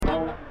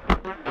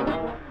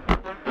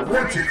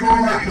What do you call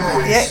that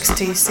noise? The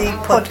XTC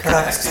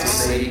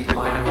Podcast.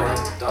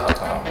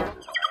 XTClimate.com.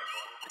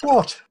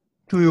 What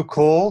do you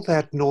call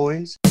that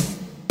noise?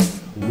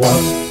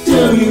 What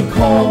do you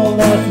call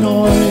that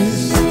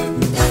noise?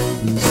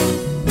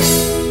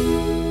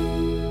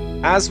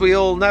 As we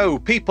all know,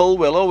 people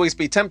will always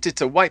be tempted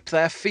to wipe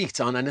their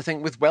feet on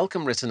anything with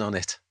welcome written on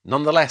it.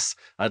 Nonetheless,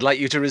 I'd like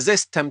you to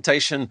resist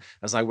temptation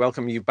as I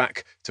welcome you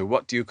back to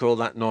What Do You Call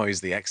That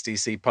Noise, the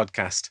XTC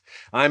podcast.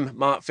 I'm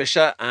Mark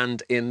Fisher,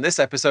 and in this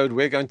episode,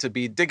 we're going to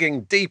be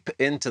digging deep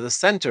into the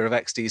centre of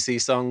XTC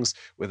songs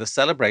with a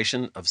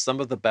celebration of some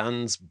of the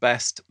band's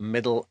best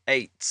middle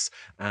eights,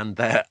 and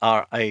there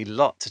are a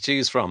lot to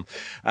choose from.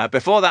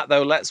 Before that,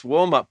 though, let's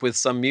warm up with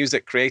some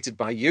music created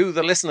by you,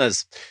 the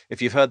listeners.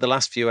 If you've heard the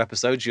last few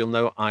episodes, you'll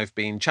know I've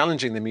been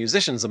challenging the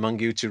musicians among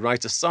you to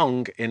write a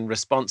song in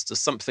response to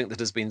something that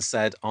has been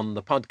said on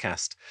the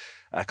podcast.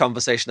 A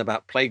conversation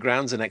about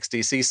playgrounds and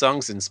XTC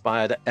songs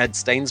inspired Ed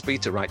Stainsby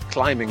to write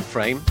Climbing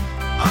Frame.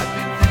 I've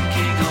been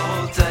thinking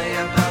all day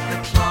about the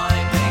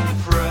climbing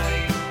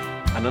frame.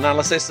 An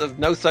analysis of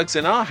No Thugs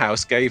in Our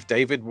House gave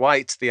David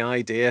White the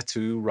idea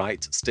to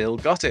write Still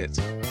Got It.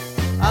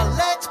 I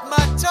let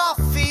my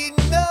toffee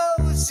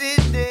nosy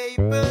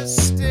neighbours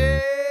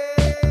stare.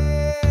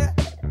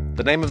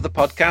 The name of the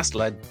podcast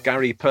led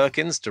Gary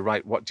Perkins to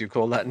write What Do You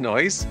Call That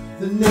Noise?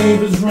 The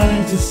neighbors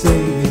rang to say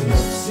they've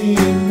seen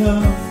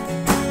enough.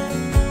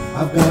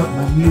 I've got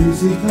my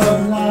music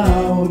up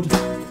loud.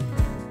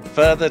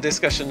 Further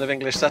discussion of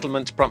English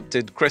settlement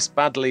prompted Chris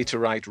Badley to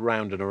write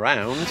Round and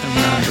Around. And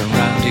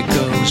round it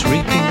goes,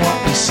 reaping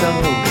what we sow.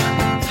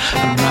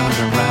 And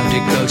round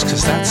it goes,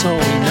 'cause that's all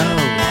we know.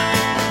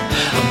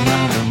 And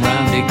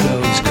round it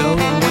goes,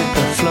 going with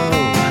the flow.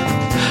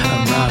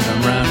 And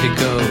round it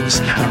goes,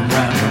 and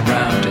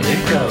round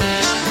it goes.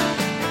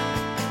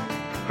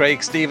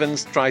 Craig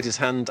Stevens tried his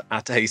hand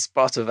at a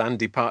spot of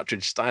Andy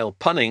Partridge-style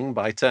punning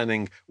by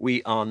turning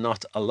We Are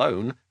Not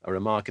Alone, a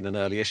remark in an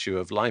early issue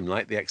of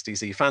Limelight, the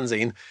XTC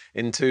fanzine,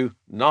 into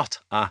Not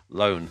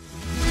Alone.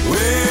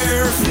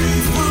 We're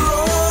free for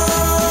all.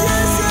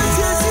 Yes, yes,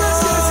 yes, yes,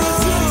 yes,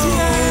 yes, yes,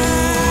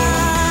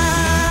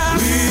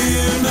 yes.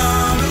 We're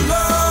not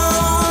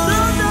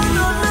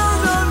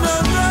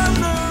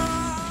alone.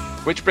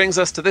 No. Which brings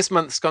us to this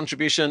month's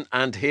contribution,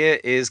 and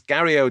here is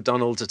Gary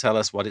O'Donnell to tell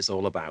us what it's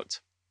all about.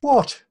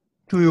 What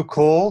do you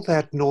call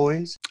that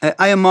noise? Hi,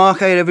 I'm Mark.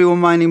 Hi, everyone.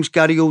 My name's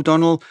Gary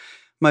O'Donnell.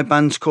 My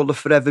band's called The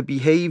Forever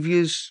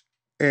Behaviours.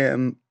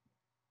 And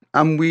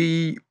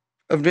we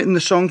have written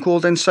a song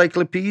called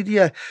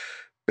Encyclopedia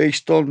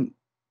based on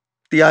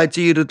the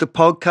idea of the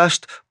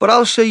podcast. But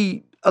I'll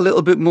say a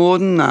little bit more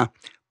than that,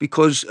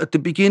 because at the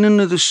beginning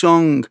of the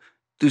song,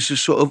 there's a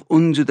sort of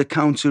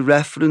under-the-counter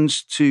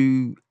reference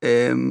to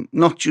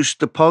not just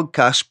the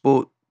podcast,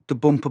 but the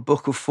Bumper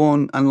Book of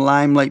Fun and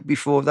Limelight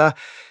before that.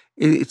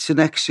 It's an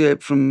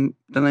excerpt from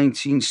the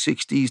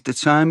 1960s, The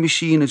Time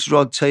Machine. It's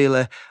Rod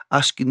Taylor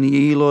asking the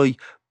Eloy,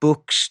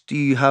 books, do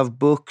you have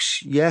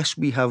books? Yes,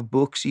 we have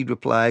books, he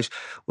replies.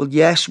 Well,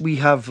 yes, we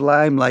have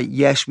Limelight.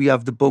 Yes, we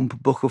have the Bumper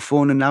Book of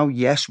Fun. And now,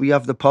 yes, we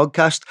have the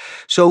podcast.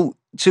 So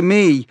to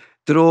me,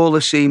 they're all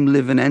the same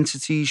living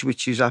entities,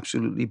 which is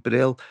absolutely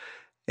brilliant.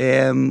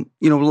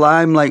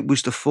 Limelight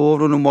was the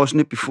forerunner,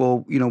 wasn't it,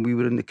 before, we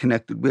were in the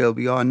connected world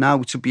we are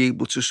now, to be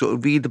able to sort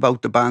of read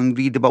about the band,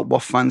 read about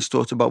what fans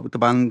thought about the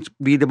band,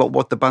 read about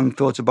what the band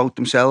thought about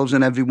themselves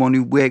and everyone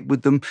who worked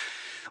with them,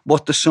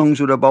 what the songs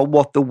were about,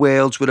 what the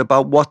worlds were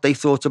about, what they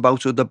thought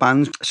about other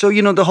bands. So,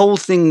 the whole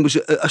thing was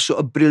a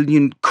sort of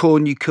brilliant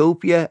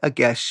cornucopia, I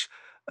guess,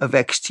 of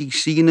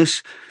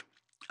XTC-ness.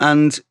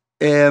 And,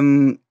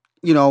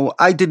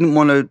 I didn't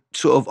want to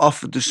sort of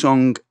offer the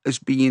song as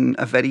being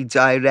a very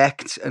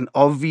direct and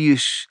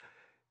obvious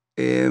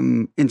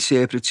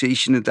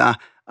interpretation of that.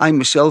 I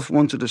myself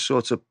wanted to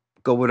sort of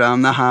go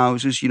around the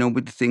houses,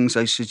 with the things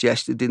I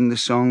suggested in the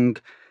song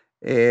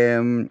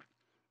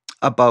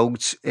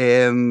about,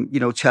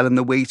 telling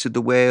the weight of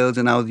the world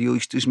and how the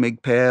oysters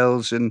make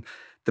pearls and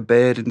the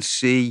bird and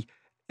sea.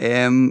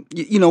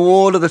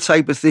 All of the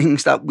type of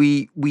things that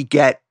we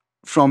get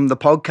from the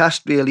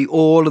podcast, really,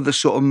 all of the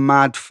sort of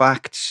mad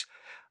facts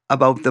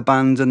about the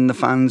band and the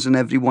fans and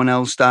everyone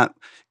else that,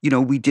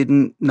 we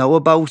didn't know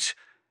about.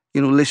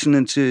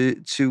 Listening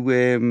to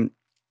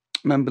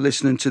remember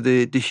listening to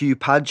the Hugh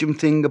Padgham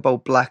thing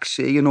about Black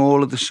Sea and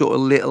all of the sort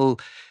of little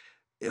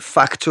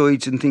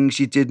factoids and things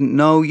you didn't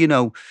know,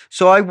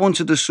 So I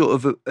wanted to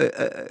sort of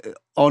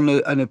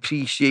honour and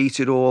appreciate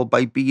it all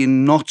by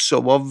being not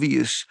so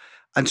obvious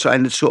and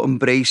trying to sort of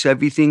embrace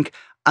everything.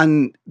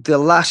 And the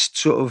last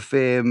sort of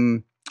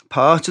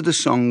part of the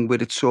song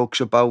where it talks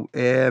about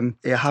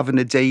having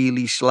a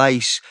daily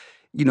slice,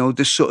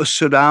 the sort of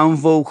surround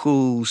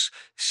vocals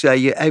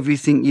say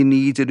everything you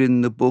need are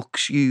in the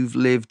books you've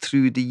lived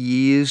through the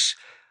years.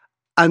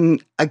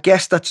 And I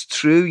guess that's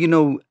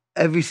true,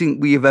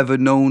 everything we have ever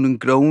known and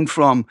grown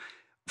from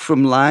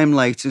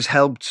Limelight has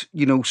helped,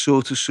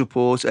 sort of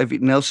support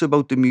everything else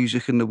about the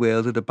music and the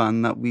world of the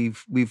band that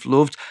we've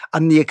loved.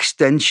 And the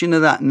extension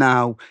of that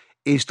now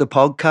is the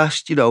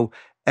podcast,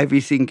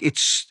 everything.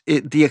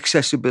 The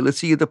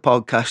accessibility of the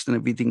podcast and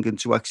everything, and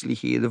to actually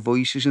hear the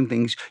voices and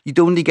things. You'd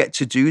only get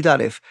to do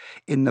that if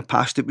in the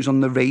past it was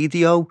on the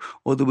radio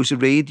or there was a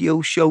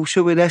radio show.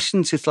 So in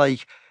essence, it's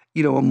like,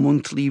 you know, a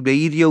monthly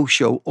radio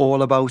show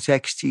all about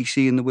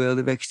XTC and the world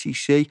of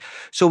XTC.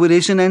 So it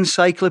is an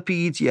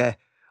encyclopedia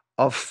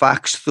of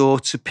facts,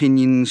 thoughts,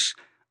 opinions,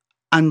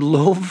 and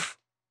love,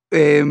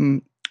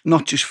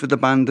 not just for the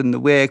band and the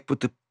work, but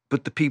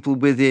the people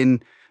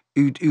within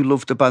who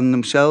love the band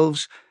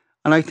themselves.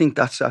 And I think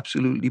that's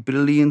absolutely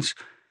brilliant.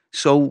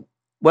 So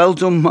well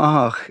done,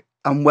 Mark,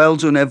 and well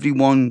done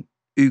everyone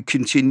who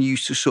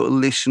continues to sort of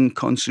listen,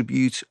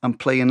 contribute, and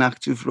play an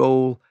active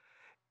role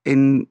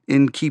in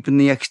keeping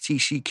the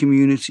XTC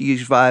community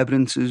as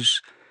vibrant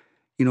as,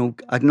 you know,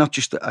 not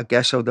just, I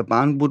guess, how the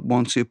band would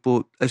want it,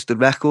 but as the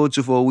records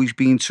have always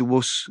been to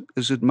us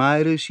as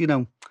admirers, you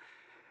know.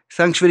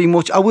 Thanks very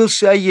much. I will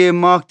say,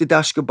 Mark did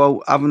ask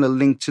about having a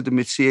link to the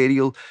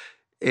material.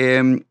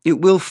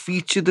 It will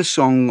feature the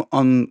song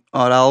on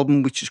our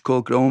album, which is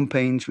called Growing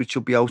Pains, which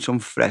will be out on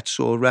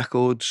Fretsaw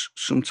Records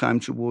sometime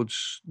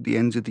towards the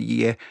end of the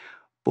year.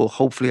 But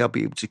hopefully I'll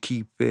be able to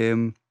keep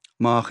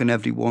Mark and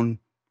everyone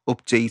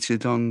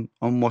updated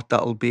on what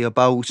that'll be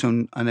about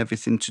and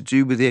everything to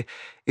do with it,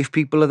 if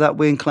people are that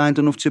way inclined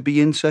enough to be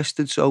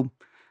interested. So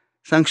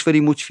thanks very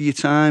much for your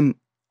time.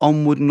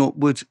 Onward and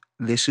upward.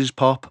 This is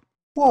Pop.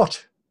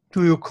 What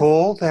do you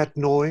call that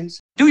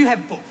noise? Do you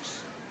have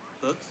books?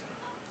 Books?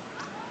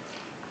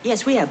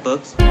 Yes, we have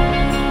books.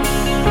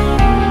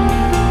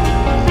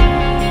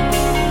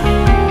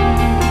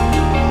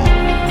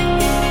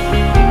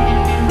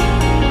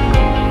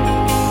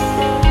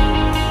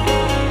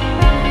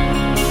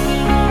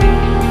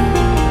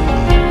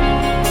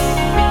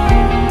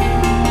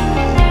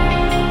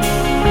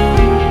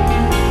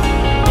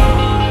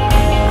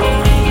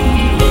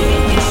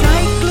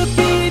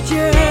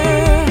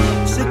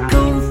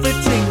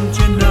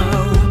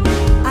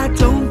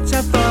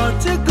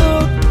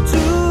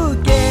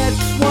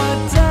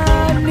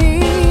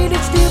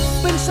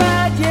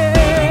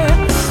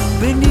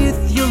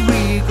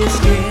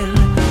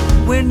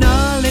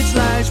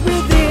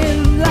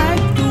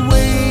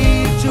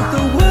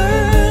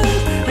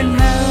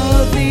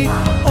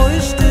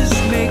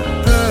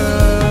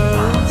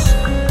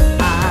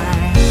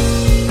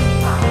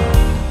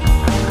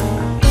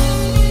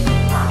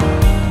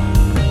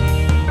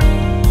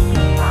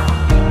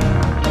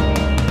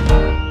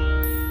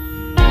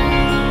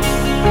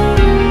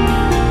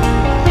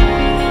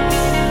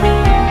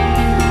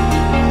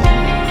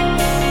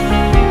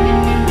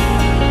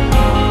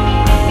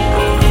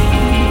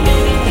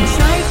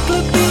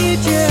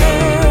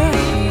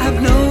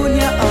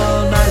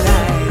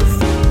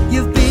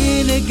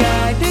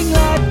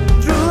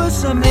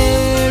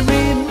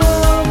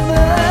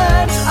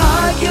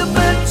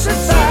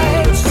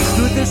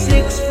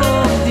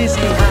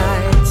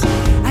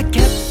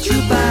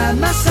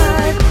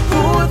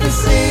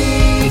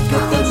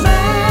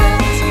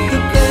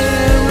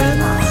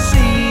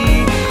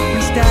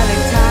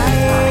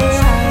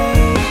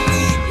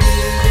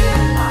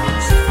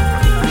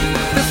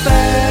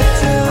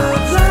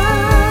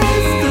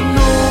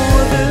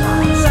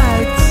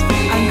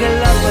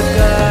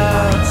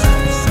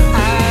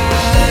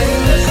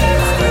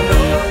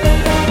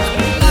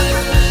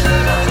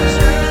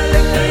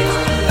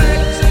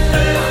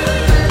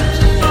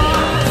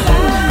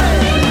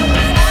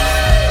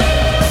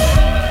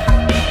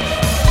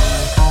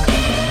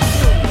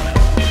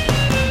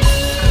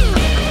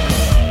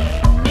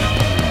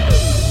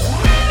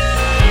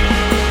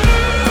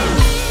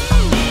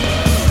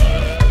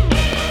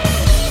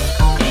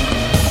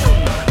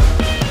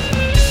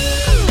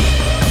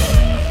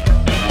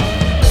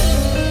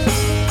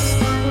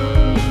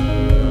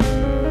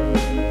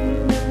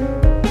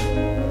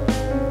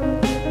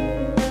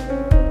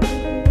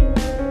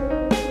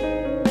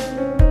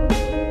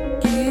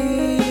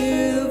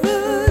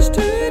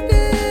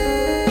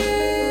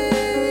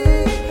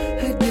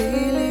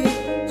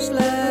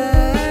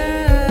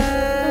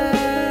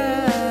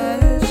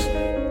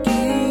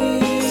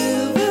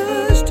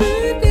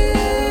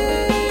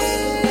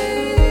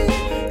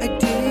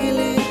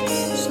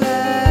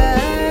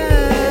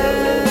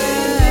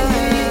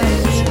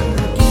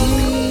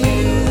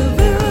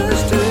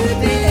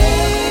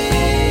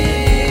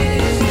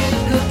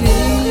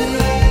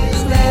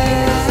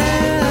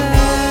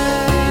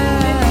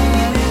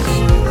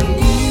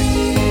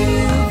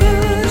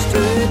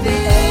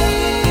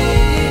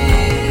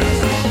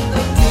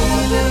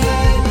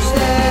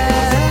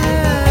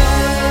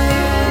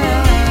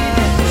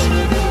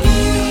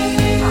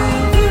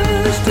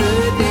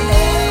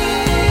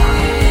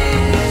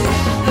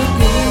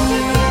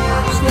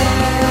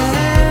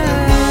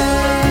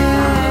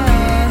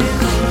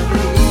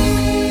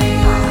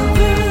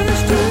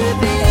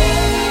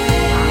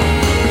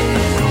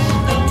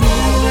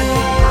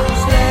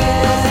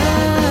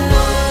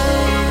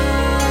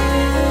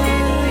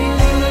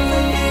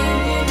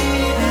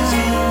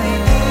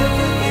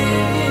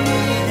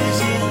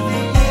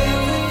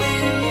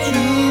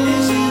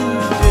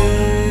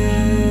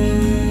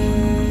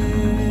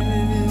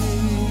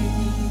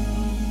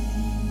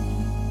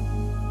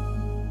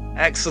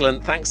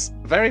 Excellent. Thanks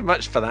very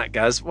much for that,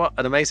 Gaz. What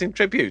an amazing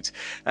tribute.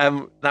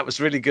 That was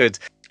really good.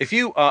 If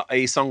you are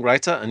a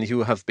songwriter and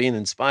you have been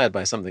inspired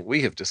by something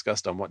we have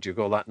discussed on What Do You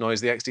Call That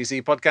Noise, the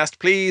XTC podcast,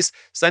 please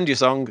send your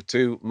song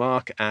to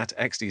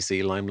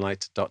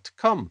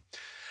mark@xtclimelight.com.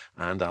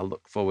 And I'll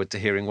look forward to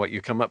hearing what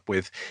you come up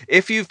with.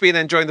 If you've been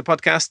enjoying the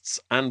podcasts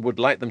and would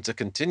like them to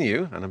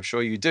continue, and I'm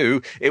sure you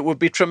do, it would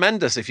be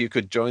tremendous if you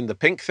could join the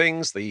Pink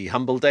Things, the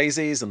Humble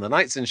Daisies, and the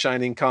Knights in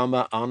Shining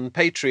Karma on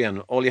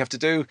Patreon. All you have to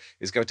do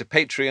is go to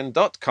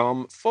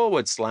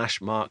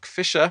patreon.com/Mark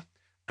Fisher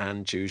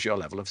and choose your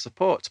level of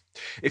support.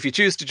 If you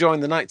choose to join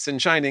the Knights in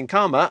Shining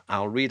Karma,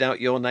 I'll read out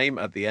your name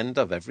at the end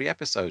of every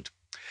episode.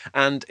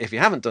 And if you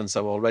haven't done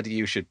so already,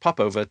 you should pop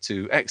over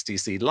to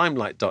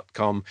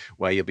xtclimelight.com,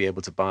 where you'll be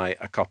able to buy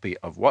a copy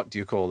of What Do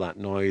You Call That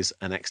Noise,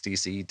 an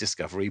XTC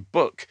Discovery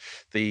book.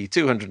 The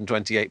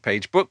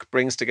 228-page book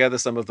brings together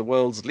some of the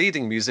world's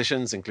leading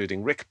musicians,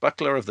 including Rick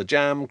Buckler of The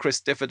Jam, Chris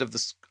Difford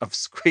of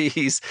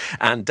Squeeze,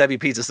 and Debbie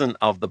Peterson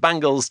of The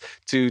Bangles,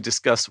 to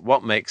discuss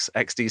what makes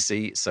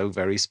XTC so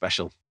very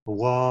special.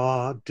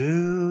 What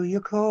do you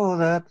call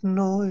that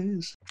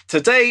noise?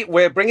 Today,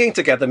 we're bringing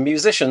together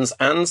musicians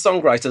and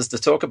songwriters to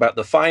talk about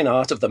the fine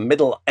art of the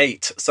middle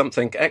eight,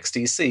 something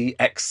XTC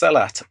excel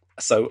at.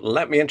 So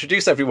let me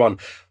introduce everyone.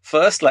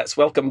 First, let's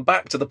welcome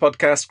back to the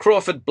podcast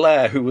Crawford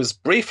Blair, who was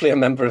briefly a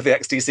member of the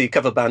XTC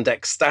cover band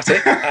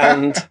Ecstatic,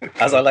 and,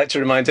 as I like to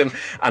remind him,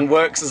 and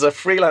works as a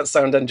freelance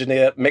sound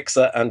engineer,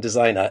 mixer and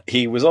designer.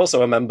 He was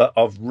also a member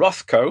of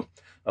Rothko,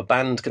 a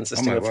band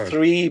consisting of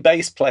 3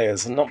 bass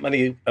players, and not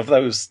many of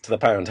those to the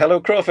pound.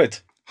 Hello, Crawford.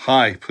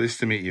 Hi, pleased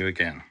to meet you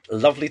again.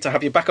 Lovely to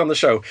have you back on the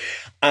show.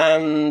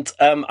 And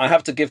I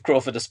have to give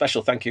Crawford a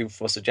special thank you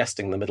for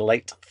suggesting the Middle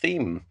Eight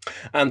theme.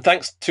 And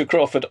thanks to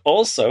Crawford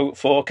also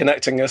for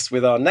connecting us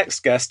with our next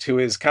guest, who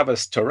is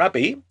Kavas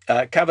Torabi.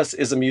 Kavas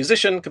is a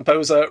musician,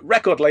 composer,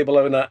 record label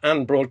owner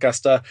and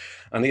broadcaster,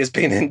 and he has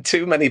been in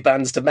too many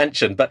bands to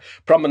mention, but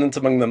prominent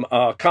among them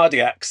are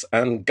Cardiacs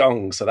and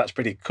Gong, so that's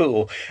pretty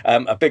cool.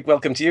 A big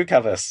welcome to you,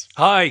 Kavas.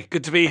 Hi,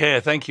 good to be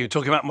here. Thank you.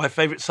 Talking about my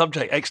favourite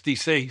subject,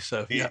 XTC.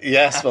 So yeah.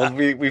 Yes, well,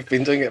 we've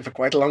been doing it for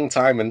quite a long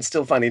time and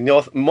still finding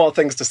more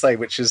things to say,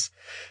 which is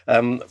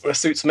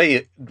suits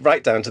me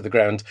right down to the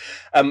ground.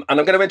 And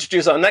I'm going to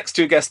introduce our next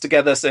 2 guests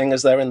together, seeing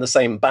as they're in the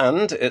same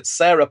band. It's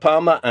Sarah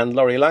Palmer and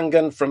Laurie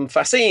Langan from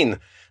Fascine.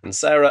 And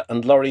Sarah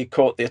and Laurie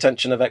caught the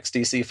attention of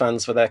XTC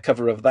fans for their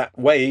cover of That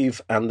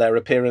Wave and their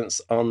appearance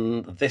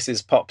on This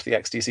Is Pop, the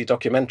XTC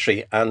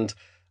documentary. And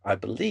I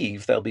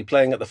believe they'll be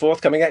playing at the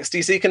forthcoming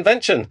XTC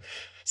convention.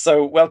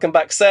 So welcome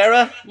back,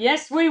 Sarah.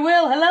 Yes, we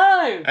will.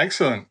 Hello.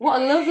 Excellent. What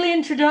a lovely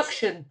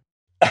introduction.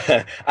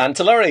 And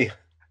to Laurie.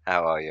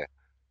 How are you?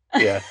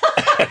 Yeah.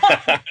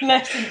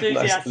 Less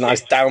enthusiastic.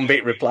 Nice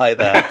downbeat reply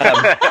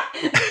there.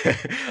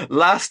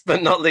 Last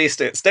but not least,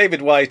 it's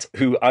David White,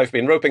 who I've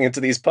been roping into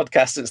these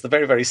podcasts since the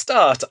very, very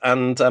start.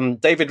 And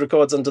David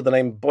records under the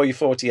name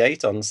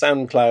Boy48 on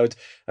SoundCloud,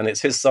 and it's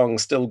his song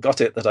Still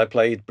Got It that I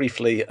played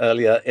briefly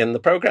earlier in the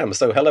programme.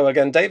 So hello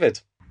again,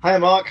 David. Hi,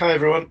 Mark. Hi,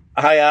 everyone.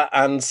 Hiya,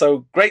 and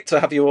so great to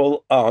have you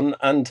all on.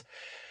 And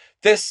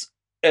this...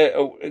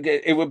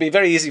 it would be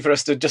very easy for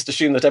us to just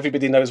assume that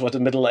everybody knows what a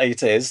middle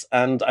eight is,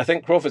 and I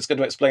think Crawford's going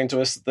to explain to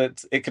us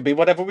that it can be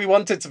whatever we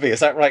want it to be.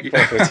 Is that right,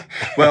 Crawford?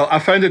 Well, I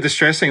found a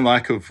distressing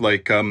lack of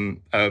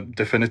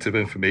definitive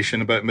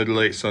information about middle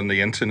eights on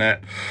the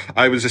internet.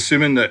 I was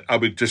assuming that I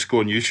would just go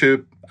on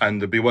YouTube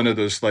and there'd be one of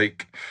those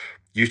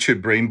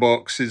YouTube brain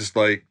boxes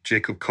like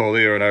Jacob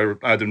Collier and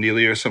Adam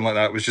Neely or something like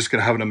that was just going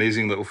to have an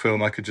amazing little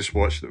film I could just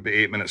watch that would be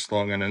 8 minutes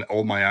long, and then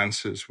all my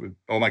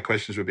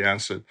questions would be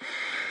answered.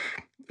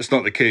 It's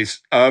not the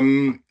case.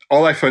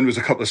 All I found was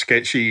a couple of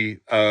sketchy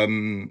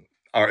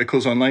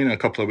articles online and a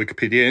couple of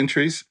Wikipedia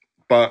entries.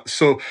 But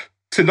so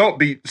to not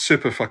be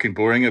super fucking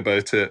boring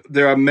about it,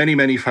 there are many,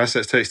 many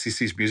facets to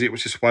XTC's music,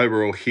 which is why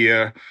we're all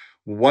here.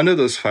 One of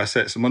those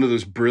facets and one of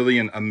those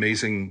brilliant,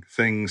 amazing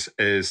things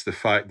is the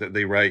fact that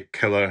they write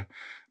killer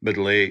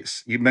middle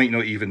eights. You might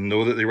not even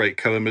know that they write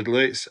killer middle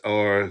eights,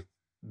 or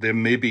there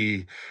may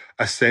be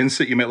a sense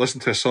that you might listen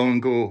to a song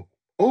and go,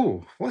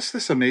 oh, what's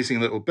this amazing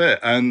little bit?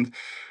 And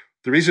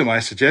the reason why I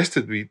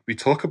suggested we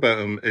talk about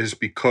them is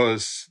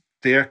because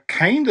they're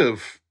kind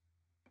of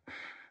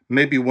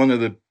maybe one of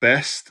the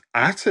best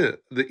at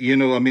it.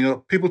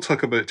 People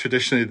talk about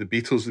traditionally the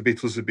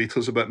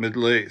Beatles about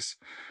middle eights.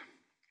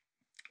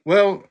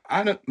 Well,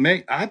 I would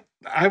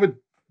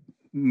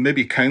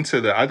maybe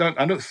counter that. I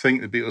don't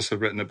think the Beatles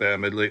have written a better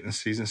middle eight than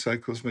Season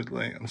Cycle's middle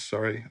eight. I'm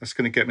sorry, that's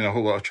going to get me in a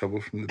whole lot of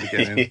trouble from the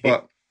beginning,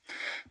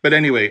 But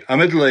anyway, a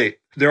middle eight.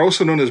 They're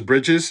also known as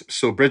bridges,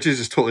 so bridges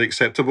is totally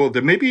acceptable.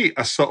 There may be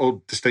a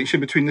subtle distinction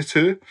between the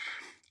two.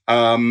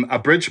 A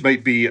bridge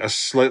might be a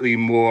slightly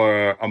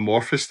more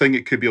amorphous thing.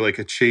 It could be like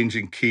a change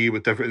in key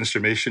with different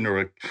instrumentation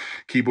or a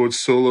keyboard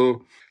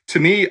solo. To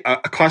me,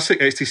 a classic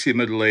XTC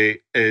middle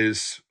eight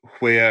is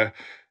where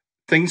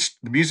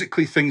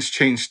musically things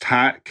change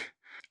tack.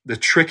 The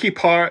tricky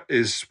part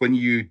is when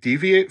you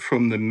deviate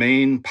from the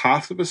main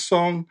path of a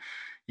song,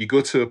 you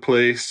go to a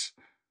place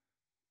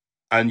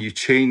and you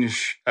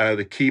change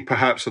the key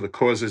perhaps, or the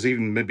causes,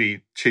 even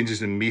maybe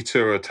changes in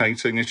meter or time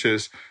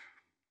signatures.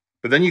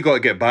 But then you got to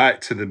get back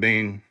to the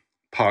main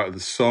part of the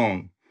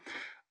song.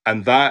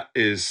 And that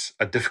is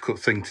a difficult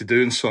thing to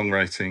do in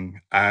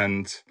songwriting.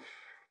 And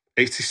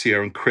XTC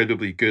are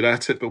incredibly good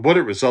at it. But what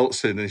it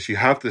results in is you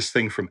have this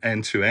thing from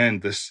end to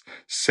end, this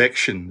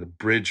section, the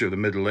bridge or the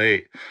middle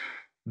eight,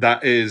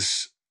 that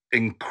is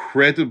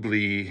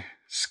incredibly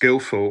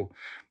skillful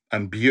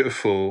and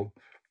beautiful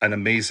and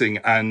amazing.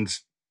 And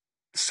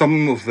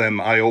some of them,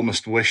 I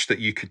almost wish that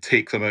you could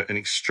take them out and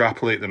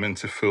extrapolate them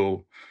into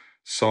full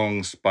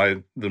songs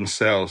by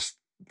themselves.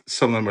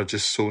 Some of them are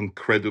just so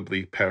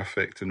incredibly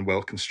perfect and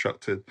well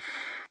constructed.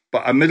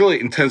 But a middle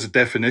eight, in terms of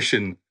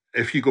definition,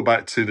 if you go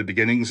back to the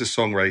beginnings of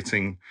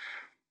songwriting,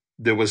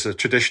 there was a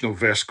traditional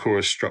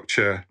verse-chorus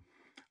structure,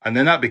 and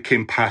then that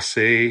became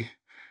passé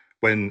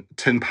when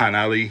Tin Pan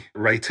Alley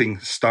writing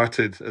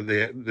started at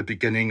the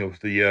beginning of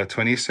the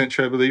 20th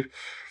century, I believe.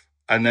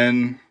 And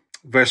then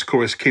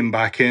verse-chorus came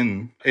back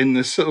in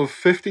the sort of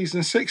 50s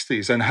and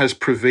 60s and has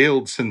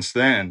prevailed since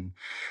then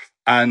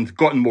and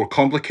gotten more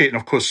complicated.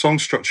 And of course, song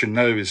structure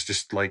now is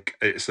just like,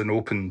 it's an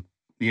open,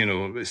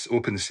 it's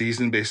open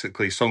season,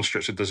 basically. Song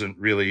structure doesn't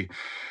really...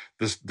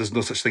 There's no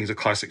such thing as a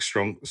classic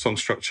song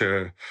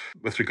structure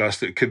with regards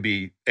to it. Could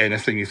be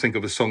anything. You think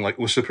of a song like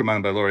 "Oh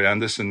Superman" by Laurie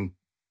Anderson.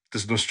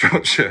 There's no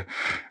structure,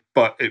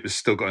 but it was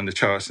still got in the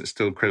charts. It's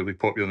still incredibly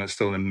popular, and it's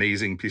still an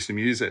amazing piece of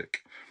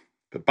music.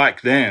 But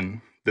back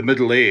then, the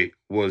middle eight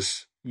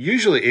was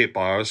usually 8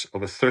 bars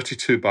of a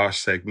 32-bar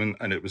segment,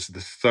 and it was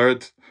the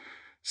third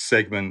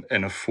segment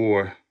in a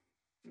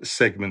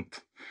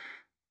 4-segment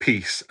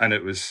piece, and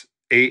it was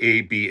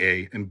A, B,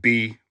 A, and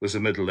B was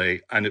the middle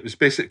eight, and it was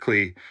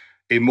basically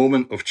a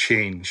moment of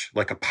change,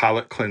 like a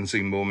palate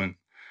cleansing moment,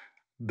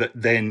 that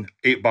then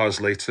 8 bars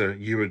later,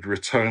 you would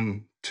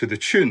return to the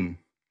tune,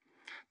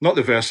 not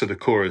the verse or the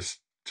chorus,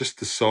 just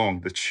the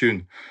song, the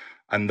tune.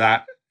 And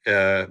that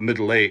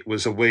middle eight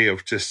was a way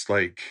of just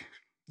like,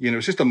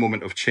 it's just a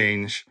moment of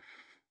change,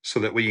 so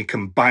that when you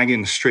come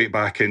banging straight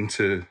back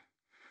into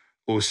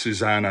 "Oh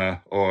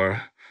Susanna"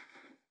 or,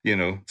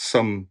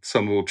 some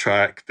old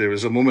track, there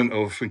was a moment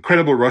of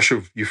incredible rush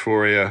of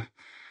euphoria,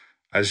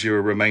 as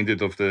you're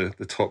reminded of the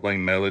top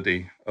line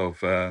melody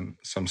of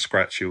some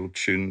scratchy old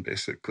tune,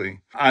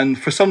 basically. And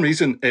for some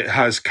reason, it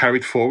has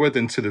carried forward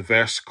into the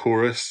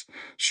verse-chorus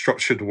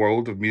structured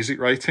world of music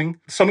writing.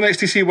 Some of the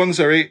XTC ones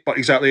are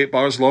exactly 8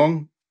 bars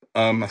long.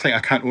 I think I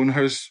Can't Own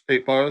Her's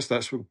 8 bars.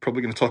 We're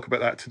probably going to talk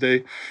about that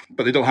today,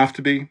 but they don't have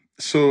to be.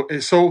 So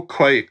it's all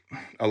quite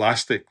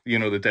elastic,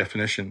 the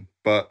definition.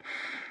 But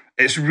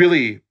it's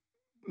really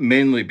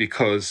mainly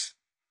because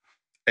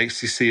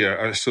XTC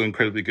are so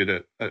incredibly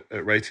good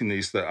at writing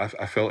these that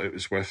I felt it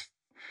was worth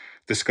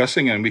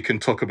discussing, and we can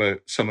talk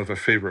about some of our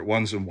favourite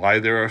ones and why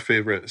they're our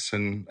favourites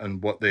and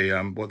what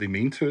they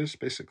mean to us,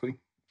 basically.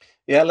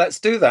 Yeah, let's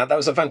do that. That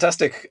was a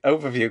fantastic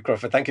overview,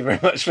 Crawford. Thank you very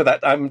much for that.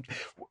 I'm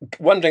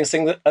wondering,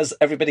 seeing that as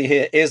everybody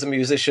here is a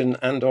musician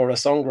and or a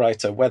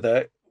songwriter,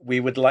 whether we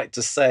would like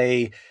to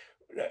say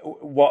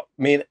what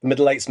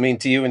middle eights mean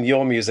to you and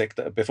your music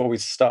before we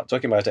start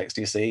talking about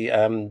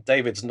XTC.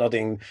 David's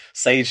nodding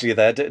sagely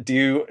there.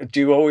 Do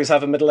you always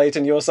have a middle eight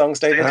in your songs,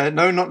 David?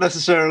 No, not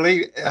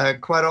necessarily.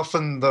 Quite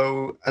often,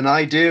 though, an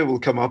idea will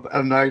come up,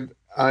 and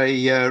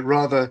I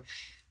rather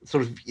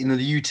sort of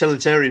the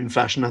utilitarian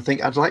fashion, I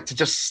think I'd like to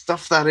just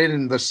stuff that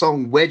in the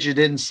song, wedge it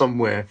in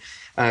somewhere,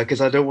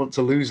 because I don't want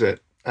to lose it.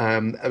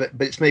 But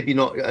it's maybe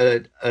not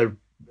a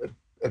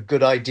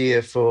good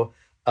idea for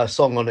a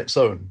song on its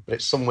own, but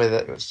it's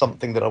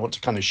something that I want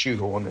to kind of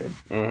shoehorn in.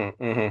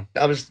 Mm-hmm, mm-hmm.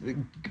 I was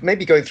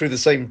maybe going through the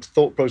same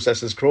thought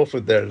process as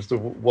Crawford there as to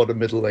what a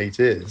middle eight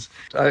is.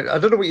 I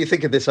don't know what you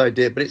think of this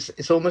idea, but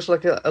it's almost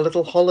like a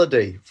little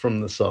holiday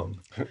from the song,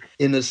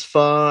 in as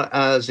far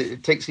as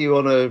it takes you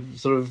on a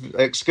sort of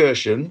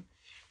excursion.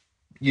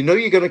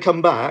 You're going to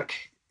come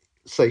back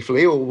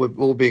safely,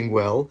 all being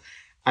well,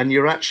 and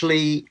you're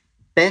actually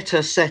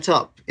better set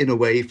up in a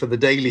way for the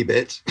daily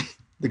bit,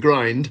 the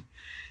grind.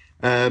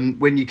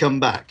 When you come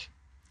back,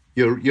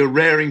 you're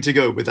raring to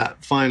go with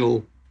that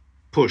final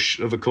push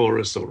of a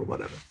chorus or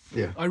whatever.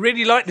 Yeah, I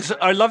really like this.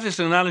 I love this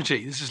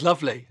analogy. This is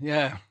lovely.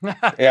 Yeah,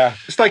 yeah.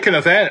 It's like an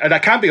event, and I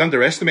can't be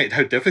underestimated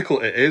how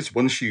difficult it is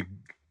once you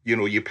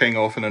ping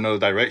off in another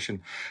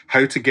direction.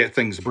 How to get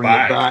things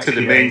back to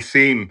the main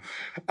theme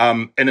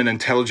in an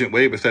intelligent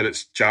way without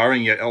it's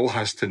jarring. Yet it all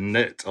has to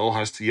knit.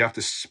 You have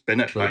to spin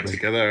it back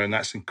together, and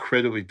that's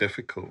incredibly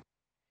difficult.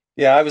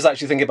 Yeah, I was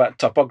actually thinking about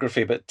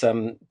topography, but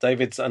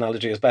David's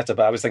analogy is better.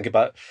 But I was thinking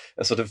about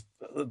a sort of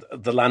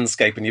the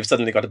landscape, and you've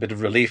suddenly got a bit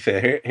of relief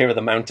here. Here are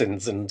the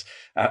mountains, and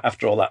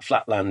after all that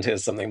flat land,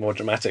 here's something more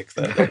dramatic,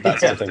 that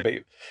sort of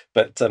thing.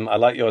 But I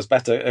like yours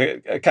better.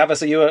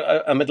 Cavus, are you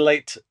a middle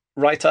eight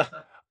writer?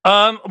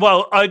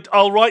 Well,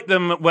 I'll write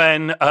them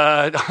when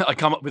I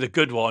come up with a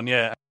good one,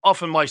 yeah.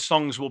 Often my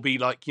songs will be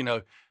like,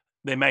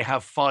 they may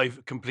have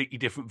 5 completely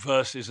different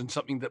verses and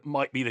something that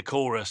might be the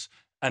chorus.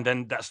 and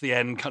then that's the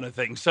end kind of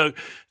thing. So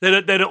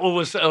they don't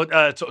always sort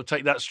of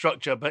take that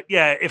structure. But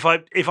yeah, if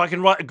I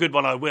can write a good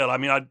one, I will. I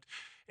mean,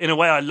 in a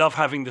way, I love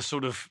having the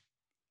sort of,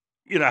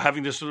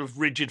 having this sort of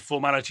rigid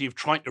formality of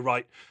trying to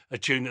write a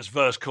tune that's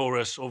verse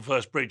chorus or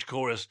verse bridge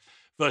chorus,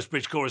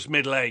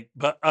 middle eight.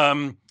 But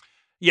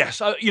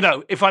yes,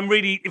 if I'm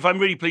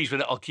really pleased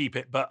with it, I'll keep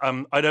it. But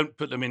I don't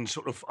put them in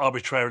sort of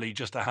arbitrarily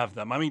just to have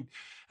them. I mean,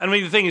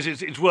 the thing is,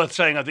 it's worth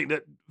saying. I think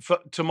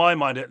that, to my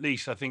mind at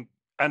least, I think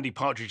Andy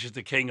Partridge is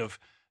the king of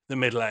the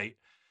middle eight,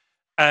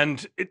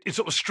 and it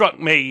sort of struck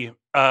me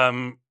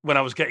when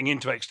I was getting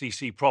into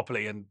XTC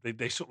properly, and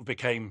they sort of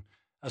became,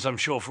 as I'm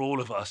sure for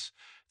all of us,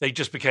 they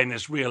just became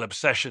this real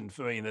obsession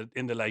for me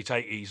in the late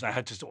 80s. And I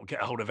had to sort of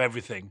get a hold of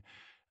everything.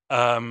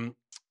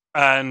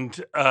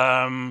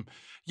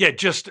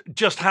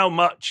 Just how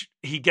much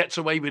he gets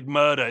away with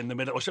murder in the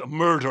middle, or sort of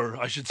murder,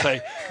 I should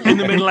say, in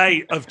the middle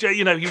eight of,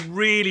 he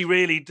really,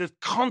 really just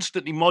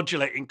constantly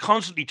modulating,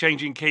 constantly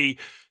changing key,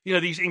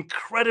 these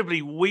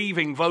incredibly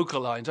weaving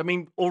vocal lines. I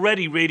mean,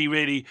 already really,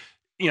 really,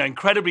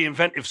 incredibly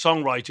inventive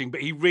songwriting,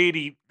 but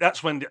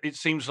that's when it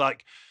seems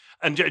like,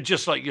 and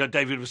just like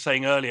David was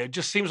saying earlier, it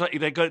just seems like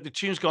the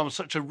tunes go on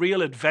such a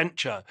real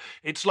adventure.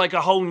 It's like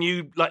a whole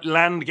new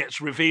land gets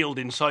revealed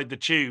inside the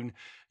tune.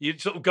 You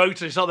sort of go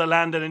to this other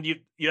land and then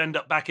you end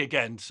up back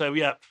again. So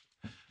yeah,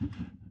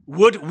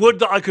 would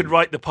that I could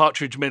write the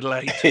Partridge middle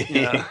eight.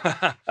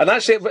 And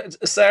actually,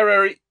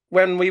 Sarah,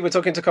 when we were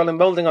talking to Colin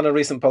Moulding on a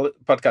recent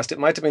podcast, it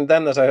might have been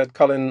then that I heard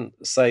Colin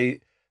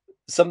say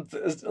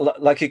something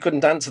like he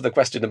couldn't answer the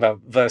question about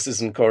verses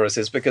and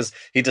choruses because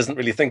he doesn't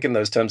really think in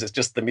those terms. It's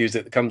just the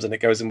music that comes and it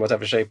goes in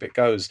whatever shape it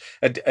goes.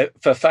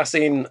 For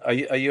Fascine,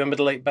 are you a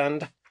middle eight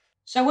band?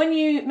 So when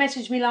you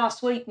messaged me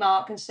last week,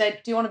 Mark, and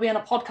said, do you want to be on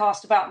a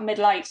podcast about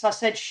middle eights? I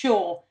said,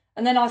 sure.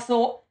 And then I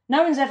thought,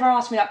 no one's ever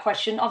asked me that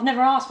question. I've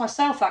never asked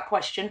myself that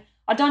question.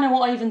 I don't know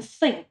what I even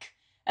think.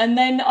 And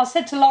then I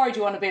said to Laurie, do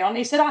you want to be on?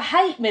 He said, I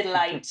hate middle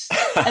eights.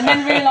 And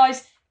then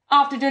realised,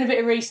 after doing a bit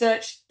of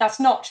research, that's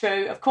not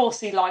true. Of course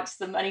he likes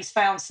them, and he's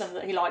found some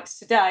that he likes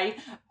today.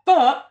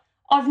 But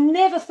I've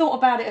never thought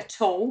about it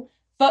at all.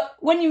 But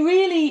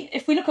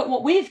if we look at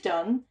what we've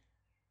done,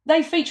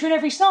 they feature in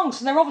every song.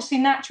 So they're obviously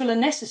natural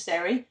and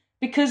necessary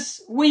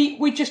because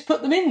we just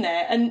put them in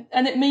there, and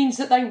it means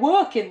that they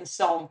work in the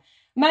song.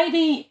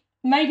 Maybe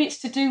it's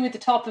to do with the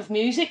type of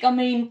music. I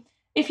mean,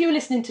 if you were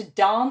listening to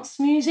dance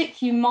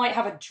music, you might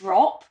have a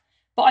drop.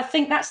 But I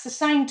think that's the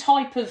same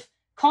type of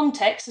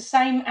context, the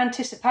same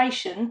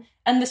anticipation,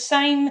 and the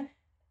same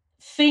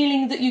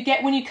feeling that you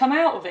get when you come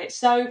out of it.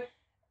 So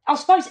I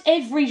suppose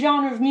every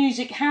genre of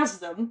music has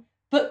them,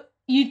 but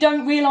you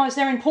don't realise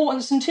their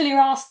importance until you're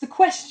asked the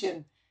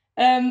question,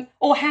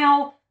 or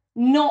how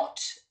not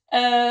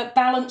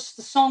balanced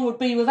the song would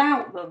be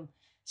without them.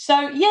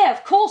 So yeah,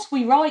 of course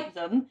we write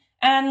them,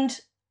 and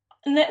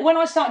when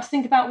I start to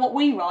think about what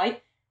we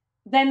write,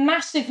 they're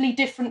massively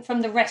different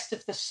from the rest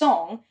of the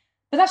song,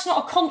 but that's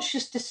not a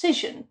conscious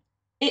decision.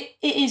 It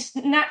is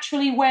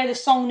naturally where the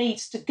song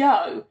needs to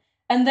go.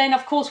 And then,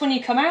 of course, when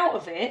you come out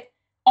of it,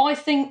 I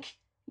think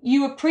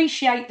you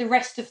appreciate the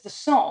rest of the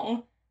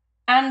song.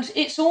 And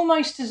it's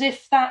almost as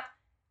if that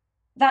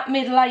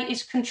middle eight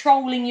is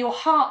controlling your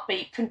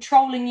heartbeat,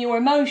 controlling your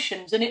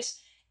emotions. And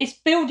it's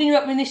building you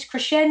up in this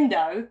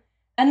crescendo.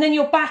 And then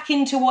you're back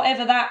into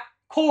whatever that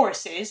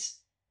chorus is.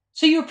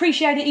 So you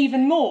appreciate it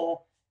even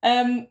more.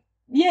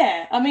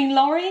 Yeah, I mean,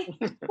 Laurie,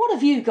 what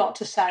have you got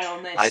to say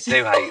on this? I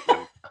do hate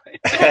them.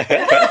 No,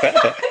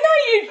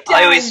 you don't.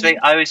 I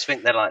always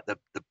think they're like the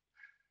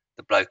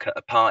bloke at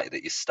a party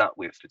that you're stuck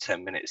with for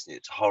 10 minutes and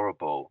it's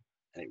horrible,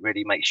 and it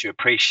really makes you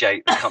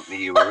appreciate the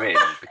company you were in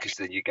because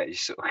then you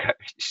sort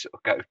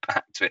of go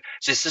back to it.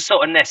 So it's a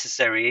sort of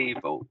necessary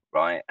evil,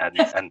 right?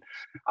 And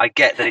I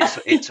get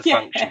that it's a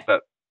function,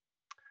 but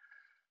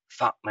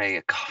fuck me,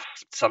 God,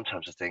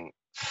 sometimes I think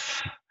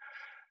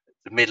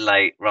the middle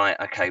eight, right?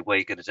 Okay, what are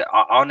you going to do?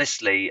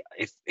 Honestly,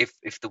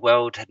 if the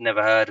world had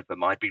never heard of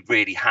them, I'd be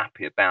really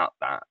happy about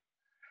that.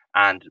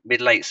 And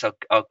middle eights are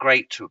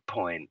great to a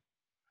point,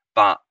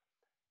 but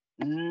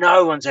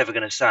no one's ever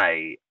going to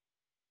say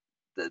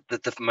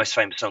that the most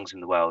famous songs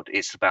in the world,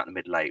 it's about the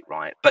middle eight,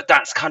 right? But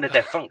that's kind of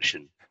their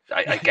function,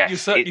 I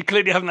guess. You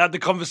clearly haven't had the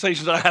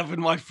conversations I have with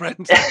my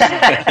friends. Do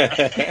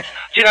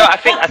you know? I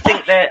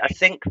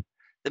think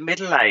the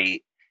middle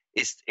eight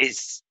is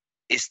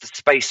the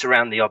space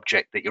around the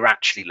object that you're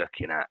actually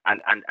looking at,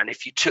 and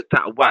if you took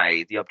that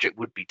away, the object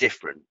would be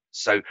different.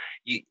 So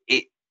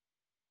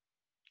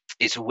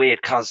it's a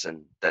weird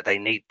cousin that they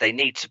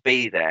need to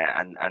be there,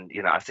 and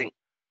you know, I think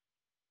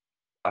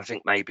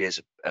maybe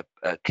as a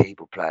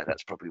keyboard player,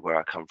 that's probably where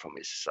I come from.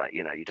 It's like,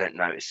 you know, you don't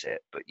notice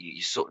it, but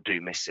you sort of do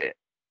miss it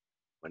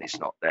when it's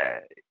not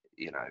there,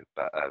 you know.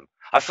 But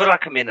I feel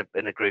like I'm in a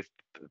groove,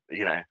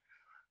 you know.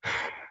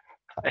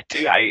 I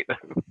do hate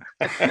them.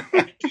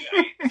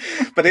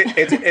 But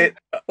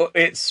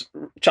it's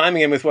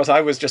chiming in with what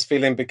I was just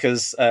feeling,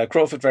 because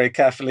Crawford very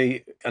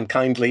carefully and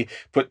kindly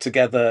put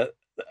together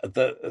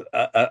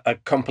a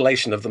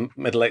compilation of the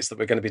middle eights that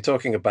we're going to be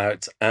talking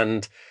about,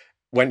 and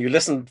when you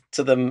listen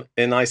to them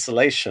in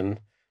isolation,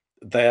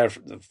 they're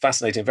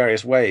fascinating in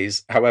various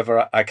ways.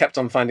 However, I kept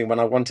on finding when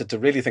I wanted to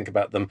really think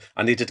about them,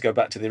 I needed to go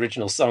back to the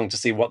original song to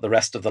see what the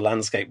rest of the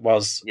landscape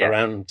was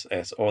around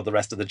it, or the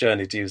rest of the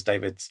journey, to use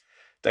David's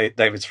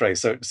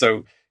phrase.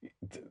 So,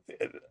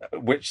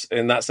 which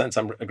in that sense,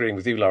 I'm agreeing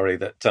with you, Laurie,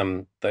 that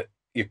that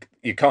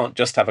you can't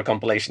just have a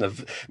compilation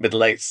of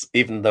middle eights,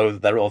 even though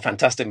they're all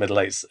fantastic middle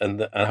eights,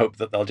 and hope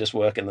that they'll just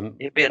work in them.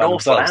 It'd be an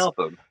awful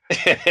album.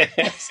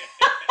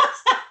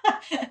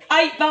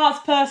 8 bars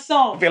per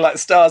song. It'd be like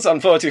Stars on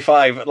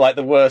 45, like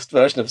the worst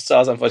version of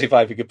Stars on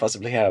 45 you could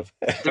possibly have.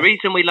 The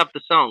reason we love the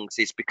songs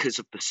is because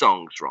of the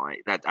songs,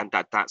 right?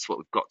 That's what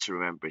we've got to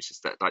remember. Is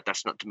that like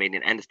that's not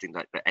demeaning anything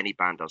that any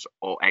band does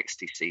or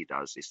XTC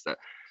does. Is that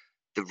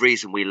the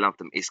reason we love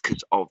them is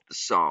because of the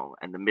song,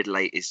 and the middle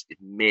eight is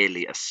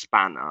merely a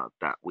spanner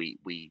that we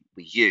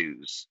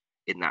use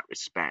in that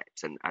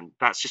respect, and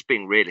that's just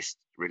being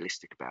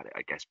realistic about it,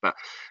 I guess. But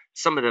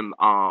some of them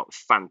are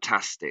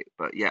fantastic,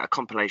 but yeah, a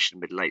compilation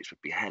of middle eights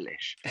would be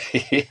hellish.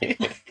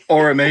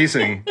 Or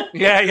amazing.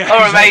 Yeah.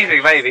 Or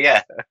amazing, maybe,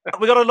 yeah.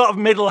 We got a lot of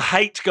middle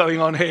hate going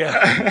on here.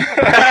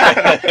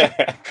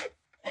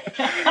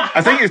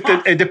 I think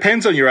it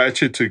depends on your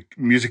attitude to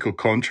musical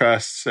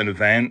contrasts and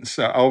events.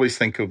 I always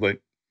think of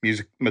like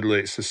music middle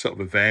eights as sort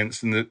of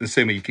events, and the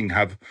same way you can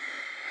have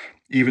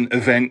even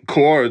event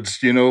chords,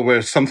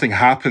 where something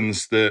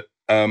happens that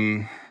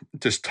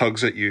just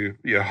tugs at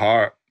your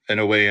heart in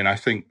a way. And I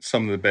think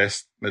some of the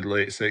best middle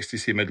eights,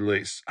 XTC middle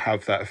eights,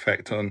 have that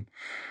effect on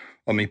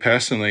me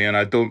personally. And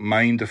I don't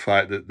mind the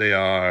fact that they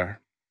are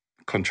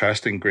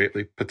contrasting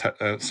greatly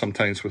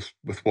sometimes with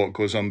what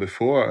goes on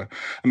before.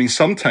 I mean,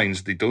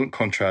 sometimes they don't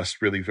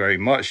contrast really very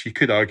much. You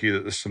could argue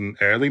that there's some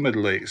early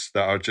middle eights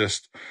that are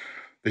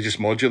they just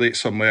modulate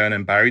somewhere, and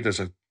then Barry does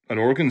an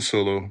organ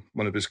solo,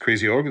 one of his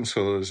crazy organ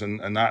solos,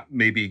 and that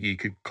maybe you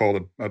could call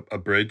a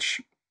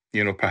bridge,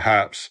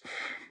 perhaps.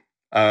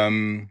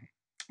 But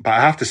I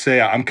have to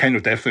say, I'm kind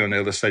of definitely on the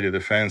other side of the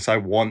fence. I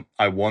want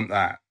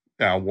that.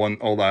 I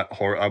want all that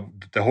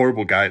the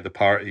horrible guy at the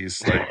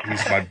parties. Like,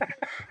 he's my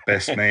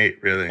best mate,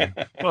 really.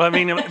 Well, I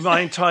mean,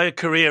 my entire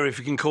career, if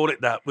you can call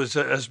it that,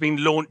 has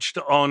been launched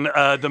on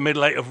the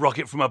middle eight of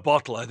Rocket from a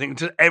Bottle. I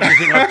think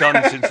everything I've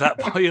done since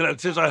that,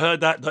 since I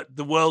heard that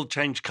the world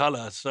changed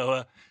colour.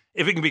 So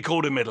if it can be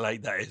called a middle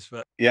eight, that is.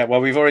 But yeah, well,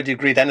 we've already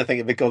agreed anything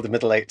can be called a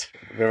middle eight.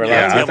 We're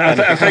allowed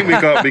I think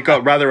we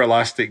got rather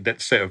elastic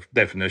set of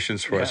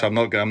definitions for it. So I'm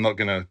not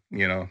gonna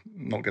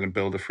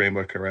build a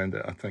framework around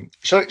it. I think.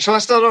 Shall I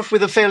start off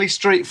with a fairly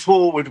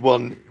straightforward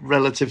one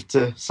relative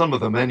to some of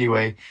them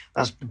anyway?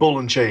 That's Ball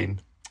and Chain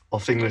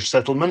off English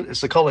Settlement.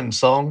 It's a Collins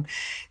song.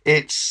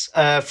 It's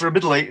for a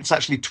middle eight, it's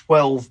actually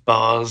 12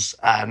 bars,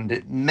 and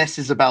it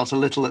messes about a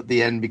little at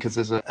the end because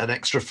there's an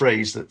extra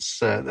phrase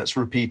that's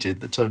repeated,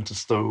 the turn to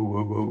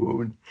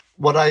stone.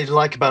 What I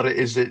like about it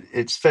is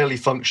it's fairly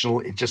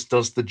functional. It just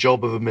does the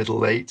job of a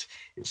middle eight.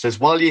 It says,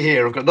 while you're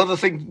here, I've got another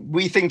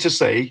thing to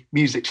say,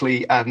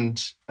 musically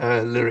and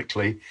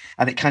lyrically,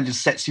 and it kind of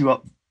sets you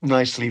up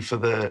nicely for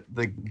the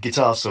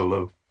guitar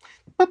solo.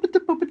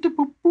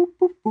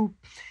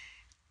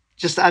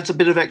 Just adds a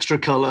bit of extra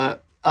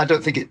colour. I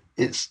don't think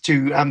it's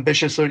too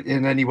ambitious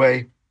in any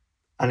way.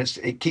 And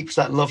it keeps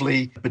that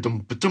lovely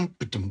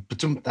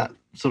that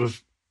sort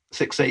of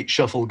 6/8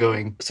 shuffle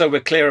going. So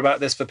we're clear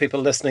about this for people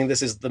listening.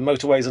 This is the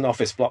motorways and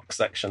office block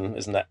section,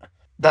 isn't it?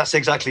 That's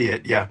exactly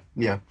it, yeah.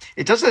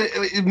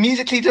 It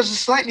musically does a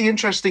slightly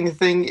interesting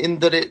thing in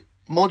that it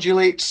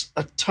modulates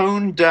a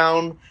tone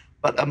down,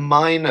 but a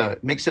minor.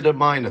 It makes it a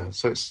minor.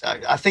 So it's,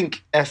 I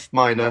think, F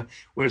minor,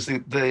 whereas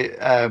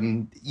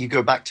you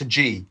go back to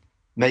G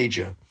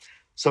major.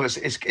 So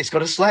it's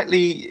got a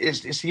slightly,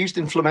 it's used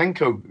in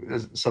flamenco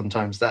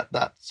sometimes,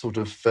 that sort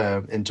of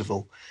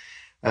interval.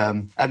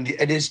 And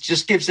it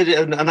just gives it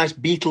a nice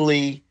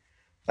beatly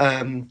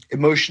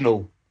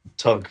emotional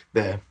tug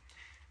there.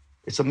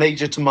 It's a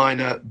major to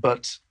minor,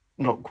 but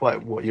not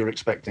quite what you're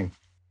expecting.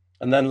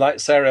 And then, like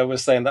Sarah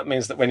was saying, that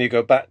means that when you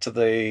go back to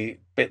the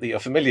bit that you're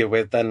familiar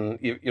with, then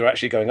you're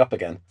actually going up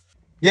again.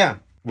 Yeah.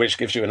 Which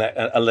gives you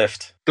a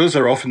lift. Those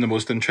are often the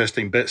most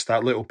interesting bits,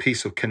 that little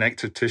piece of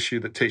connective tissue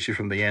that takes you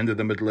from the end of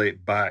the middle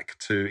eight back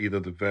to either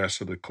the verse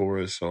or the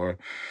chorus or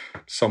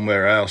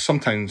somewhere else.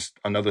 Sometimes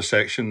another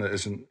section that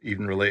isn't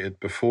even related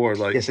before.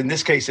 Yes, in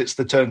this case, it's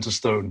the turn to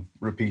stone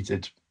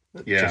repeated.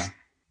 Yeah. Just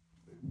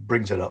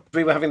brings it up.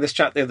 We were having this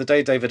chat the other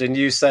day, David, and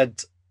you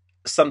said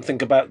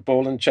something about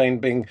Ball and Chain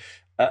being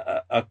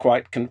a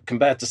quite,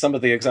 compared to some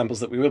of the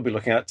examples that we will be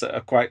looking at, a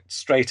quite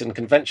straight and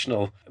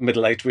conventional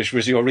middle eight, which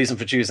was your reason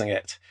for choosing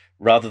it,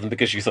 rather than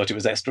because you thought it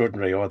was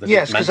extraordinary or that.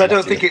 Yes, because I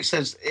don't think it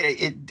says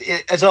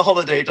it as a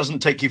holiday. It doesn't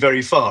take you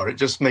very far. It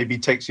just maybe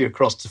takes you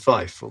across to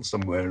Fife or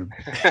somewhere,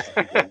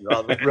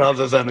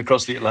 rather than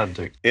across the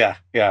Atlantic. Yeah.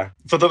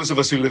 For those of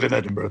us who live in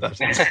Edinburgh,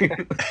 that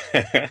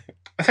is.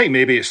 I think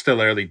maybe it's still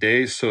early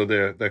days, so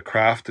their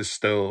craft is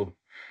still,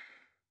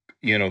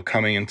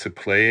 coming into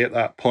play at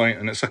that point.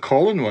 And it's a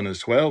Colin one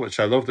as well,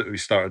 which I love that we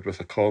started with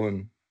a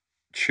Colin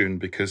tune,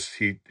 because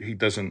he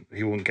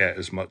won't get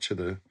as much of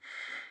the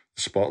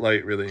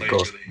spotlight, really. Of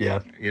course, yeah.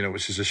 You know,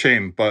 which is a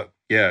shame. But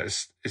yeah,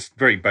 it's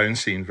very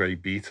bouncy and very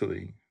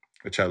beatly,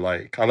 which I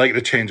like. I like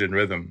the change in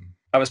rhythm.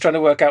 I was trying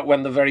to work out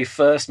when the very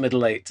first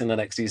middle eight in an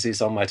XTC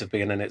song might have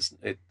been, and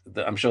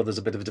I'm sure there's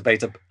a bit of a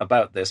debate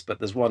about this, but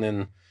there's one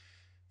in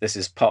This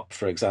Is Pop,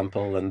 for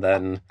example, and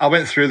then... I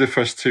went through the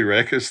first 2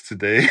 records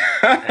today.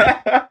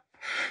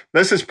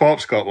 This Is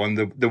Pop's got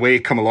one, the Way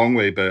Come a Long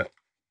Way, but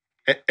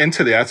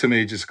Into the Atom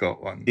Age has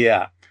got one.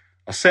 Yeah.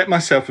 I'll Set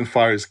Myself on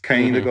Fire has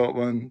kind of got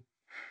one.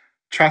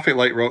 Traffic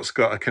Light Rock's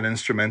got a kind of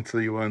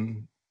instrumentally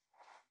one.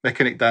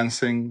 Mechanic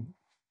Dancing,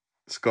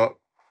 it's got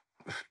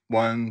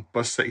one.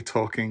 Bus City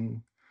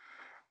Talking,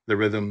 The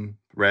Rhythm,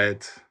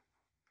 Red,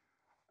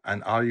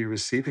 and Are You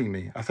Receiving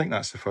Me? I think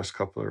that's the first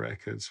couple of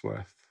records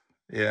worth.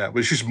 Yeah,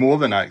 which is more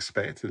than I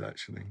expected,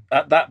 actually.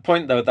 At that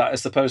point, though, that I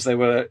suppose they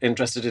were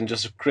interested in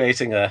just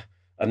creating a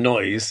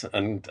noise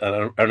and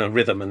a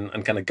rhythm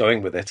and kind of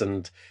going with it,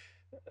 and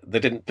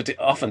they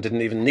often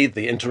didn't even need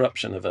the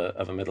interruption of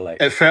a middle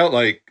eight. It felt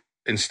like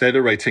instead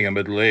of writing a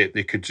middle eight,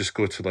 they could just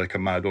go to like a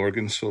mad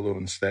organ solo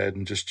instead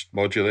and just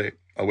modulate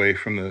away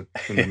from the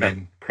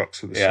main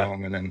crux of the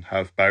song, and then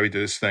have Barry do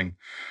his thing,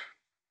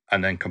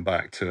 and then come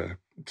back to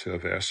a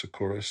verse or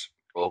chorus.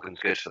 Organ's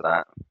good for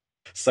that.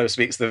 So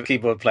speaks the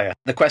keyboard player.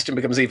 The question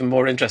becomes even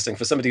more interesting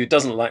for somebody who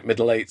doesn't like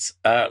middle eights.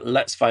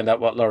 Let's find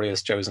out what Laurie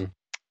has chosen.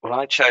 Well,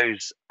 I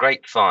chose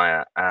Great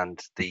Fire and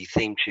the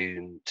theme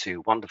tune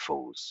to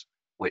Wonderfuls,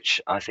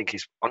 which I think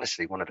is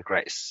honestly one of the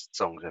greatest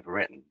songs ever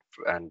written.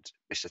 And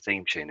it's a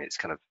theme tune. It's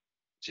kind of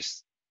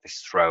just this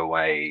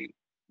throwaway,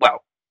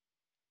 well,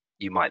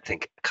 you might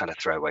think kind of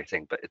throwaway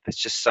thing, but there's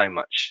just so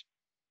much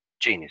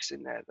genius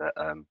in there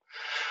that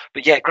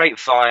but yeah, Great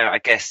Fire, I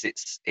guess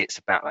it's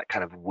about that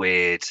kind of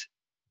weird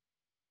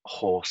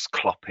horse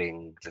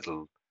clopping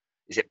little,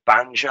 is it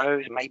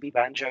banjo, maybe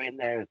banjo in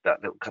there,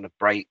 that little kind of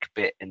break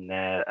bit in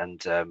there,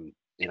 and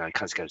you know, it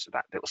kind of goes to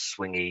that little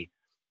swingy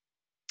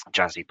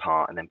jazzy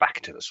part, and then back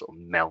into the sort of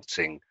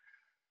melting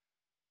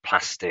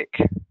plastic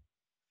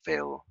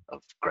feel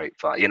of Great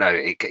Fire. You know,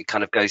 it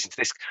kind of goes into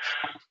this,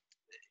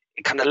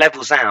 it kind of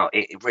levels out,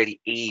 it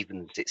really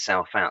evens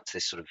itself out to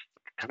this sort of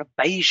kind of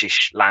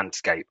beigeish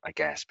landscape, I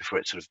guess, before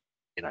it sort of,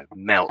 you know,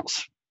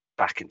 melts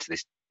back into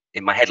this,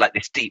 in my head, like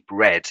this deep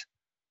red.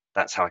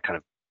 That's how I kind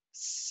of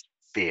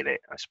feel it,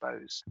 I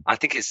suppose. I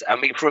think it's, I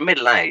mean, for a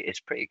middle eight, it's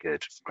pretty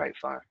good for Great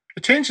Fire.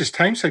 It changes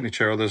time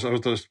signature, or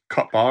there's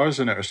cut bars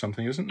in it or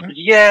something, isn't there?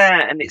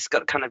 Yeah, and it's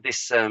got kind of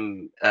this,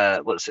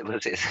 what's it,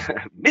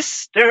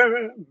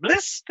 Mr.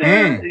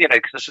 Blister, you know,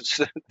 cause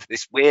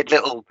this weird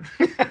little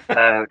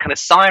kind of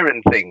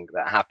siren thing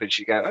that happens.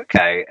 You go,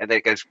 okay, and then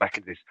it goes back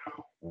into this,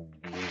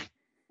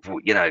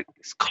 you know,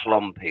 this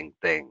clomping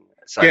thing.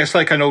 So, yeah, it's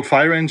like an old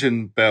fire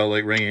engine bell,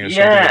 like ringing or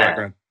something in the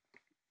background.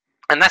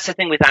 And that's the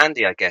thing with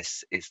Andy, I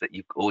guess, is that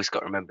you've always got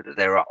to remember that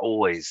there are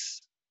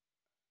always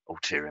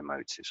ulterior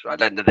motives, right?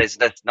 There's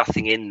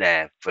nothing in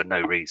there for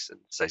no reason.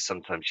 So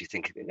sometimes you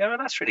think, oh,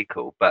 that's really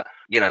cool. But,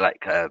 you know,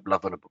 like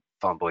Love on a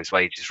Farm Boy's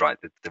Wages, right?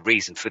 The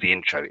reason for the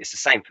intro is the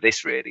same for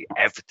this, really.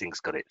 Everything's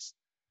got its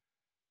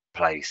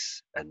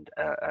place and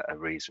a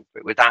reason for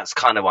it. Well, that's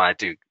kind of why I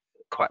do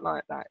quite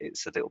like that.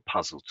 It's a little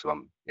puzzle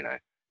to, you know,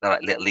 they're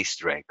like little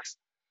Easter eggs.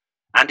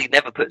 Andy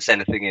never puts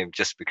anything in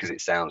just because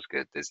it sounds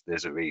good.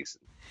 There's a reason.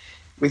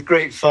 With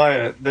Great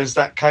Fire, there's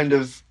that kind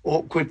of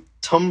awkward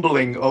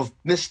tumbling of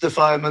Mr.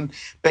 Fireman,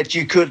 bet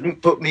you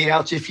couldn't put me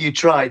out if you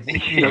tried.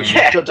 You know,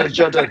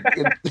 judder,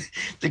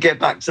 to get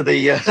back to the...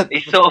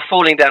 He's sort of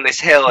falling down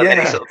this hill, and then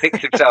he sort of picks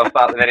himself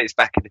up, and then it's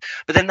back.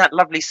 But then that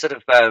lovely sort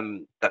of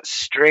that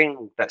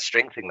string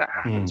thing that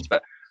happens.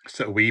 But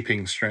sort of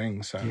weeping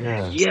string sound.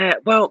 Yeah,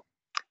 well,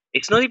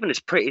 it's not even as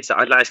pretty as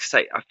I like to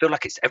say. I feel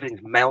like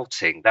everything's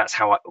melting. That's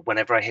how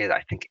whenever I hear that,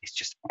 I think it's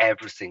just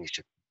everything is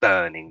just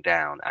burning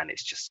down, and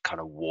it's just kind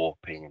of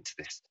warping into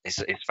this.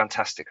 It's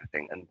fantastic, I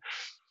think. And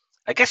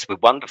I guess with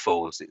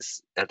Wonderfuls,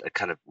 it's a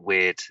kind of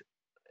weird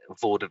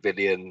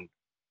vaudevillian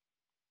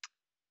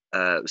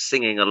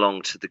singing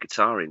along to the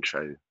guitar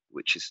intro,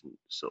 which isn't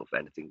sort of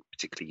anything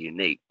particularly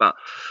unique. But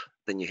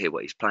then you hear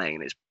what he's playing,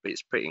 and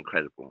it's pretty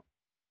incredible.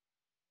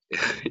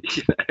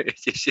 You know,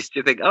 it's just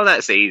you think, oh,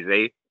 that's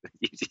easy.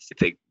 You just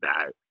think, no,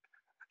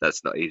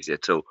 that's not easy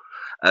at all.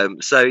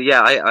 So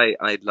yeah,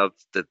 I love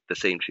the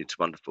theme tune to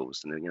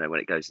Wonderfuls, and you know, when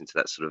it goes into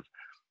that sort of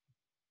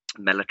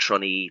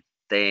Mellotron-y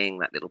thing,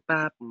 that little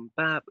bab,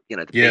 you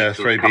know, the it's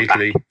very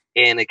beatly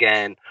in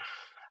again,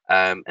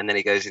 and then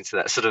it goes into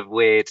that sort of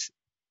weird,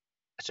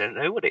 I don't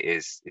know what it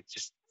is. It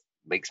just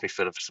makes me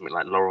feel of something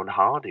like Laurel and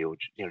Hardy, or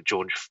you know,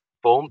 George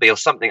Formby or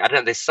something. I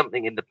don't know. There's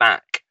something in the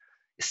back,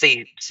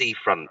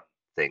 seafront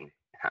thing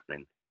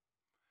happening.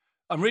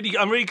 I'm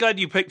really glad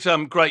you picked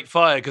Great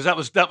Fire, because that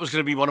was going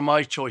to be one of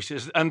my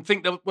choices. And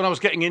think that when I was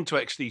getting into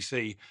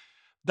XTC,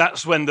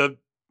 that's when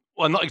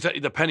not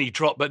exactly the penny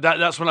dropped, but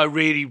that's when I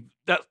really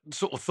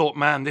sort of thought,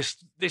 man, this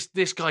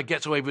guy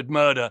gets away with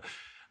murder,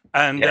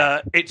 and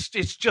it's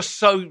just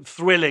so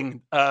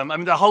thrilling. I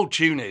mean, the whole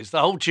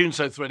tune's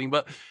so thrilling,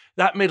 but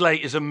that middle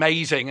eight is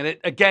amazing. And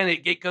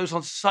it goes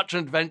on such an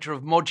adventure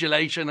of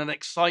modulation and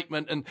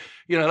excitement. And,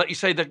 like you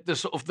say, the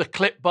sort of the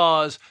clip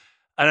bars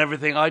and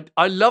everything.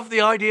 I love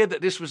the idea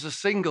that this was a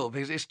single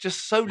because it's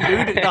just so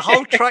ludicrous. The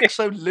whole track's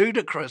so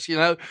ludicrous,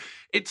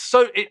 It's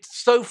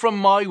so from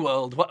my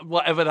world,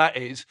 whatever that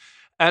is.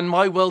 And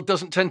my world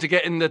doesn't tend to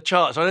get in the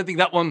charts. I don't think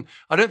that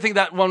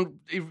one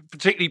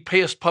particularly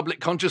pierced public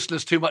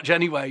consciousness too much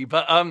anyway.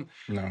 But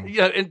No.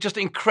 Just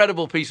an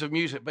incredible piece of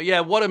music. But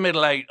yeah, what a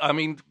middle eight. I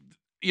mean,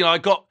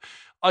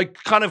 I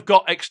kind of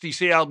got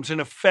XTC albums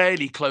in a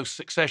fairly close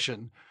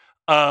succession.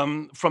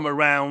 From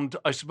around,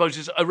 I suppose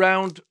it's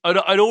around,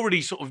 I'd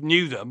already sort of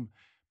knew them,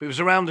 but it was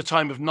around the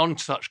time of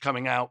Nonsuch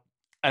coming out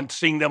and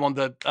seeing them on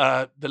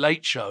the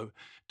Late Show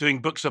doing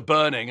Books Are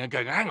Burning and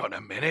going, hang on a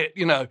minute,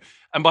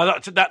 And by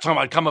that time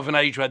I'd come of an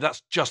age where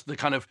that's just the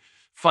kind of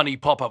funny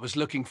pop I was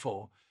looking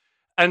for.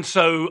 And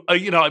so,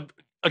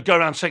 I'd go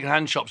around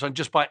secondhand shops and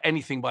just buy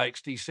anything by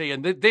XTC.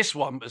 And this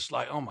one was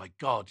like, oh my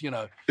God,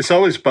 It's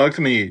always bugged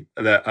me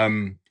that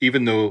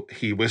even though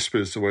he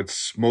whispers the word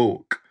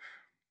smoke,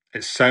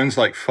 it sounds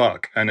like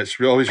fuck, and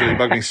it's always really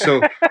bugged me.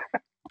 So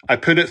I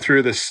put it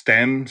through the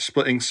stem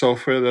splitting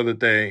software the other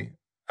day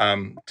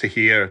to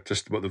hear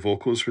just what the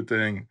vocals were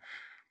doing,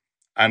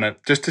 and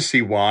just to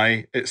see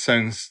why it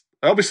sounds.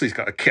 Obviously,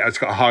 it's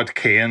got a hard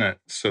K in it,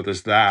 so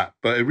there's that.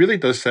 But it really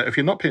does. If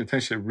you're not paying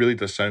attention, it really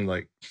does sound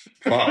like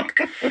fuck.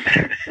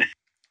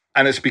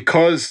 And it's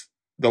because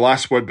the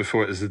last word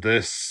before it is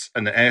this,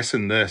 and the S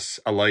in this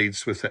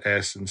aligns with the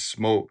S in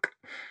smoke.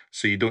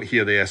 So you don't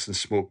hear the S in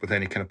smoke with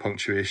any kind of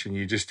punctuation.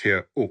 You just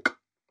hear oak,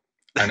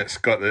 and it's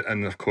got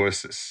and of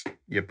course it's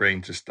your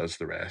brain just does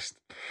the rest.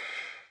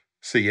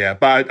 So yeah,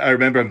 but I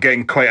remember I'm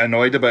getting quite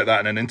annoyed about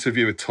that in an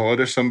interview with Todd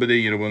or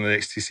somebody, one of the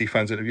XTC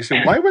fans interview,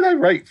 saying, "Why would I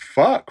write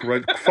fuck?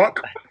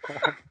 Fuck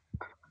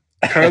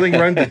curling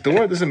around the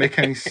door doesn't make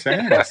any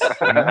sense."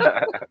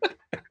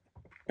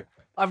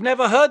 I've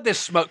never heard this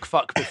smoke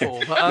fuck before.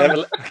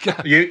 But,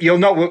 you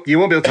won't be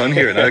able to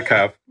unhear it now,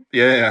 Cav.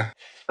 Yeah.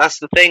 That's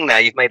the thing now.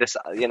 You've made us,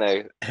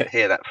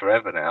 hear that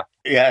forever now.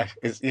 Yeah,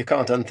 you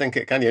can't unthink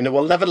it, can you? No,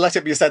 we'll never let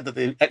it be said that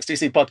the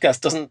XTC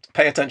podcast doesn't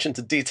pay attention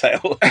to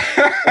detail.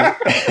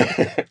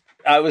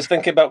 I was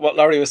thinking about what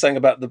Laurie was saying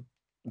about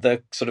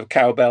the sort of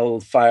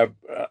cowbell fire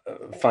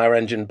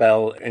engine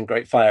bell in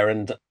Great Fire,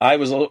 and I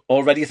was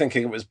already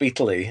thinking it was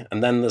Beatley,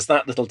 and then there's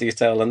that little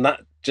detail, and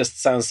that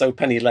just sounds so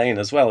Penny Lane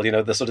as well,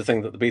 the sort of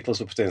thing that the Beatles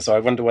were putting in. So I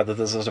wonder whether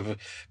there's a sort of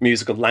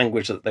musical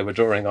language that they were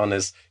drawing on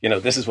is,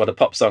 this is what a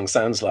pop song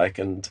sounds like,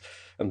 and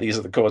these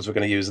are the chords we're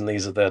going to use, and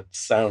these are the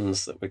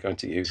sounds that we're going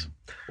to use.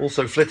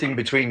 Also flitting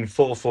between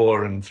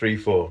 4/4 and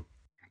 3/4.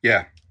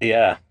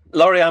 Yeah.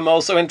 Laurie, I'm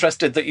also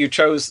interested that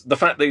the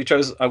fact that you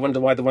chose I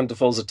Wonder Why the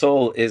Wonderfalls at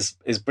all is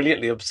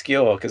brilliantly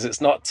obscure, because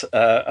it's not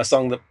a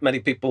song that many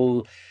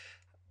people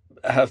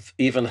have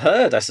even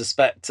heard, I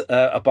suspect,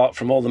 apart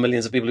from all the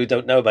millions of people who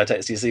don't know about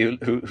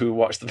XTC who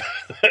watch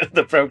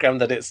the program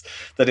that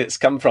it's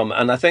come from.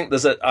 And I think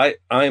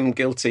I'm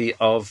guilty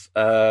of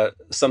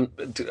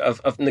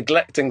of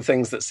neglecting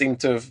things that seem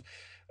to have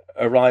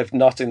arrived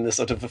not in the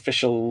sort of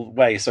official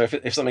way. So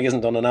if something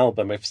isn't on an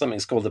album, if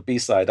something's called a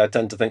B-side, I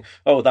tend to think,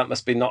 oh, that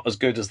must be not as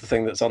good as the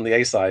thing that's on the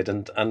A-side,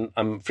 and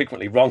I'm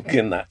frequently wrong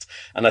in that.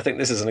 And I think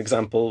this is an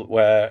example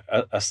where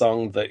a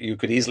song that you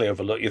could easily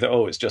overlook, you think,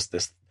 oh, it's just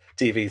this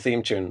TV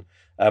theme tune,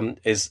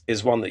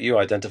 is one that you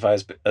identify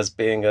as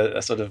being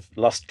a sort of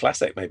lost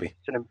classic, maybe.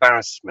 It's an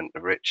embarrassment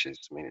of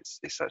riches. I mean, it's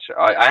such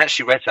I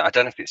actually read that, I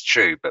don't know if it's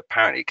true, but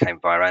apparently it came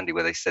via Andy,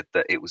 where they said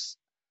that it was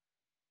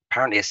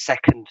apparently a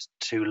second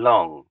too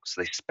long, so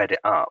they sped it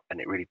up,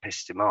 and it really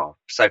pissed him off.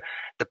 So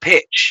the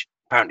pitch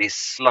apparently is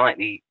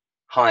slightly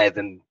higher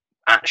than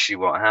actually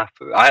what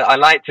happened. I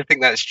like to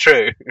think that's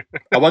true.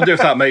 I wonder if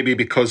that might be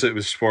because it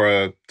was for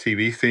a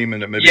TV theme,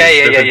 and it maybe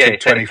to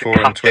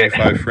 24 and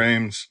 25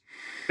 frames.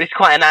 But it's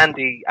quite an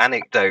Andy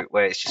anecdote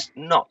where it's just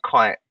not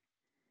quite,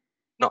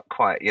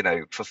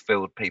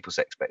 fulfilled people's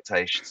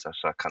expectations. So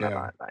I kind of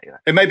like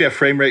that. It might be a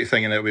frame rate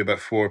thing, and it'll be about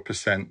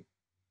 4%.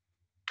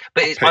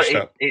 But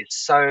it's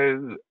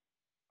so.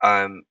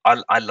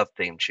 I love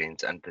theme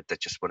tunes, and they're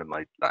just one of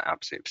my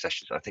absolute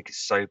obsessions. I think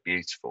it's so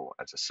beautiful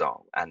as a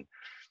song, and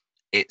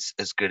it's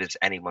as good as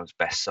anyone's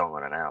best song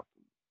on an album,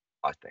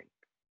 I think.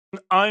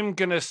 I'm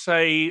gonna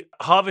say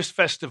Harvest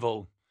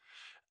Festival,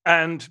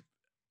 and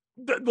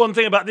one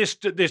thing about this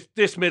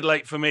middle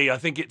eight for me, I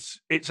think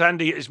it's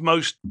Andy. It's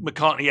most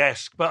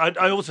McCartney-esque,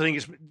 but I also think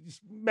it's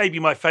maybe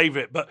my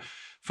favourite. But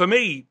for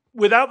me,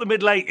 without the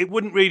middle eight, it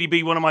wouldn't really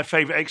be one of my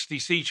favourite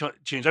XTC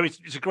tunes. I mean,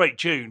 it's a great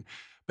tune,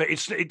 but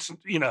it's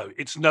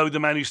No, the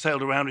Man Who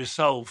Sailed Around His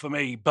Soul for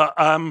me. But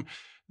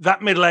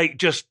that middle eight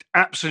just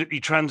absolutely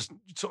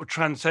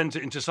transcends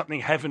it into something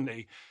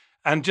heavenly.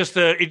 And just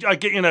I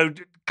get,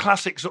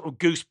 classic sort of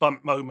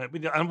goosebump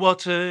moment. And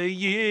what a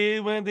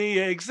year when the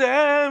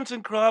exams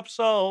and crops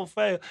all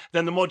fail.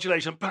 Then the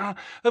modulation, bah,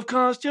 of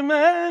course you're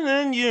man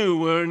and you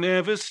were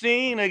never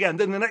seen again.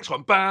 Then the next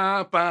one,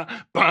 bah, bah,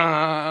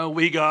 bah,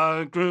 we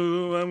got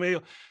through and we...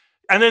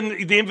 And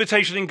then the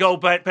invitation in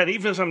gold pen,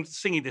 even as I'm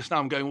singing this now,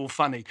 I'm going all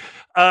funny.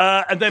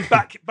 And then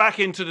back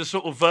into the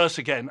sort of verse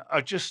again.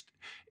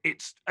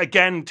 It's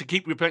again, to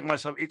keep repeating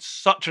myself, it's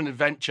such an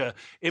adventure.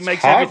 It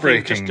makes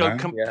everything just go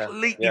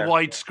completely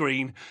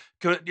widescreen.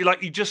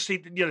 Like you just see,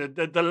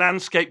 the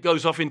landscape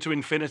goes off into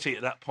infinity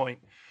at that point.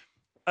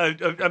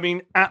 I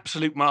mean,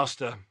 absolute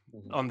master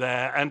on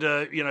there, and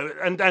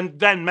and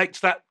then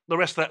makes the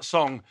rest of that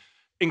song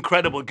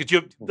incredible,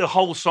 because the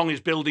whole song is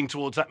building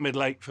towards that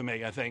middle eight for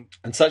me, I think.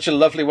 And such a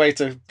lovely way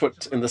to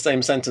put in the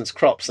same sentence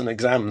crops and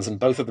exams, and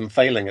both of them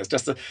failing. It's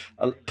just a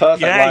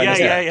perfect line,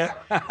 isn't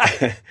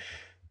it?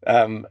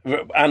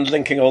 And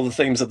linking all the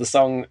themes of the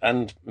song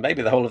and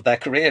maybe the whole of their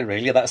career,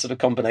 really, that sort of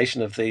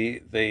combination of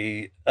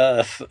the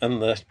earth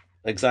and the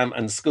exam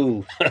and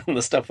school and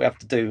the stuff we have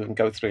to do and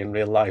go through in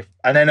real life.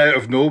 And then out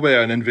of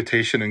nowhere, an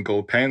invitation in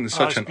gold pen. It's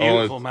such an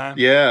odd, man.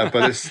 Yeah,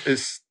 but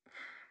it's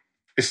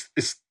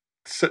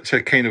such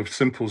a kind of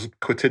simple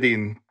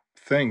quotidian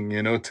thing,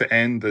 to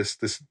end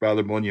this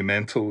rather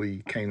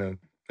monumentally kind of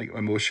like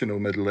emotional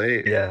middle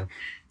eight. Yeah,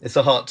 it's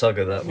a heart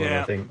tugger, that one.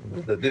 I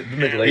think the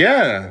middle eight.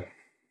 Yeah,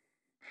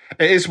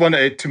 it is one.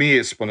 To me,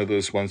 it's one of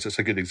those ones. It's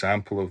a good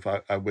example of.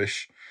 I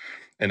wish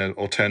in an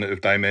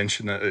alternative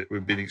dimension that it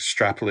would be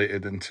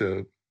extrapolated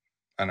into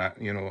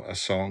a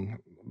song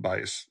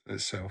by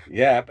itself.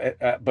 Yeah,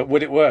 but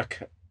would it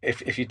work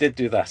if you did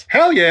do that?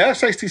 Hell yeah,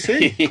 it's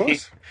XTC, of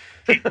course.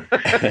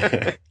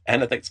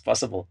 Anything's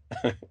possible.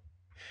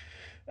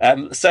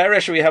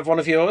 Sarah, shall we have one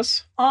of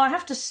yours? I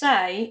have to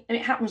say, and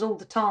it happens all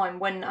the time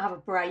when I have a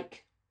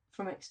break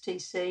from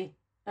XTC,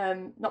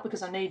 not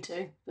because I need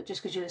to, but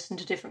just because you listen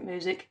to different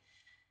music,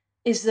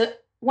 is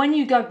that when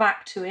you go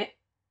back to it,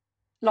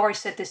 Laurie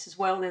said this as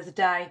well the other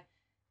day,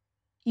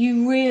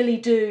 you really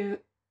do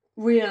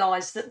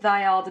realise that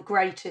they are the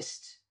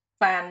greatest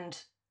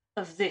band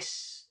of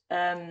this,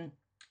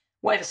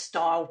 whatever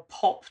style,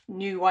 pop,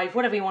 new wave,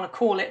 whatever you want to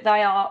call it.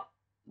 They are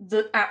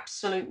the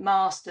absolute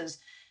masters.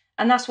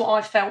 And that's what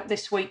I felt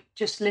this week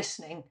just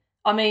listening.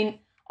 I mean,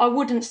 I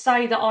wouldn't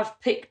say that I've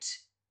picked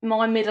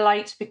my middle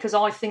eights because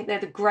I think they're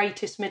the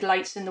greatest middle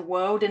eights in the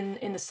world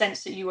in the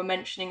sense that you were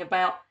mentioning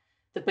about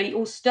the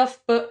Beatles stuff,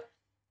 but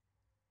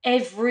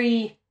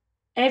everything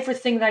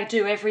they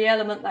do, every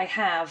element they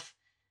have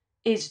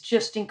is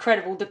just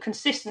incredible. The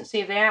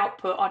consistency of the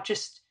output,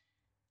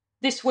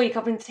 this week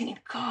I've been thinking,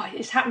 God,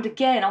 it's happened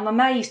again. I'm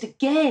amazed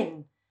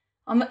again.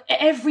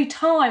 Every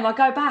time I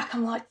go back,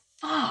 I'm like,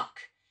 fuck.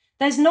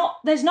 There's no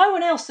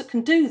one else that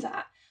can do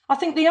that. I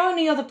think the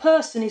only other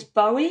person is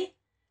Bowie.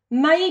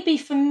 Maybe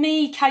for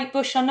me, Kate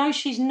Bush. I know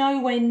she's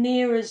nowhere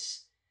near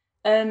as,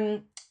 I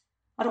don't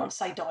want to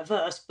say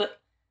diverse, but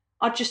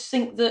I just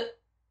think that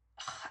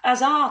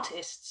as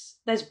artists,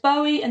 there's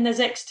Bowie and there's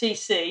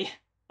XTC,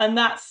 and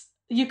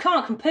you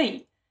can't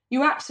compete.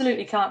 You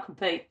absolutely can't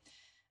compete.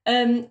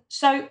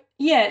 So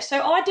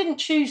I didn't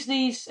choose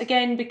these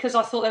again because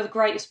I thought they were the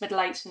greatest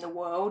middle eights in the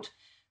world,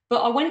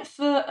 but I went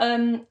for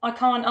I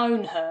Can't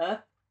Own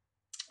Her,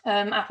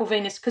 Apple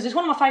Venus, because it's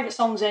one of my favourite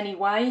songs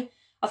anyway.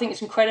 I think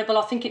it's incredible.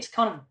 I think it's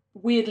kind of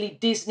weirdly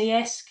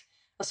Disney-esque,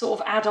 a sort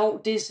of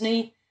adult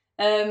Disney.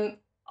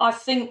 I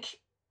think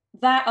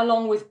that,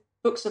 along with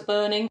Books Are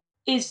Burning,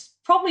 is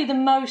probably the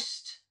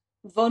most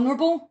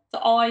vulnerable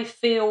that I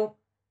feel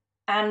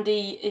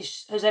Andy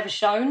has ever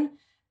shown.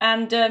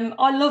 And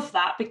I love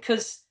that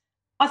because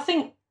I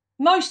think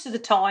most of the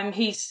time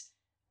he's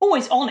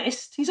always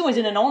honest. He's always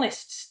in an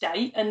honest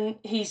state, and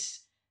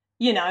he's,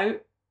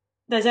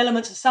 there's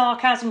elements of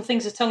sarcasm,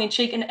 things are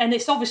tongue-in-cheek, and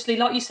it's obviously,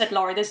 like you said,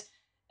 Laurie,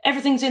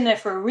 everything's in there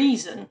for a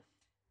reason.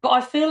 But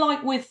I feel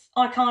like with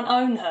I Can't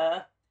Own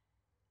Her,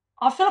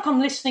 I feel like I'm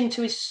listening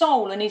to his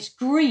soul and his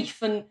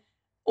grief and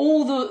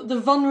all the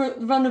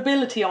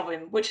vulnerability of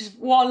him, which is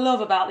what I love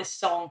about this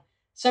song.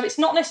 So it's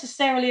not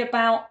necessarily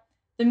about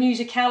the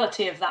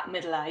musicality of that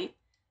middle eight.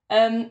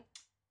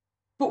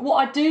 But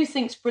what I do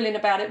think is brilliant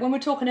about it, when we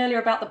were talking earlier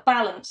about the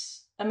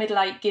balance a middle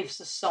eight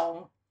gives a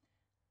song,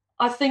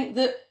 I think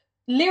that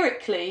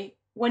lyrically,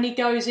 when he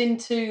goes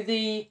into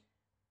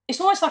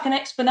it's almost like an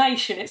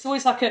explanation. It's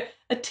always like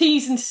a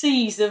T's and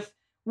C's of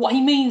what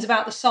he means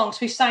about the song. So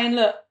he's saying,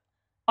 look,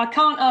 I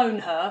can't own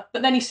her.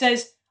 But then he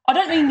says, I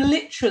don't mean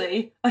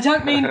literally. I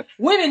don't mean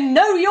women,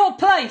 know your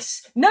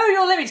place, know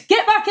your limits,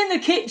 get back in the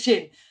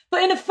kitchen.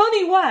 But in a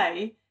funny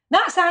way,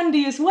 that's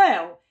Andy as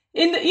well.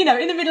 In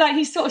the middle, like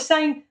he's sort of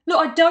saying, look,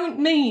 I don't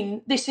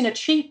mean this in a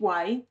cheap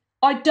way.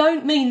 I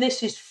don't mean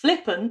this is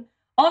flippant.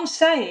 I'm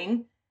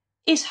saying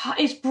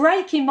it's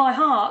breaking my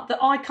heart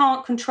that I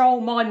can't control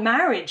my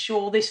marriage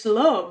or this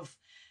love.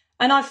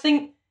 And I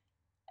think,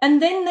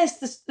 and then there's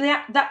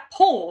that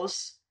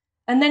pause,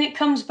 and then it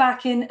comes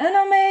back in, and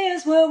I may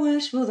as well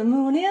wish for the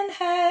moon in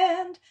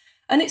hand.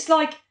 And it's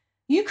like,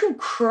 you can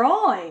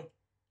cry.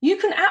 You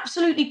can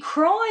absolutely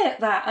cry at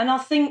that. And I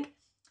think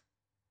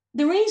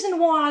the reason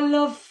why I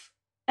love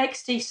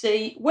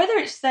XTC, whether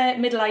it's their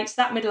middle eights,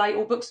 that middle eight,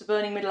 or Books Are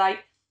Burning middle eight,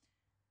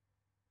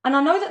 and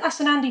I know that that's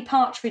an Andy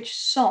Partridge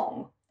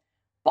song,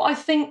 but I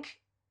think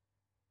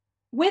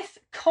with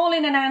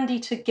Colin and Andy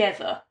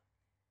together,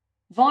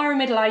 via a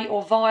middle eight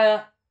or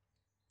via,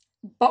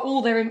 but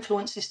all their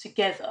influences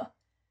together,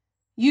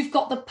 you've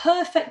got the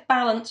perfect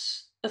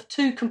balance of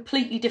two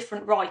completely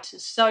different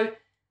writers. So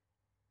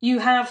you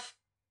have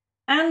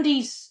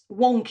Andy's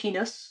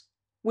wonkiness,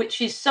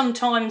 which is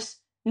sometimes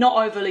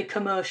not overly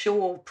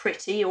commercial or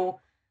pretty or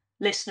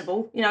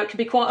listenable. You know, it can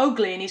be quite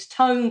ugly, and his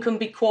tone can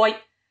be quite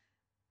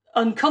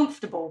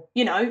uncomfortable,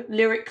 you know,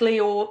 lyrically,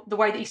 or the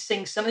way that he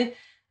sings something.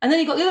 And then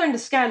you've got the other end of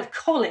the scale of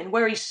Colin,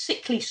 where he's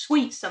sickly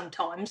sweet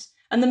sometimes,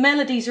 and the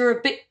melodies are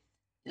a bit,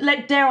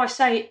 dare I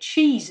say it,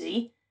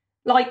 cheesy,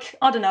 like,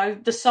 I don't know,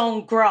 the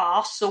song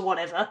Grass or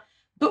whatever.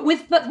 But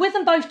with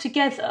them both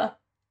together,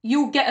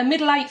 you'll get a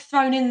middle eight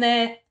thrown in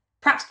there,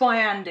 perhaps by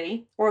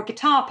Andy, or a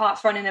guitar part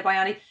thrown in there by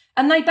Andy,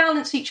 and they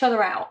balance each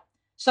other out.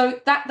 So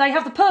that they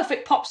have the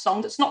perfect pop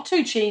song that's not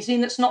too cheesy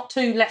and that's not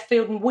too left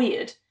field and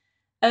weird.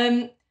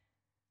 And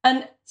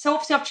so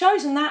obviously I've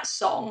chosen that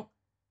song.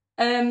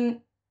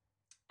 And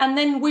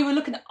then we were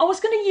looking at, I was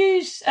going to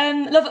use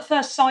Love at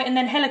First Sight and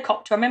then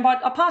Helicopter. I remember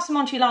I passed them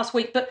on to you last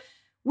week, but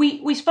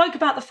we spoke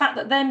about the fact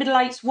that their middle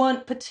eights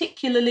weren't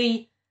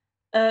particularly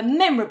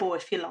memorable,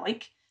 if you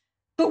like.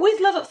 But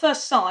with Love at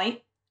First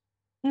Sight,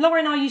 Laura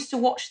and I used to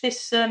watch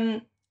this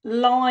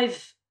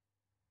live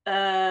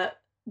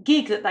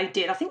gig that they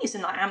did. I think it's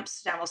in like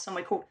Amsterdam or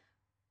somewhere called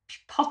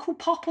Puckle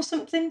Pop or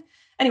something.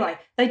 Anyway,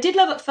 they did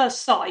Love at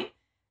First Sight,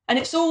 and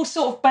it's all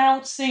sort of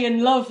bouncy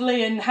and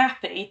lovely and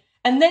happy.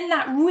 And then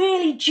that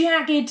really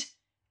jagged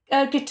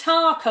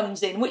guitar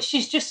comes in, which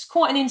is just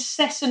quite an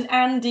incessant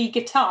Andy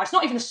guitar. It's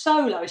not even a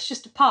solo, it's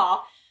just a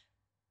part.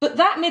 But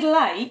that middle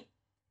eight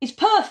is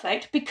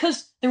perfect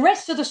because the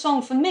rest of the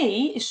song for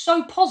me is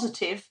so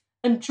positive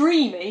and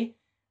dreamy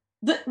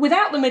that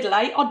without the middle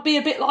eight, I'd be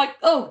a bit like,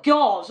 oh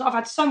God, I've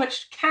had so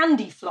much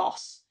candy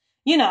floss,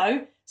 you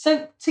know?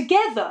 So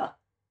together,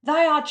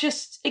 they are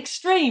just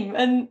extreme.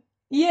 And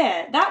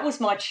yeah, that was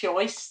my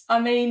choice.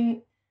 I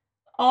mean,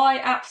 I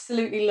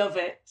absolutely love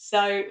it.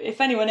 So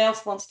if anyone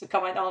else wants to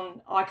comment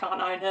on I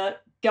Can't Own Her,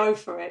 go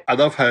for it. I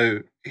love how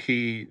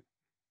he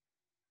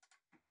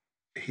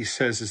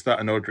says, is that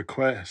an odd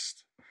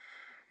request?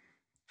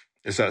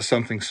 Is that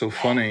something so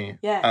funny?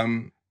 Yeah.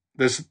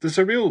 There's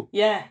a real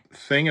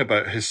thing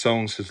about his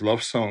songs, his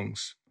love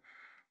songs,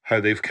 how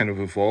they've kind of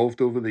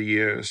evolved over the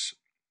years.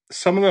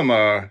 Some of them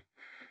are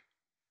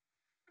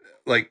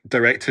like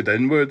directed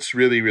inwards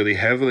really, really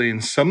heavily,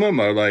 and some of them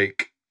are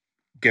like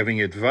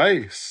giving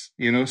advice,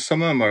 you know.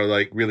 Some of them are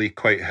like really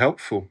quite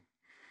helpful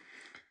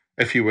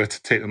if you were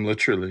to take them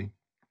literally.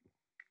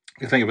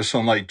 You think of a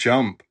song like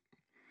Jump,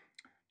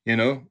 you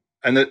know,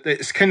 and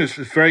it's kind of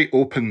very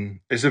open.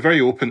 It's a very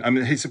open, I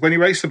mean, when he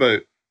writes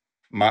about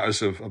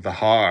matters of the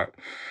heart,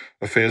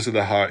 affairs of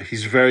the heart,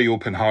 he's very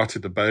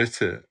open-hearted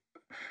about it.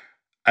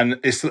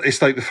 And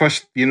it's like the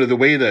first, you know, the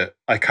way that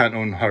I Can't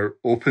Own Her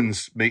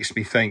opens makes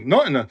me think,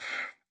 not in a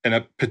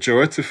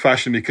pejorative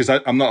fashion, because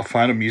I'm not a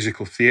fan of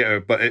musical theatre,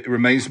 but it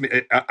reminds me,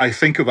 I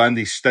think of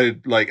Andy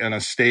stood like on a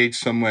stage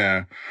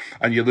somewhere,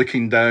 and you're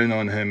looking down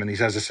on him, and he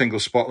has a single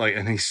spotlight,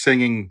 and he's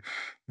singing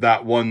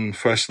that one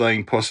first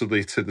line,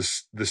 possibly to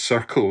the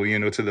circle, you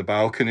know, to the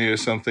balcony or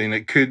something.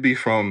 It could be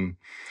from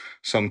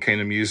some kind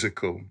of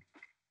musical.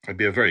 It'd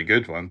be a very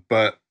good one.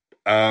 But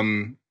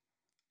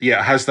yeah,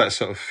 it has that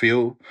sort of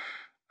feel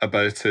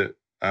about it.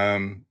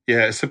 Yeah,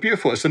 it's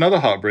it's another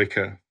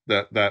heartbreaker,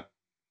 that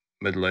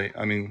middle eight.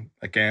 I mean,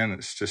 again,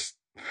 it's just,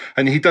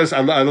 and he does, I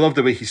love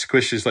the way he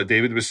squishes, like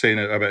David was saying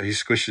about, he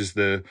squishes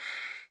the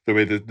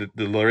way the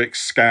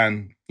lyrics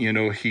scan, you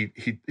know,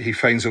 he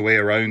finds a way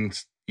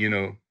around, you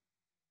know,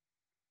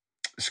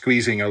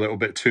 squeezing a little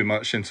bit too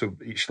much into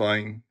each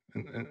line.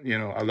 And you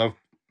know, I love.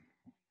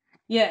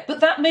 Yeah, but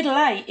that middle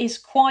eight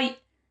is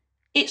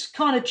it's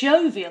kind of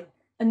jovial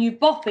and you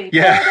boppy.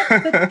 Yeah.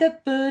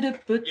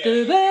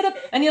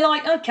 And you're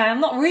like, okay,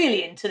 I'm not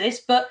really into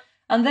this, but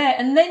and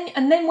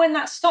then when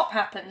that stop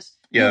happens,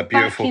 you're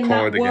beautiful back in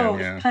chord that world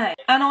again, of pain.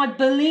 And I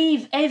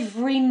believe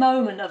every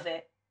moment of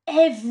it.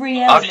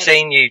 Every element. I've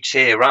seen you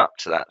tear up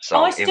to that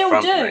song. I still in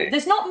front do. Of me.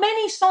 There's not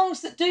many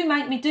songs that do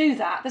make me do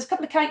that. There's a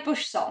couple of Kate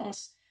Bush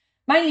songs,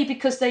 mainly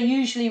because they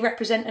usually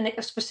represent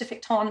a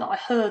specific time that I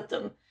heard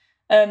them.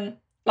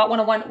 Like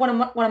when I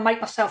want to make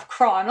myself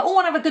cry, I'm like, oh, I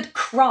want to have a good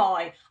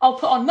cry. I'll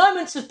put on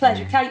Moments of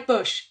Pleasure, Kate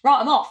Bush. Right,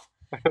 I'm off.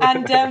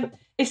 And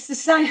it's the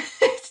same.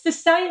 It's the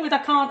same with I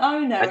Can't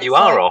Own Her. And you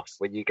are off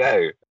when you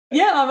go.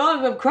 Yeah,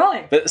 I'm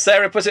crying. But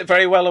Sarah put it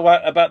very well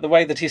about the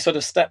way that he sort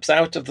of steps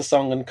out of the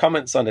song and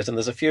comments on it. And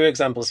there's a few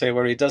examples here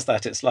where he does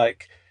that. It's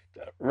like,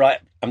 right,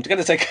 I'm going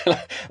to take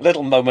a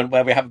little moment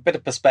where we have a bit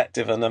of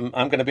perspective, and I'm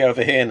going to be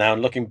over here now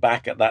and looking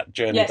back at that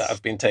journey that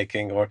I've been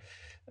taking. Or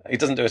he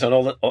doesn't do it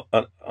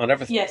on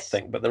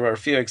everything, but there are a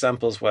few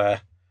examples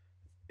where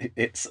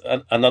it's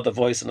another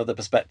voice, another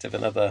perspective,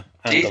 another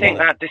angle. Do you think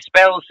that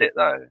dispels it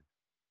though?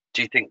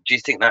 Do you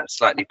think that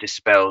slightly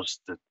dispels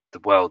the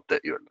world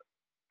that you're?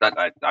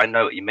 I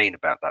know what you mean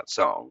about that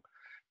song,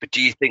 but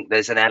do you think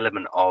there's an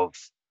element of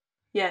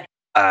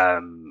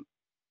I've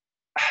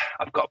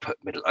got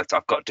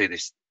to do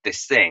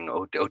this thing,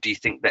 or do you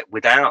think that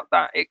without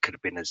that it could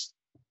have been as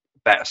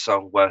better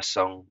song, worse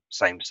song,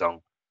 same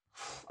song?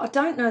 I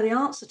don't know the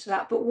answer to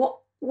that, but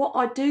what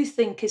I do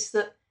think is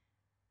that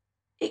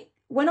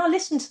when I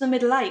listen to the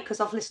Middle Eight, because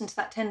I've listened to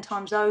that 10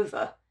 times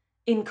over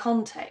in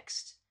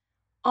context,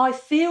 I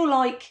feel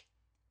like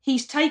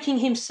he's taking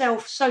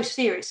himself so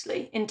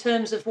seriously in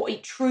terms of what he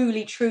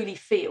truly, truly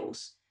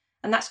feels.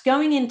 And that's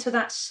going into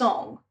that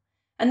song.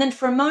 And then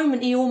for a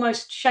moment, he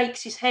almost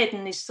shakes his head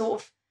and is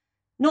sort of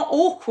not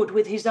awkward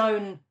with his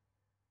own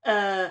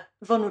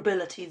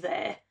vulnerability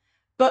there,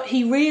 but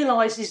he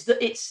realises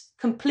that it's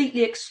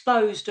completely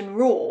exposed and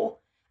raw.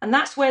 And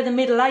that's where the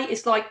Middle Eight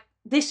is like,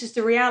 this is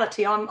the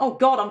reality. I'm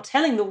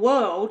telling the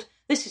world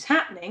this is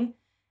happening.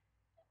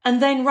 And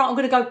then, right, I'm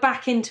going to go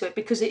back into it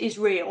because it is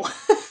real.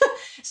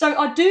 So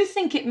I do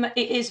think it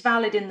is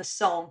valid in the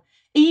song.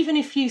 Even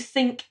if you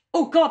think,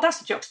 oh God,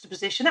 that's a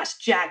juxtaposition, that's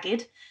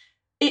jagged,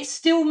 it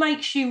still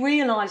makes you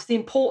realise the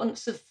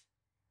importance of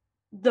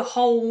the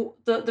whole,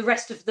 the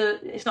rest of the,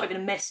 it's not even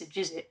a message,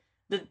 is it?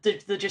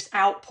 The just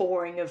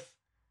outpouring of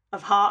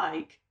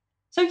heartache.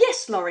 So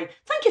yes, Laurie,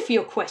 thank you for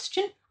your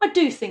question. I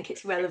do think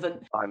it's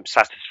relevant. I'm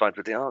satisfied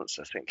with the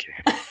answer, thank you.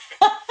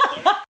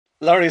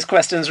 Laurie's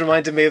questions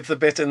reminded me of the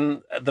bit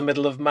in the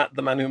middle of Matt,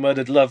 the Man Who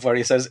Murdered Love, where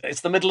he says, it's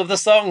the middle of the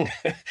song.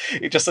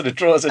 He just sort of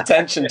draws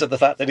attention to the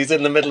fact that he's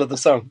in the middle of the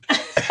song.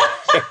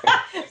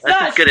 That's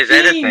as good as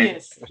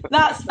anything.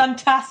 That's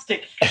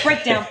fantastic.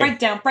 Breakdown.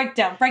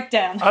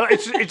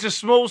 It's a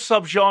small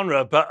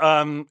subgenre, but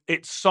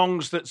it's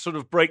songs that sort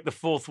of break the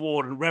fourth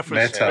wall and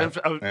reference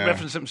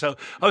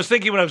themselves. I was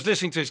thinking when I was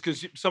listening to this,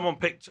 because someone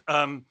picked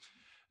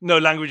No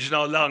Language in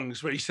Our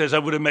Lungs, where he says, I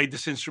would have made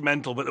this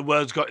instrumental, but the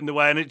words got in the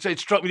way. And it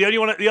struck me.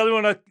 The other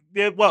one,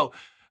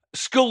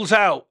 School's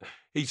Out.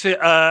 He said,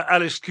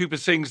 Alice Cooper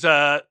sings,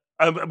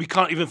 we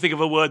can't even think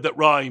of a word that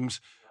rhymes.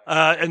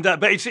 But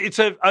it's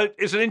an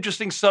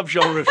interesting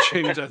subgenre of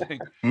tunes, I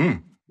think.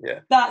 Yeah,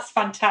 that's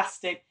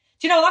fantastic.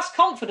 Do you know, that's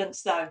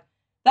confidence though.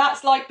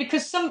 That's like,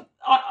 because some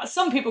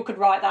people could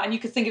write that and you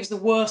could think it was the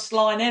worst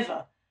line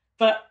ever,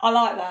 but I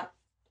like that.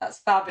 That's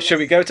fabulous. Should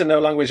we go to No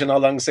Language in Our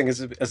Lungs sing as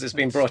it's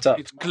been brought up?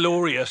 It's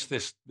glorious,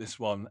 this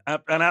one.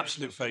 An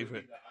absolute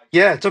favourite.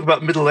 Yeah, talk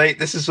about middle eight.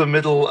 This is the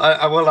middle.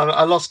 I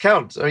lost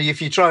count. I mean,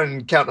 if you try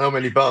and count how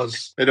many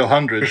bars,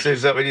 100.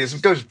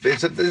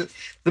 The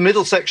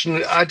middle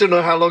section. I don't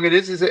know how long it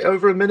is. Is it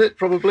over a minute?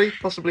 Probably,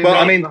 possibly. Well,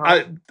 I mean,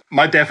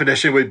 my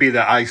definition would be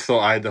that I thought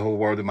I had the whole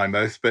world in my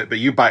mouth, but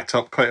you backed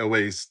up quite a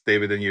ways,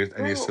 David, in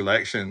your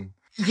selection.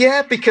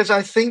 Yeah, because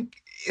I think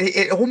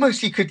it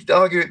almost, you could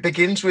argue, it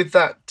begins with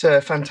that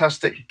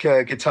fantastic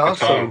guitar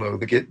solo,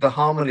 the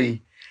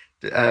harmony.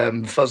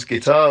 Fuzz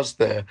guitars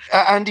there.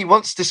 Andy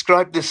once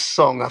described this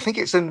song, I think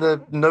it's in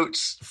the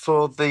notes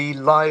for the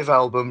live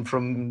album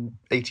from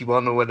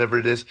 81 or whatever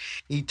it is.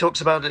 He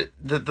talks about it,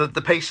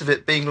 the pace of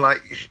it being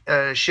like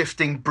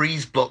shifting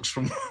breeze blocks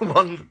from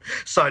one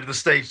side of the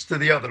stage to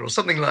the other or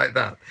something like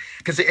that.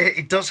 Because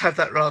it does have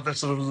that rather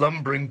sort of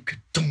lumbering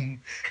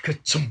ka-tum,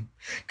 ka-tum,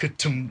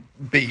 ka-tum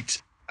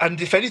beat. And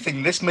if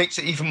anything, this makes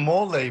it even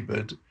more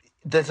laboured.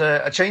 There's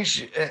a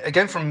change,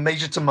 again, from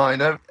major to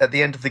minor at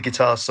the end of the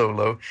guitar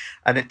solo,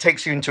 and it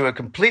takes you into a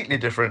completely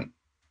different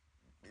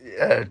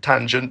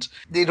tangent.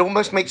 It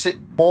almost makes it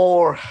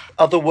more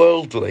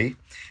otherworldly.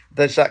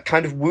 There's that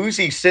kind of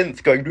woozy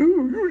synth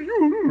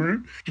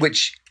going,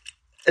 which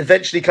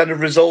eventually kind of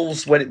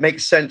resolves when it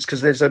makes sense, because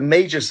there's a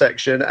major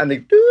section, and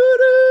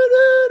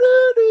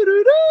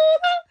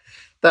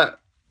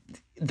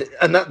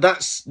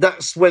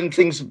that's when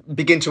things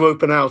begin to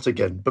open out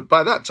again. But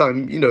by that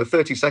time,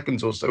 30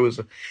 seconds or so has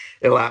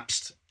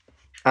elapsed,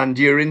 and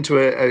you're into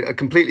a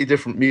completely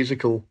different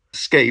musical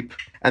scape.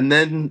 And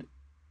then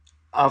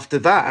after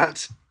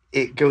that,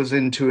 it goes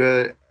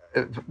into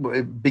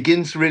it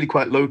begins really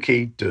quite low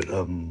key,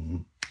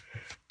 da-dum,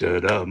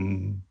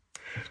 da-dum,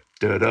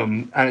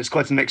 da-dum, and it's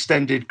quite an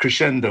extended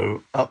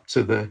crescendo up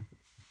to the.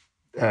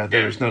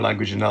 There is no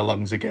language in our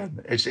lungs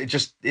again. It's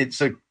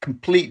a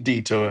complete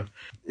detour.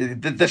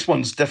 This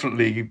one's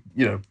definitely,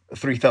 a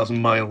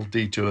 3,000-mile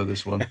detour,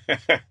 this one.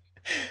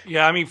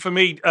 Yeah, I mean, for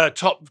me,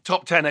 top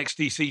 10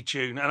 XTC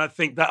tune, and I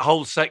think that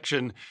whole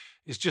section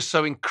is just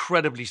so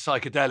incredibly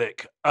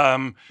psychedelic.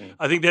 I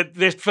think that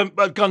this,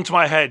 gun to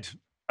my head,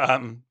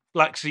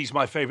 Black Sea's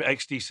my favourite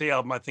XTC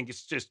album. I think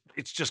it's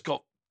just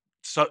got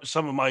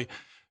some of my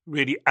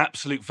really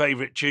absolute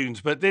favourite tunes,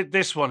 but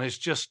this one is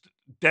just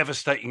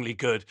devastatingly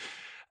good.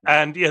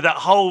 And yeah, the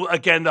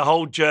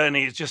whole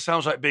journey, it just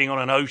sounds like being on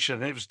an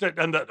ocean. It just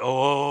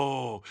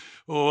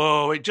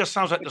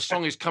sounds like the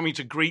song is coming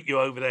to greet you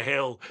over the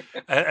hill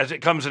as it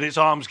comes, and its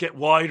arms get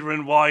wider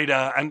and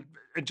wider, and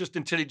just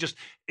until it just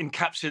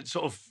encapsulates,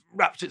 sort of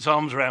wraps its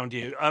arms around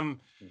you. An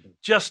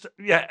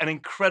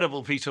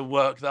incredible piece of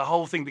work. The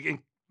whole thing, the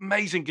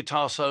amazing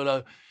guitar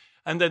solo.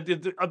 And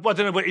then I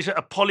don't know, is it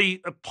a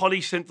poly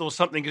synth or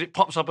something? Because it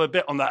pops up a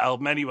bit on that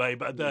album anyway.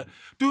 But the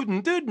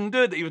doo-doo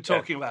that you were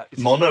talking about,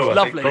 it's mono,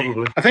 lovely.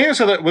 I think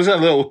was it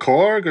a little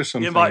Korg or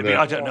something? It might be.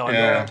 I don't know. I'm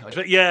not in touch.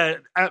 But yeah,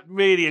 a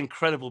really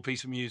incredible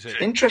piece of music.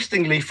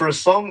 Interestingly, for a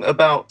song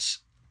about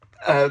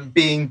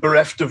being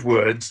bereft of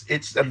words.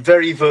 It's a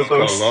very verbose.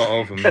 Got a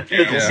lot of them.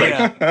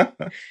 Yeah.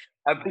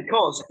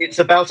 Because it's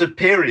about a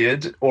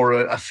period or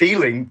a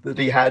feeling that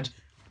he had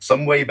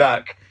some way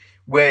back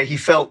where he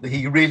felt that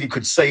he really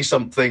could say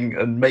something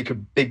and make a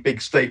big,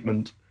 big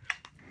statement,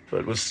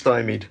 but was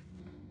stymied.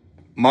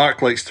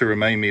 Mark likes to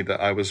remind me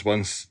that I was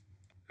once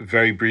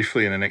very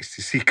briefly in an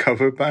XTC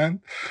cover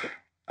band,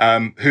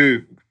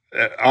 who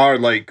are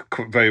like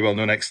very well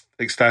known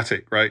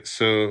Ecstatic, right?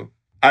 So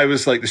I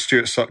was like the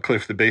Stuart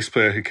Sutcliffe, the bass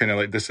player, who kind of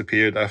like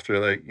disappeared after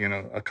like, you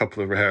know, a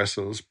couple of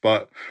rehearsals.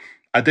 But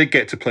I did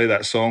get to play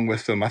that song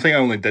with them. I think I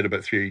only did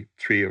about three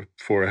or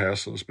four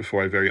rehearsals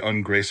before I very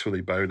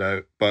ungracefully bowed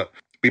out. But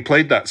we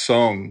played that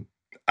song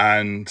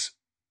and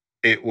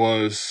it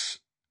was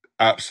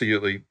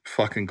absolutely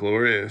fucking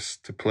glorious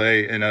to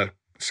play in a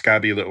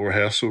scabby little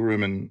rehearsal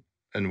room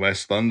in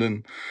West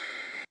London.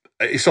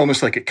 It's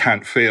almost like it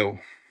can't fail.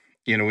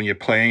 You know, when you're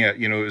playing it,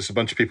 you know, it was a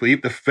bunch of people.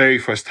 Even the very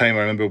first time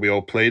I remember we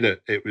all played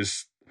it, it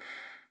was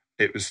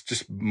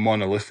just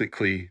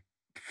monolithically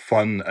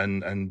fun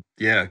and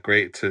yeah,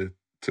 great to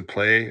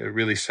play. It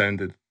really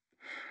sounded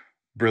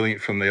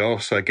brilliant from the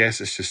off. So I guess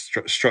it's just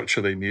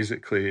structurally,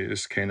 musically,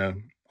 it's kind of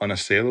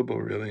unassailable,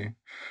 really.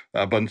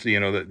 A bunch, you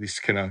know, that these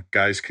kind of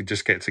guys could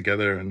just get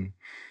together and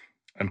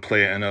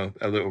play it in a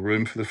little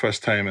room for the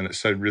first time, and it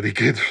sounded really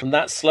good. And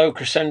that slow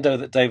crescendo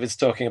that David's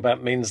talking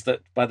about means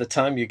that by the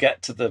time you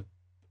get to the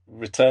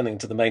returning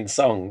to the main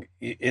song,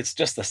 it's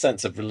just a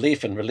sense of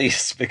relief and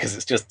release, because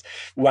it's just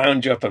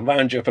wound you up and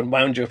wound you up and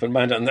wound you up and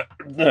wound you up,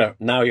 and no,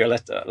 now you're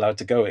allowed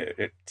to go.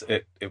 It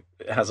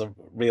has a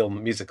real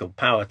musical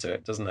power to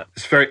it, doesn't it?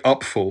 It's very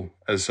upful,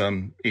 as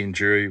Ian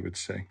Dury would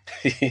say.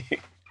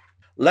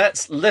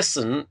 Let's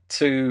listen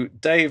to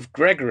Dave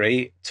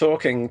Gregory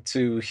talking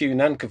to Hugh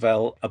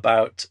Nankervell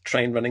about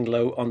Train Running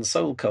Low on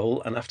Soul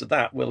Coal, and after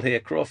that we'll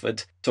hear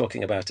Crawford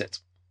talking about it.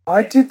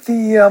 I did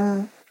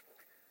the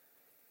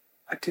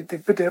again,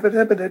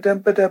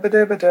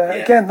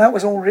 that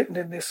was all written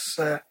in this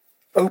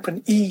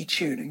open E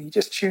tuning. He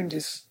just tuned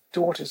his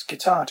daughter's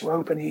guitar to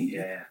open E.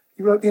 Yeah.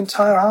 He wrote the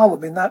entire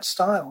album in that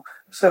style.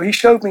 So he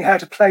showed me how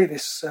to play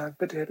this. And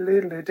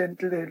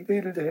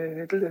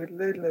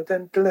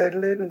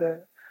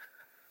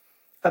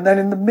then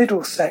in the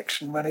middle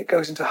section, when it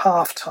goes into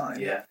half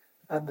time,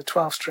 and the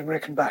 12-string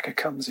Rickenbacker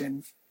comes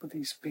in with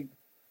these big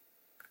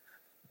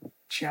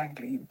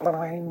jangly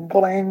blang,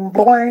 blang,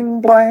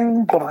 blang,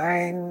 blang,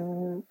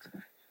 blang.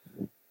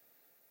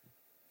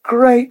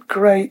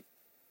 Great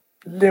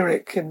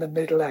lyric in the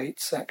middle 8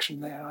 section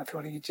there. I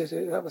thought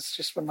that was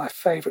just one of my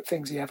favourite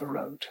things he ever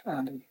wrote,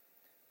 Andy.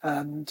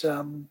 And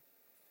then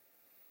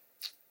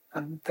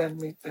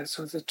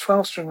so the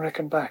 12-string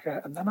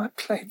Rickenbacker, and then I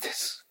played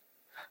this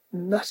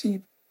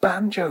nutty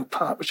banjo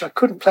part, which I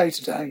couldn't play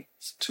today.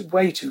 It's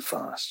way too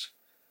fast.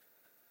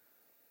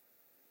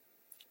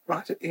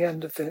 Right at the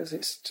end of this,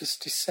 it's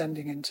just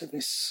descending into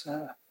this,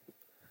 to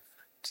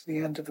the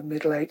end of the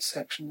middle 8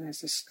 section,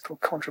 there's this little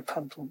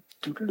contrapuntal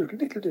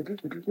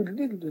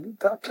that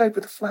I played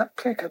with a flat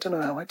pick. I don't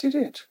know how I did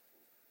it,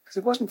 because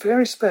it wasn't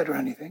very sped or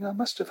anything. I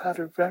must have had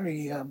a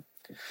very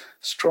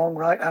strong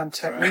right-hand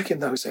technique in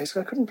those days.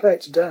 I couldn't play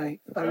it today.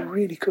 I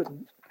really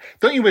couldn't.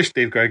 Don't you wish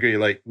Dave Gregory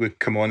would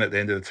come on at the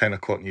end of the 10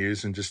 o'clock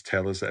news and just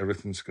tell us that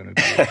everything's going to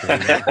be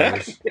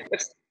okay?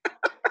 Yes.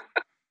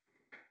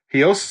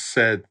 He also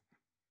said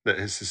that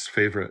it's his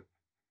favourite,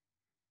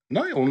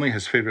 not only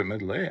his favourite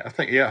middle 8, I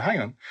think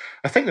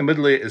the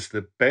middle 8 is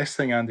the best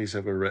thing Andy's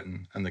ever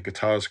written, and the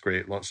guitar's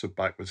great, lots of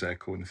backwards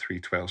echo and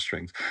 3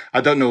 12-strings.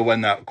 I don't know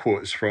when that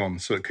quote is from,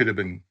 so it could have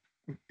been,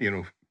 you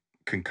know,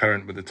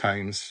 concurrent with the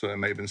times, so it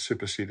might have been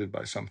superseded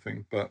by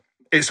something, but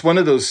it's one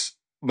of those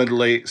middle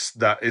 8s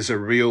that is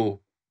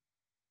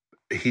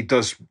he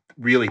does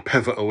really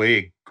pivot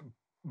away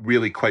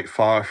really quite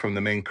far from the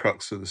main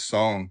crux of the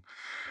song,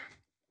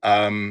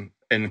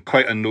 in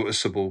quite a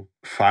noticeable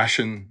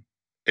fashion.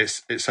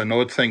 It's an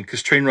odd thing,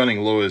 because Train Running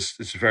Low is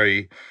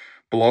very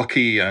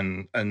blocky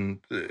and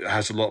it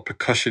has a lot of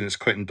percussion. It's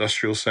quite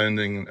industrial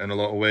sounding in a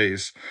lot of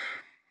ways.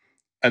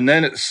 And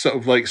then it's sort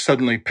of like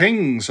suddenly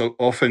pings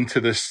off into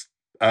this,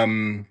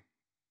 it's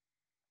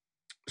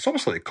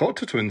almost like the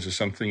Cocteau Twins or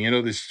something, you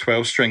know, these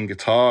 12-string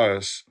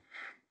guitars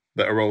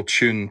that are all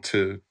tuned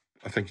to,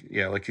 I think,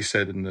 yeah, like he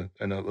said in a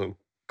little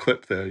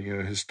clip there, you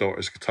know, his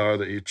daughter's guitar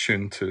that he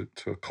tuned to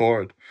a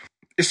chord.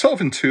 It's sort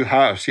of in two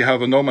halves. You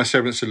have And All My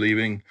Servants Are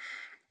Leaving,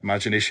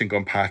 Imagination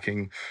Gone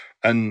Packing,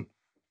 and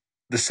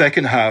the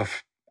second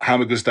half,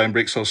 Hammer Goes Down,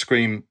 Breaks All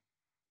Scream,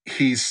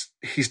 he's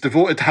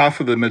devoted half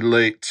of the middle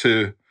 8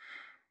 to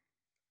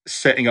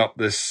setting up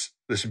this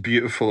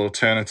beautiful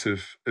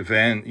alternative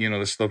event, you know,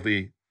 this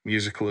lovely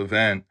musical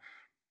event.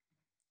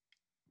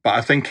 But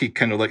I think he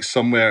kind of like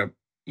somewhere,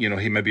 you know,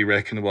 he maybe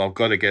reckoned, well, I've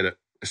got to get it.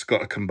 It's got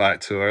to come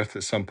back to earth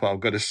at some point. I've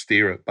got to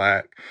steer it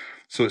back.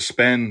 So it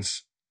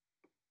spends,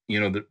 you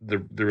know,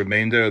 the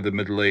remainder of the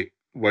middle 8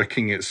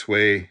 working its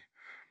way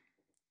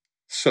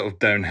sort of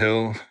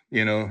downhill,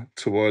 you know,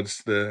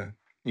 towards the,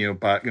 you know,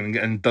 back,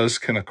 and does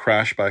kind of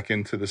crash back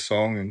into the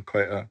song in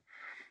quite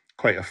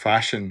quite a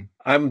fashion.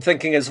 I'm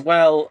thinking as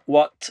well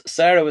what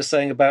Sarah was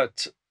saying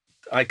about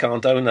I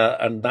Can't Own Her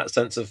and that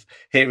sense of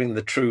hearing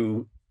the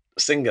true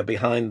singer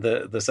behind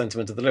the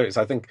sentiment of the lyrics.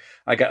 I think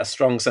I get a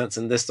strong sense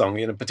in this song,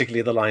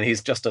 particularly the line,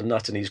 he's just a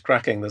nut and he's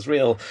cracking.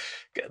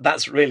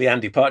 That's really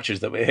Andy Partridge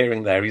that we're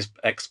hearing there. He's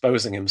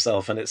exposing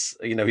himself, and it's,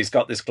 he's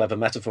got this clever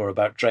metaphor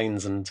about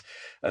trains and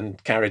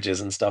carriages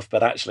and stuff,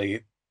 but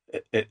actually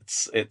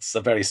it's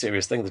a very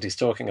serious thing that he's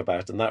talking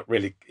about, and that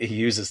really, he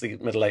uses the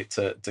middle eight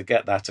to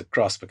get that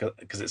across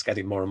because it's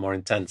getting more and more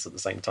intense at the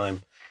same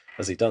time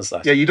as he does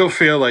that. Yeah, you don't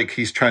feel like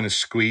he's trying to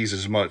squeeze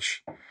as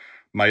much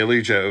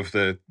mileage out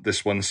of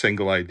this one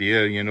single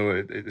idea.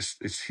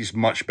 He's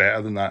much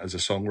better than that as a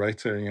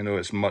songwriter.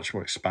 It's much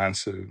more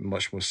expansive,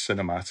 much more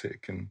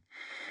cinematic and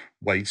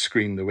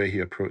widescreen the way he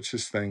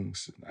approaches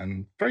things,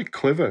 and very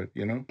clever.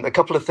 A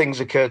couple of things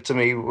occurred to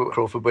me,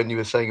 Crawford, when you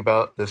were saying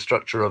about the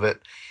structure of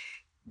it.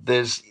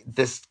 There's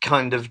this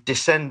kind of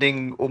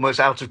descending, almost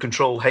out of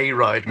control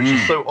hayride, which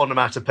is so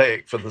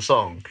onomatopoeic for the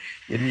song.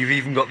 And you've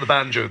even got the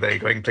banjo there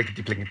going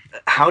plickety plickety.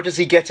 How does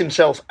he get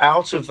himself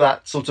out of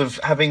that sort of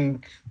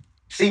having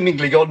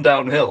seemingly gone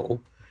downhill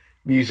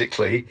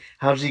musically?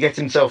 How does he get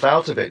himself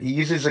out of it? He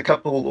uses a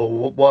couple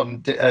or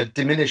one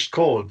diminished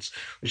chords,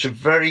 which are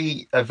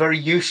a very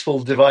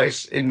useful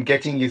device in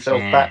getting yourself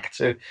back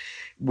to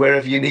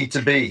wherever you need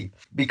to be,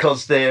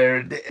 because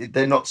they're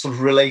not sort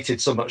of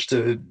related so much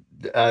to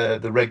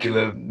the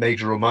regular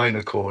major or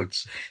minor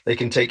chords. They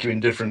can take you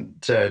in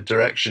different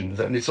directions,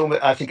 and it's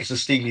almost, I think it's a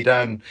Steely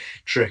Dan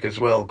trick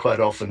as well, quite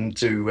often,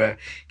 to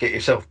get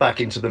yourself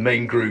back into the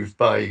main groove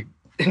by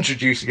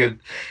introducing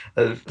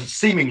a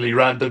seemingly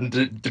random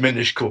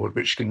diminished chord,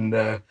 which can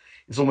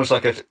it's almost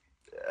like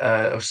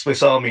a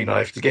Swiss Army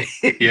knife to get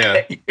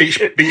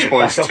Beach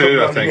Boys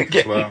too, I think,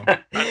 as well.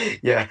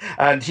 Yeah,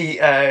 and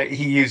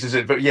he uses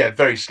it, but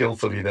very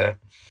skillfully there.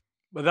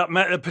 But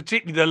that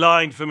particularly the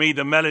line for me,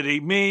 the melody,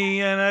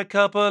 me and a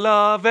couple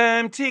of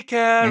empty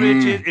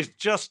carriages, is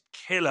just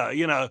killer.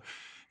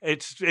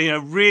 It's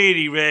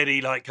really,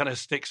 really kind of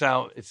sticks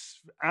out. It's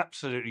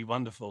absolutely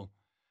wonderful.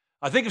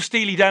 I think of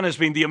Steely Dan as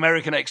being the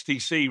American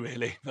XTC,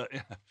 really. But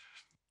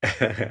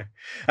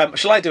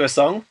shall I do a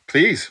song,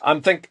 please?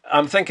 I'm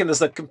thinking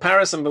there's a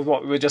comparison with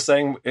what we were just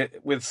saying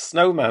with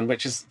Snowman,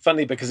 which is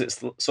funny because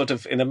it's sort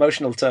of, in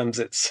emotional terms,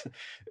 it's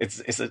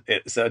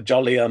a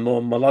jollier,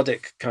 more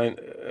melodic kind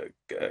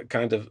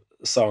of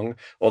song,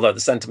 although the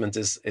sentiment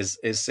is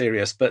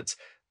serious. But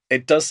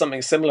it does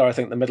something similar, I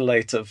think, the middle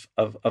eight of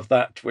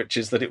that, which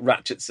is that it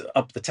ratchets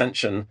up the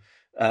tension.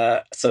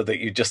 So that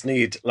you just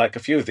need, like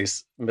a few of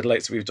these middle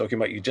eights we were talking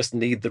about, you just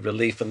need the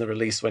relief and the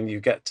release when you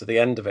get to the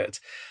end of it.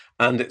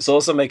 And it's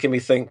also making me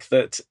think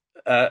that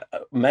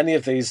many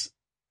of these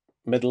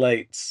middle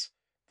eights,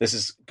 this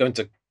is going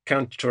to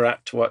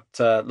counteract what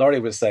Laurie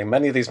was saying,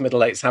 many of these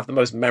middle eights have the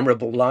most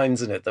memorable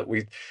lines in it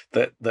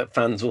that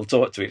fans will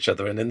talk to each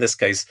other. And in this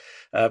case,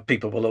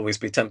 people will always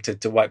be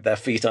tempted to wipe their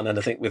feet on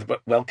anything with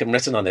welcome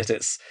written on it.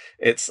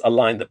 It's a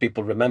line that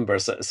people remember.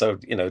 So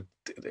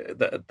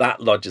that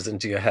lodges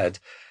into your head.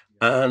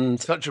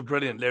 And such a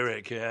brilliant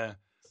lyric, yeah.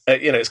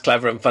 It's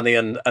clever and funny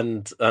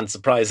and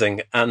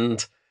surprising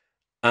and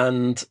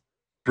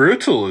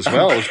brutal as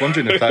well. I was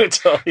wondering if that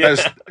brutal, yeah.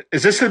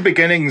 Is this the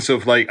beginnings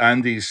of like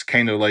Andy's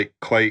kind of like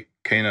quite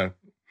kind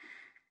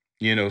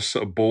of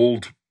sort of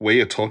bold way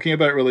of talking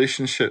about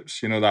relationships,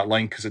 that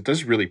line, because it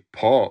does really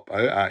pop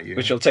out at you,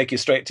 which will take you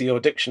straight to your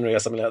dictionary or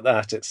something like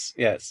that. It's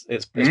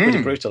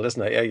pretty brutal,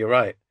 isn't it? Yeah, you're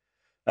right.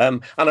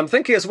 And I'm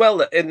thinking as well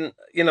that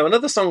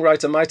another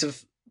songwriter might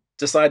have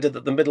decided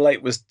that the middle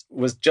eight was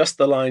just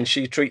the line,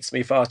 she treats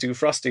me far too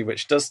frosty,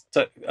 which does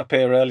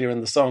appear earlier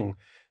in the song.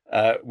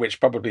 Which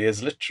probably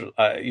is literal.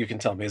 You can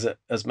tell me, is it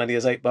as many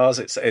as 8 bars?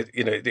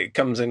 It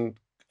comes in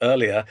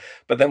earlier,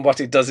 but then what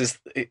he does is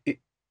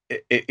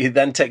he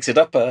then takes it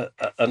up a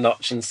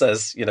notch and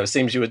says,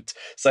 seems you would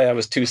say I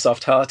was too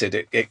soft-hearted.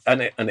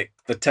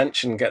 The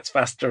tension gets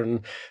faster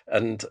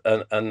and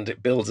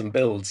it builds and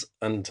builds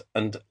and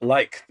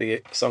like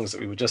the songs that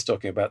we were just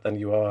talking about, then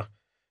you are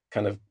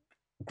kind of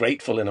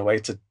grateful in a way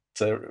to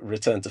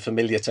return to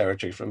familiar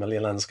territory, familiar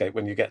landscape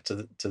when you get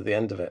to the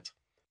end of it.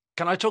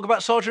 Can I talk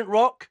about Sergeant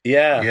Rock?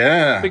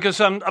 Yeah. Because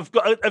I've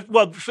got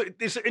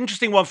it's an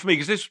interesting one for me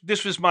because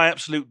this was my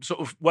absolute sort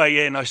of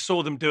way in. I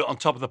saw them do it on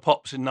Top of the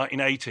Pops in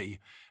 1980,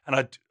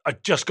 and I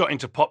just got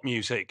into pop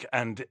music,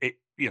 and it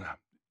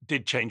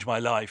did change my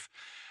life,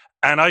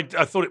 and I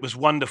thought it was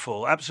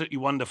wonderful, absolutely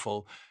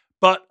wonderful.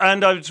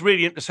 And I was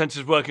really into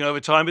Senses Working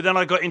Overtime, but then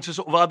I got into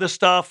sort of other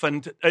stuff,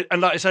 and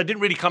like I said, I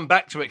didn't really come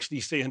back to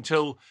XTC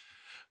until.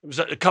 It was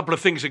a couple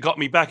of things that got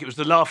me back. It was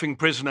the Laughing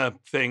Prisoner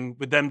thing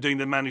with them doing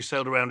The Man Who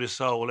Sailed Around His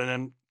Soul, and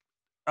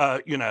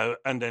then,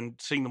 and then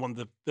seeing them on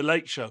the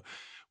Late Show.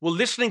 Well,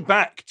 listening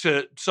back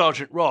to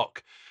Sergeant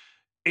Rock,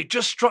 it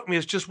just struck me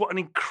as just what an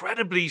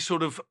incredibly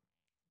sort of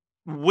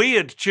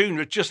weird tune.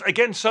 It's just,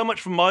 again, so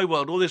much from my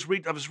world. All this,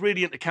 I was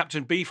really into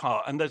Captain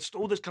Beefheart, and there's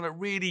all this kind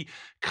of really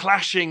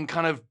clashing,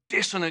 kind of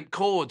dissonant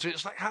chords.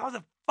 It's like, how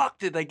the fuck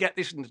did they get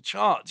this in the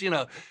charts?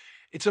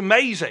 It's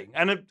amazing.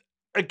 And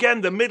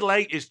again, the middle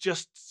eight is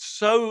just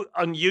so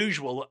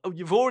unusual.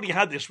 You've already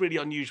had this really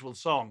unusual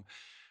song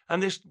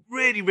and this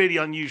really, really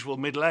unusual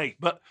middle eight.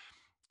 But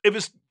it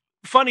was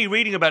funny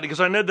reading about it because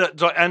I know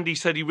that Andy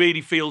said he really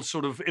feels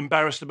sort of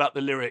embarrassed about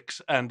the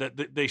lyrics and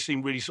that they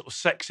seem really sort of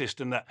sexist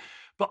and that.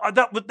 But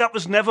that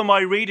was never my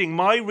reading.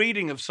 My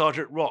reading of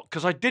Sergeant Rock,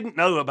 because I didn't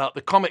know about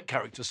the comic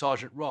character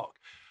Sergeant Rock,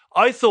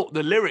 I thought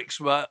the lyrics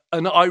were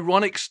an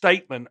ironic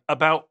statement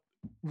about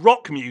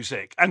rock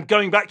music and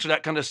going back to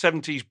that kind of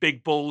 70s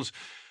big balls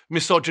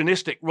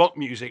misogynistic rock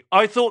music.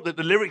 I thought that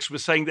the lyrics were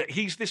saying that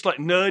he's this like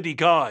nerdy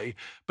guy,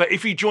 but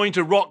if he joined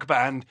a rock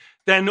band,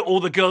 then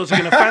all the girls are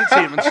going to fancy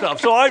him and stuff.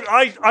 So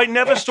I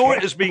never saw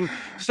it as being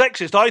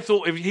sexist. I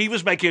thought if he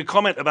was making a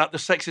comment about the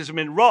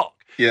sexism in rock.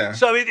 Yeah.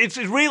 So it's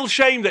a real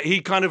shame that he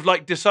kind of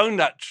like disowned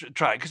that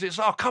track because it's,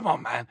 oh, come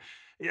on, man.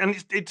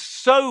 And it's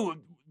so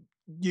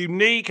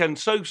unique and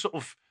so sort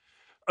of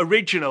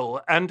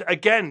original, and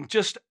again,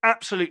 just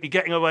absolutely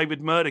getting away with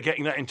murder,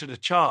 getting that into the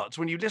charts.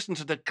 When you listen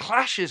to the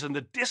clashes and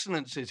the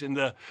dissonances in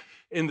the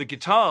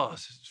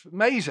guitars, it's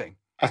amazing.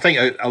 I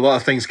think a lot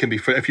of things can be,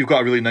 if you've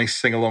got a really nice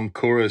sing-along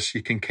chorus,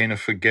 you can kind of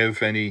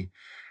forgive any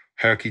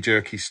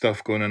herky-jerky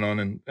stuff going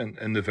on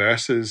in the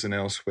verses and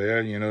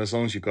elsewhere, you know, as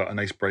long as you've got a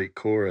nice bright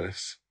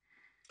chorus.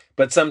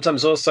 But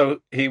sometimes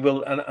also he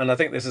will, and I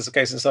think this is the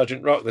case in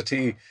Sergeant Rock, that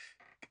he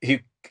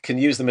can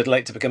use the middle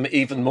eight to become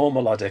even more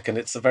melodic, and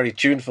it's a very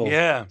tuneful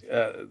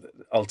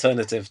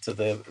alternative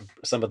to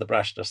some of the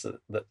brashness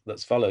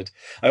that's followed.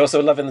 I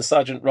also love in the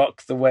Sergeant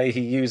Rock the way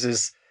he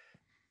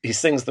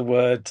sings the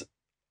word,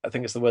 I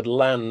think it's the word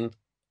land,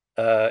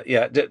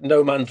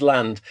 no man's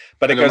land,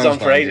 but it goes on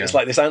for ages. Yeah. It's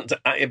like this,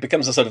 it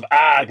becomes a sort of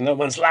no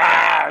man's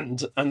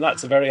land, and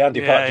that's a very Andy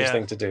Partridge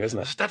thing to do, isn't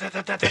it?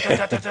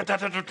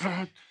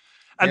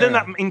 And then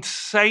that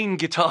insane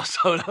guitar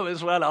solo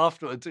as well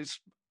afterwards. It's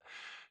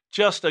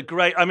just a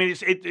great. I mean,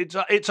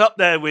 it's up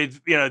there with,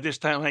 you know, This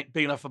Town Ain't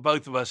Big Enough for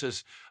Both of Us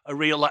as a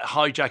real like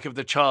hijack of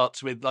the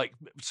charts with like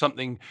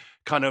something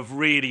kind of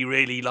really,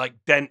 really like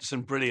dense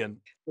and brilliant.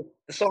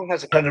 The song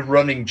has a kind of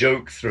running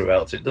joke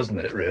throughout it, doesn't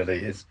it?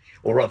 Really,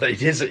 or rather,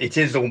 it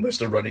is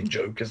almost a running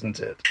joke,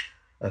 isn't it?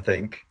 I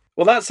think.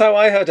 Well, that's how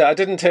I heard it. I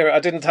didn't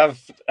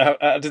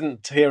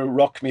hear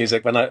rock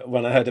music when I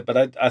heard it,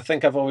 but I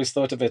think I've always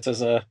thought of it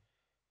as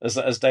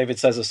as David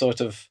says, a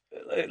sort of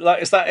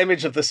like, it's that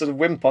image of the sort of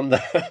wimp on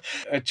the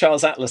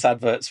Charles Atlas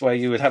adverts where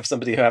you would have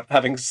somebody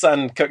having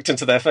sand cooked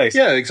into their face.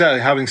 Yeah,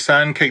 exactly. Having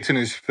sand kicked in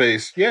his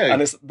face. Yeah.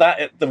 And it's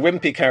the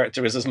wimpy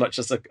character is as much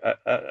as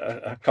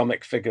a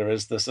comic figure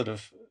as the sort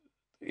of,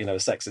 you know,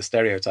 sexist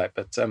stereotype.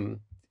 But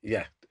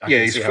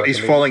he's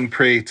falling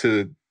prey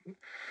to,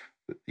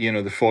 you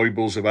know, the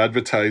foibles of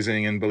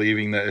advertising and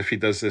believing that if he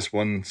does this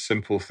one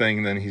simple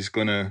thing, then he's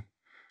going to,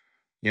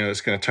 you know,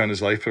 it's going to turn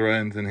his life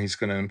around and he's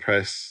going to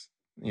impress,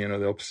 you know,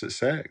 the opposite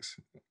sex.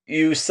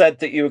 You said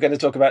that you were going to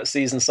talk about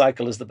Season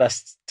Cycle as the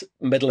best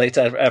middle eight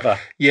ever.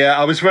 Yeah,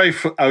 I was very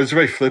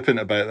flippant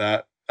about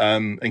that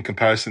in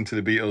comparison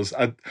to the Beatles.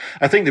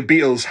 I think the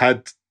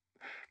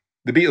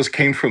Beatles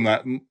came from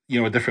that, you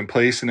know, a different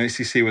place in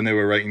HCC when they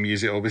were writing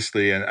music,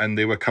 obviously, and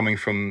they were coming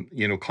from,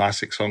 you know,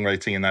 classic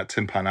songwriting in that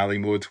Tin Pan Alley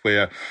mode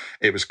where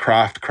it was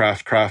craft,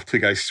 two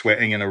guys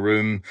sweating in a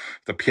room,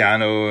 the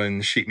piano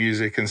and sheet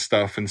music and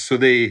stuff. And so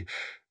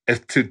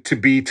to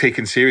be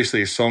taken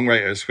seriously as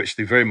songwriters, which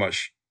they very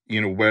much, you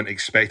know, weren't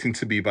expecting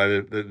to be by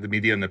the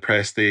media and the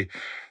press, they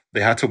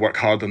had to work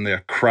hard on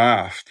their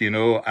craft, you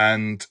know.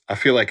 And I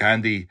feel like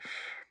Andy,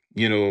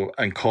 you know,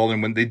 and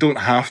Colin, when they don't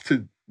have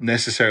to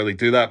necessarily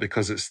do that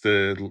because it's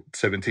the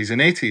 70s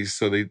and 80s,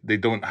 so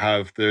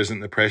there isn't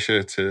the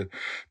pressure to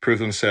prove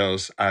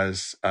themselves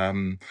as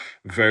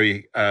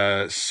very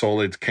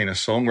solid kind of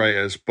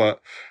songwriters.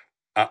 But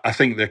I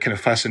think their kind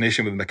of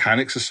fascination with the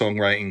mechanics of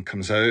songwriting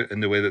comes out in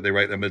the way that they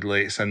write their middle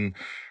eights. And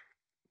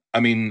I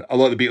mean, a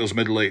lot of the Beatles'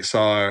 middle eights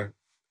are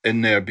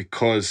in there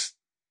because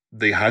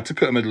they had to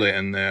put a middle eight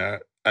in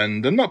there,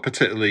 and they're not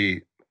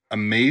particularly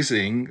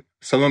amazing.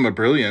 Some of them are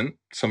brilliant.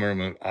 Some of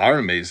them are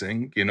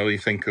amazing. You know, you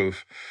think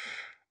of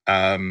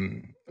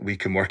We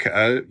Can Work It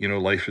Out. You know,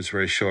 Life is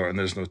Very Short and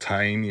There's No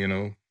Time. You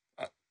know,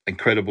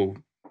 incredible,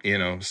 you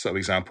know, sort of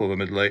example of a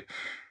middle eight.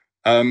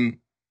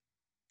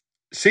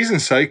 Season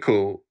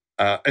Cycle.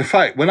 In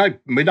fact, when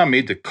I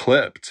made the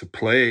clip to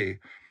play,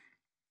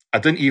 I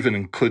didn't even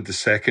include the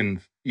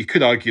second. You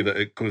could argue that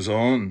it goes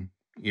on,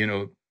 you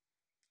know,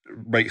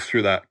 right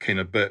through that kind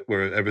of bit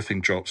where everything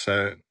drops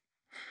out.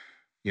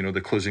 You know, the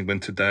closing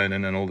Winter Down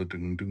and then all the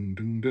doom, doom,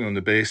 doom, doom on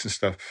the bass and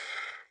stuff.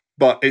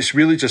 But it's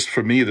really just,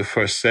 for me, the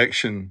first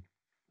section.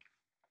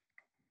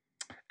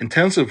 In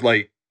terms of,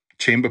 like,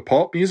 chamber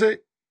pop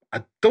music,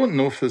 I don't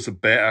know if there's a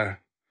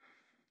better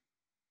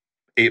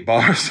 8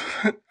 bars.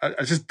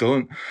 I just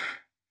don't.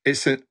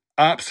 It's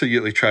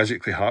absolutely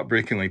tragically,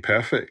 heartbreakingly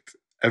perfect.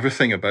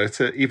 Everything about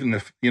it, even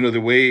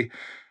the way,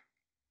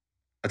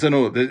 I don't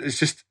know, it's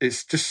just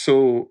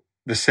so,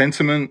 the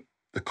sentiment,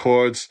 the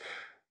chords,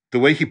 the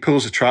way he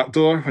pulls a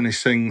trapdoor when he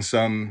sings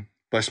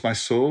Bless My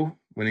Soul,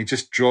 when he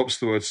just drops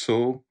the word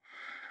soul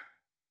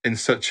in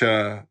such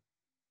a,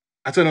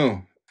 I don't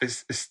know,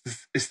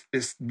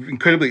 it's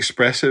incredibly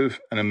expressive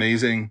and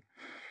amazing.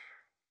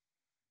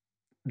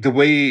 The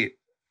way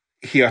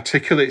he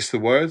articulates the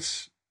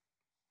words.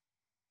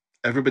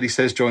 Everybody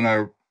says, join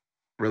our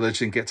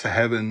religion, get to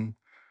heaven.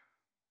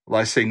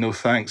 Well, I say, no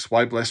thanks.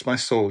 Why bless my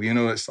soul? You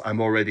know,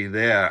 I'm already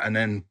there. And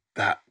then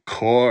that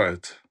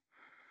chord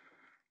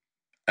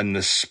and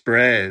the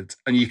spread.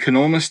 And you can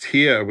almost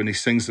hear when he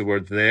sings the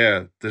word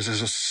there, there's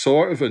a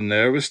sort of a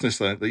nervousness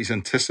that he's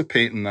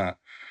anticipating that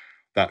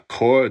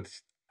chord.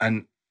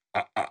 And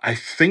I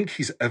think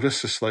he's ever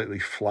so slightly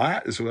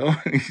flat as well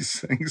when he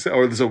sings it,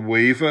 or there's a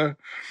waver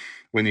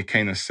when he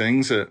kind of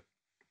sings it.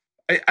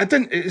 I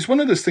didn't. It's one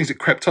of those things that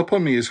crept up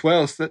on me as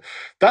well. Is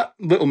that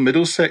little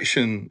middle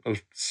section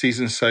of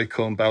Season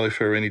Cycle and Ballet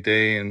for a Rainy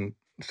Day and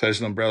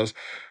 1,000 Umbrellas.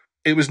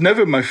 It was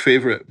never my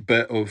favourite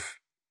bit of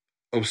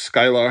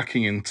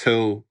Skylarking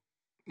until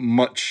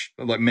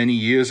many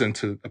years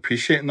into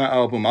appreciating that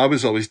album. I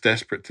was always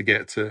desperate to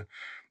get to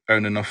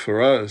Earn Enough for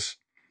Us,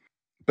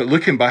 but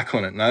looking back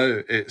on it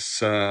now,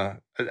 it's I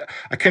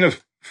don't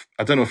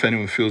know if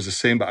anyone feels the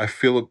same, but I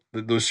feel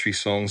that those three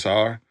songs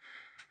are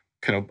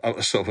kind of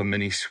a sort of a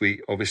mini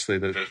suite, obviously,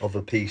 of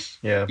a piece.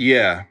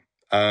 Yeah.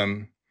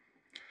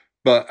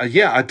 But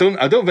I don't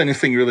have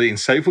anything really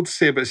insightful to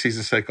say about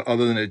Season Cycle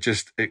other than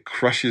it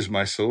crushes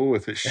my soul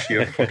with its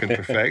sheer fucking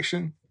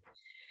perfection.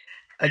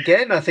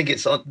 Again, I think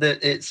it's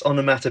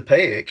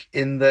onomatopoeic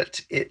in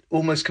that it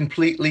almost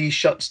completely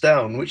shuts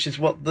down, which is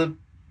what the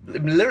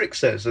lyric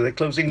says. So they're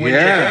closing winter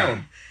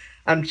down,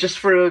 and just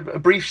for a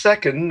brief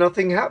second,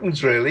 nothing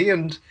happens really,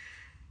 and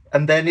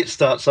then it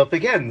starts up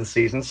again, the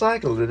Season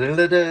Cycle.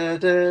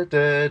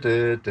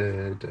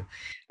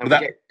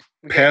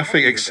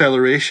 Perfect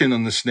acceleration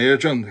on the snare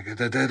drum,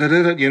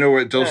 you know,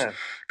 where it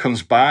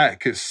comes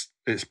back. It's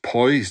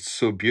poised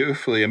so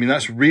beautifully. I mean,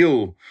 that's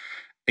real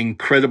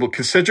incredible,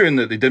 considering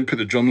that they didn't put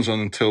the drums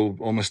on until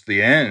almost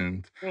the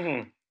end.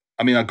 Mm-hmm.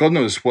 I mean, God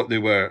knows what they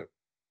were.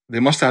 They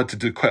must have had to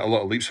do quite a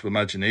lot of leaps of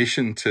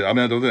imagination to. I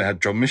mean, I don't think they had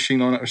drum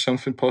machine on it or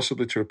something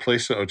possibly to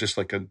replace it, or just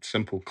like a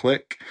simple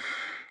click.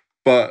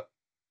 But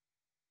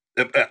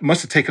it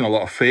must have taken a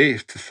lot of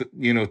faith to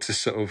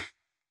sort of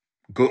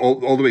go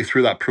all the way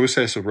through that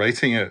process of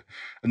writing it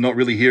and not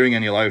really hearing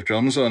any live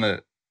drums on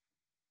it,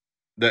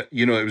 that,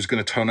 you know, it was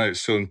going to turn out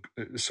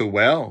so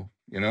well,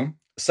 you know?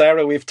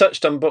 Sarah, we've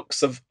touched on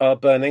Books Are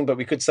Burning, but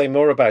we could say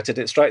more about it.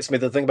 It strikes me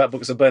the thing about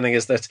Books Are Burning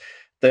is that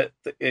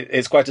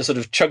it's quite a sort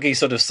of chuggy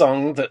sort of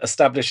song that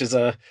establishes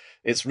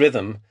its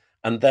rhythm,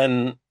 and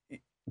then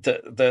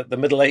the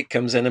middle eight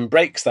comes in and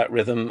breaks that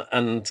rhythm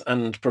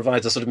and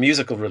provides a sort of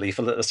musical relief,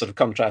 a sort of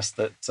contrast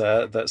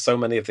that so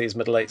many of these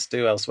middle eights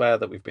do elsewhere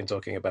that we've been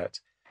talking about.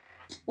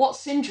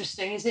 What's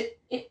interesting is it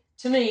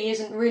to me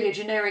isn't really a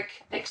generic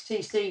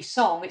XTC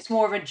song. It's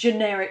more of a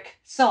generic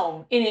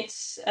song in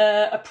its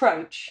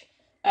approach.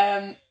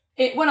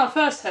 When I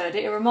first heard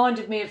it, it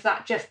reminded me of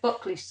that Jeff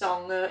Buckley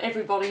song,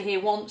 Everybody Here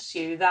Wants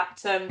You.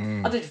 That I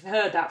don't know if you've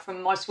heard that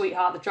from My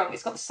Sweetheart the Drunk.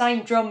 It's got the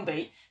same drum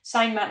beat,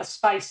 same amount of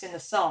space in the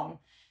song.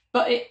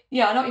 But I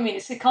know what you mean.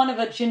 It's a kind of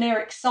a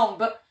generic song.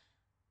 But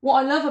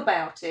what I love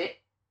about it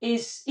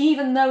is,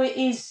 even though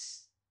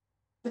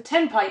the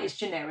template is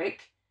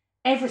generic,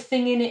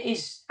 everything in it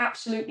is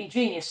absolutely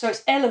genius. So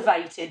it's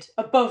elevated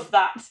above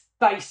that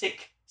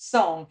basic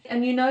song.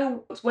 And you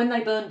know, when they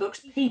burn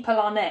books, people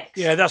are next.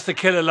 Yeah, that's the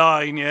killer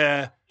line,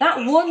 yeah.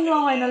 That one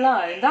line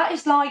alone, that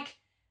is like,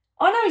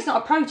 I know he's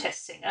not a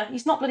protest singer.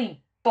 He's not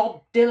bloody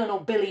Bob Dylan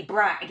or Billy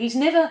Bragg. He's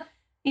never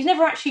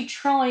actually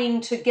trying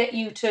to get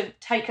you to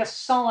take a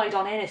side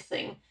on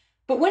anything.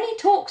 But when he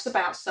talks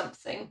about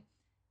something,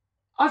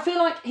 I feel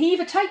like he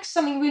either takes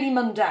something really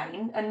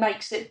mundane and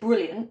makes it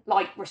brilliant,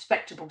 like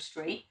Respectable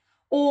Street,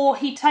 or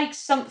he takes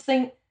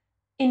something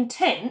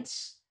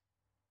intense,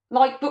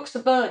 like Books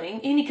Are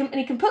Burning, and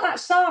he can put that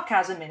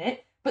sarcasm in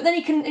it, but then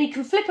he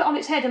can flip it on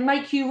its head and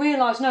make you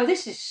realise, no,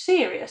 this is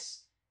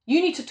serious.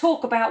 You need to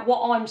talk about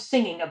what I'm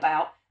singing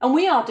about. And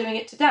we are doing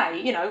it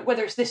today, you know,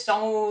 whether it's this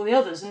song or all the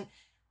others. And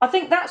I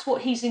think that's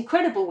what he's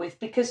incredible with,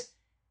 because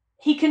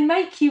he can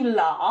make you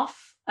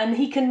laugh and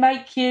he can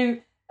make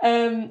you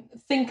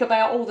think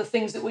about all the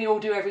things that we all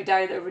do every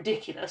day that are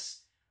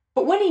ridiculous.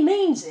 But when he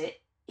means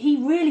it, he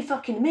really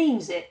fucking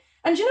means it.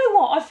 And you know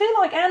what? I feel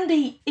like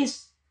Andy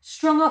is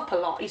strung up a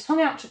lot. He's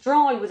hung out to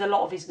dry with a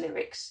lot of his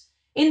lyrics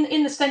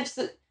in the sense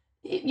that,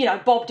 you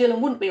know, Bob Dylan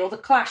wouldn't be, or The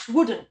Clash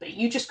wouldn't be.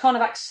 You just kind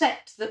of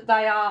accept that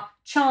they are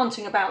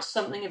chanting about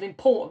something of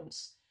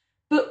importance.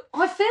 But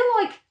I feel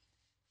like,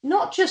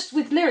 not just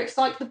with lyrics,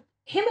 like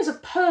him as a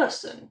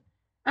person,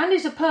 and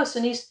as a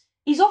person,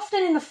 he's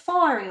often in the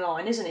firing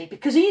line, isn't he?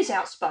 Because he is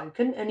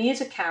outspoken and he is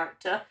a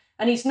character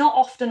and he's not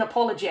often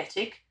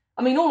apologetic.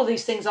 I mean, all of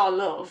these things I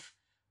love,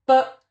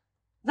 but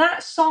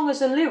that song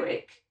as a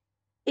lyric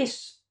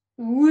is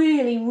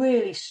really,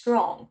 really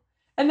strong.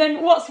 And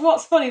then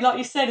what's funny, like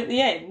you said at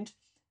the end,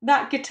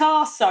 that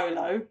guitar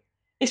solo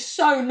is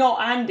so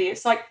not Andy.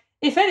 It's like,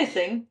 if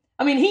anything,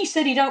 I mean, he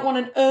said he don't want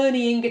an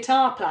Ernieing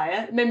guitar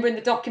player. Remember in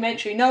the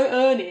documentary, no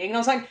Ernieing. And I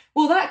was like,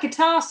 well, that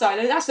guitar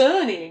solo, that's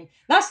Ernieing.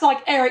 That's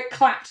like Eric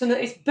Clapton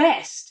at his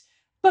best.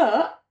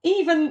 But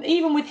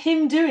even with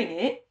him doing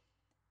it,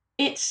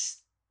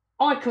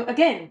 I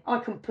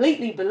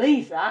completely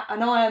believe that,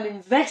 and I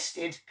am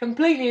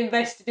completely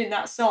invested in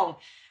that song.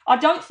 I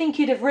don't think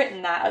he'd have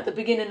written that at the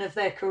beginning of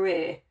their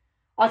career.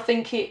 I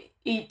think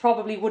he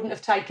probably wouldn't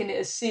have taken it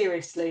as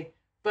seriously.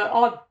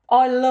 But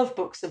I love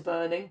Books Are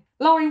Burning.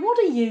 Laurie, what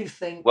do you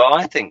think?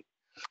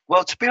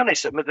 Well, to be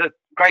honest, the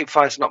Great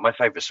Fire's not my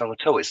favourite song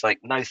at all. It's like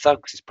No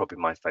Thugs is probably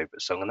my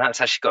favourite song, and that's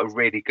actually got a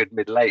really good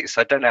middle eight.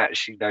 So I don't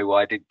actually know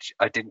why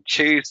I didn't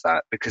choose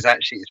that, because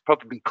actually it's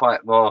probably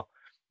quite more.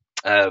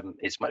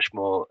 It's much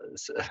more,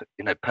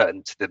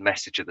 pertinent to the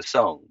message of the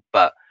song.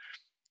 But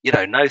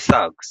No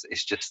Thugs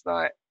is just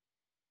like,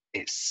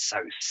 it's so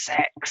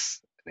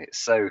sex and it's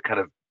so kind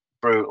of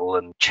brutal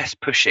and chest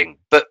pushing.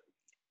 But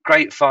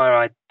Great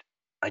Fire,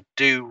 I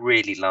do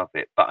really love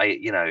it. But I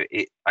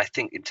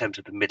think in terms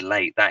of the middle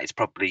eight, that is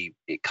probably,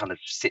 it kind of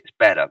sits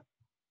better.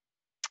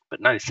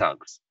 But No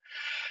Thugs,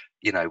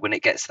 when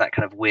it gets that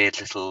kind of weird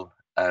little,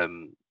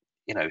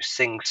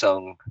 sing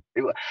song.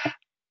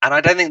 And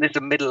I don't think there's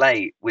a middle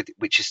eight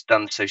which is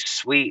done so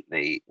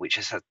sweetly, which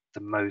has had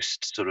the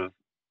most sort of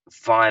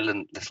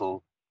violent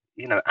little,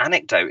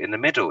 anecdote in the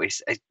middle.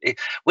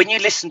 When you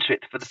listen to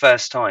it for the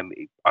first time,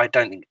 I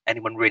don't think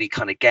anyone really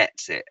kind of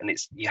gets it, and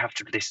you have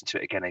to listen to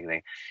it again and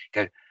again.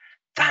 Go,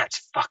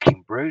 that's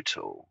fucking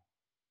brutal.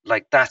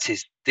 Like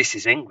this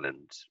is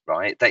England,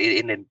 right? That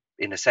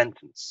in a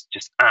sentence,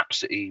 just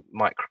absolutely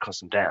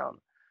microcosm down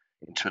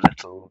into a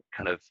little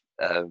kind of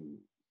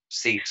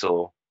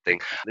seesaw thing.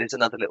 There's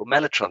another little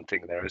mellotron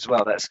thing there as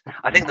well.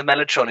 I think the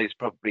mellotron is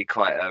probably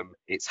quite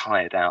it's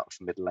hired out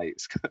for middle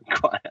eights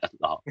quite a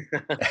lot.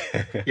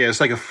 Yeah,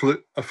 it's like a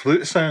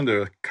flute sound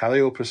or a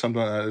calliope or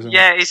something like that, isn't it?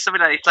 Yeah, it's something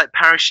like, it's like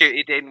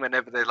parachuted in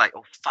whenever they're like,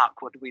 oh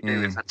fuck, what do we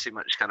do? We've had too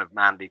much kind of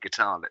manly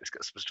guitar. Let's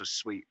get some sort of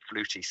sweet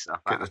fluty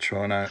stuff. Get the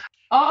tron out.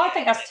 I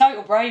think that's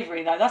total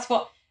bravery, though. That's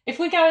what, if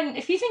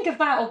you think of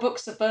that or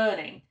Books Are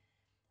Burning,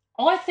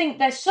 I think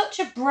they're such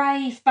a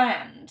brave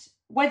band,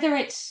 whether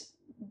it's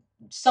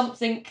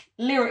something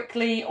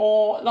lyrically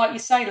or, like you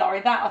say, Laurie,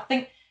 that I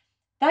think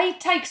they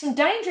take some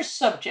dangerous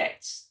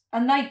subjects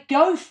and they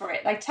go for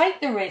it. They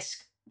take the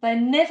risk. They're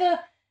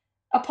never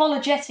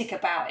apologetic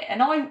about it,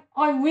 and I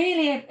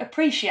really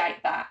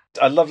appreciate that.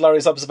 I love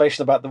Laurie's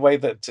observation about the way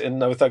that in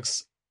No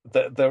Thugs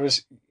that there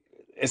is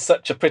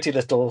such a pretty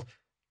little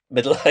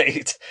middle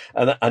eight,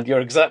 and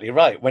you're exactly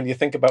right. When you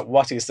think about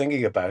what he's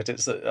singing about,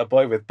 it's a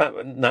boy with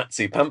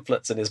Nazi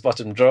pamphlets in his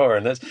bottom drawer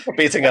and it's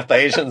beating up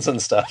Asians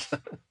and stuff.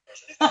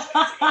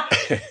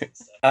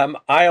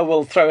 I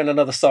will throw in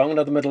another song,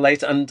 another middle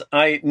eight, and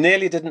I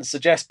nearly didn't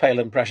suggest Pale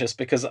and Precious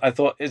because I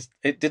thought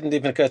it didn't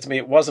even occur to me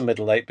it was a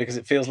middle eight, because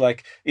it feels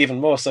like, even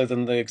more so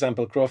than the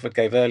example Crawford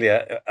gave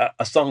earlier,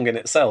 a song in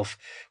itself,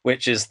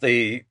 which is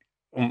the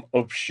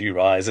Up She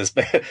Rises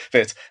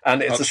bit,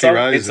 and it's a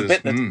song. It's a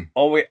bit that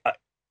always.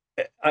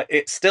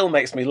 It still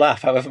makes me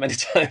laugh however many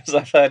times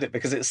I've heard it,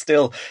 because it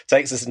still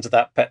takes us into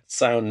that Pet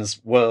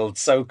Sounds world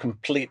so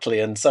completely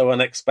and so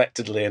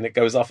unexpectedly, and it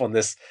goes off on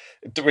this.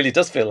 It really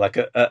does feel like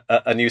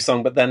a new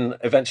song, but then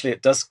eventually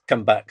it does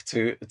come back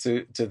to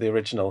the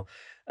original,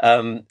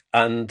 and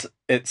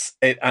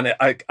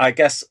I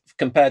guess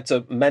compared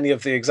to many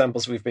of the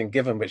examples we've been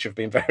given, which have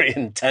been very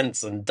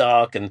intense and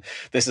dark, and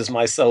this is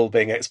my soul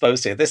being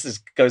exposed here,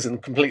 goes in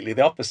completely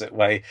the opposite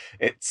way.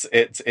 It's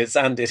at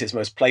its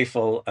most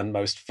playful and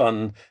most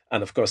fun,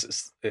 and of course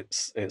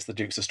it's the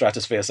Dukes of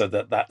Stratosphere, so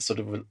that sort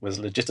of was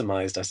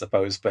legitimized, I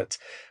suppose. But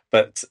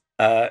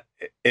I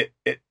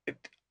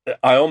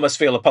almost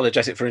feel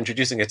apologetic for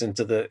introducing it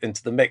into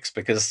the mix,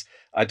 because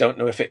I don't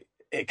know if it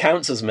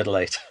counts as middle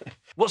eight.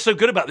 What's so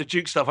good about the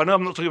Duke stuff? I know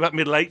I'm not talking about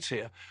middle eights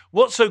here.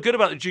 What's so good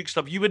about the Duke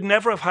stuff? You would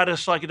never have had a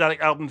psychedelic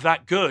album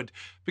that good,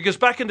 because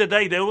back in the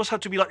day, there always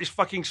had to be like this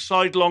fucking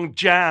sidelong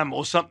jam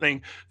or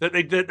something that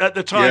they did at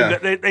the time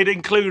that they'd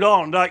include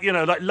on, like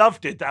Love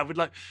did that with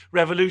like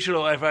Revolution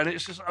or whatever, and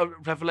it's just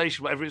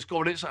Revelation, whatever it's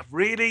called. It's like,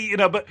 really,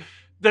 but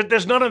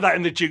there's none of that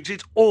in the Dukes.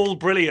 It's all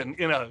brilliant,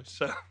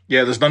 So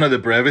yeah, there's none of the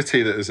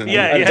brevity that is in.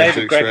 And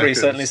David Gregory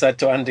certainly said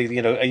to Andy,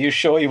 are you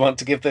sure you want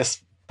to give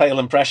this Pale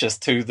and Precious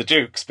to the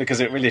Dukes, because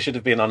it really should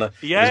have been on it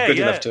was good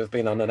enough to have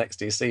been on an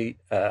XTC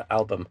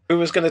album. Who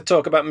was going to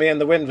talk about Me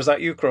and the Wind? Was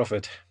that you,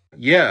 Crawford?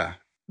 Yeah.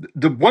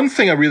 The one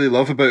thing I really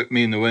love about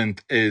Me and the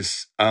Wind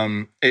is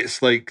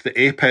it's like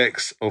the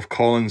apex of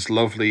Colin's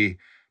lovely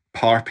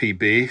parpy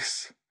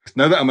bass.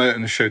 Now that I'm out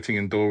and shouting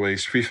in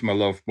doorways, free from my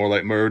love, more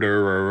like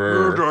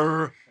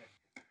murder.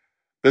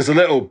 There's a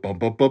little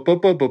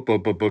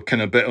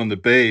kind of bit on the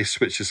bass,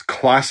 which is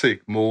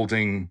classic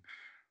Moulding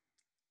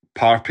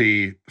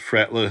parpy,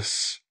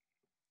 fretless,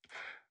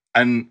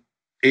 and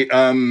it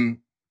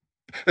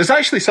there's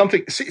actually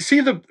something. See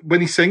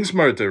when he sings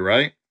Murder,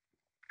 right?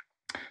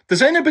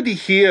 Does anybody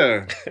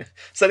hear?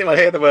 Does anyone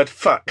hear the word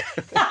fuck?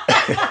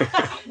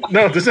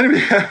 No. Does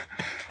anybody?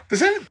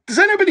 Does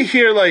anybody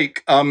hear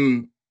like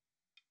a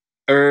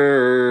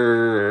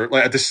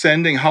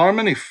descending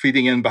harmony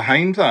feeding in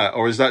behind that,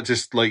 or is that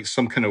just like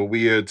some kind of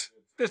weird?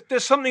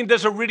 There's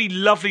a really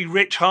lovely,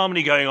 rich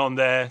harmony going on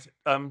there.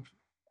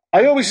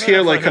 I always No, hear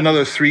no, like fine,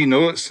 another 3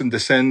 notes and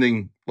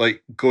descending,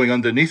 like going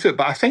underneath it,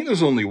 but I think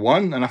there's only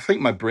one, and I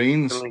think my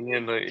brain's Filling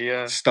in,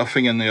 yeah.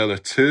 stuffing in the other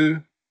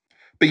 2.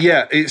 But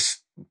yeah,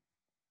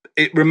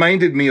 it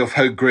reminded me of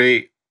how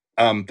great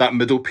that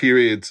middle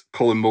period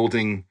Colin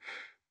Moulding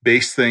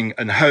bass thing,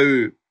 and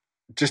how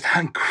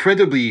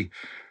incredibly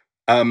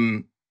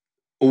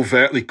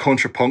overtly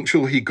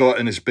contrapunctual he got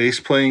in his bass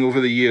playing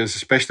over the years,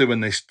 especially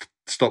when they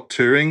stopped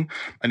touring.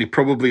 And he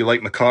probably,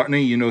 like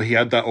McCartney, he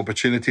had that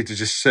opportunity to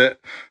just sit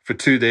for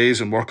 2 days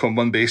and work on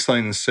one bass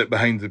line and sit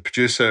behind the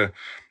producer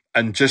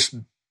and just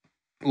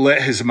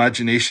let his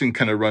imagination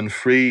kind of run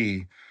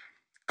free,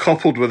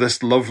 coupled with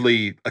this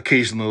lovely,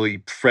 occasionally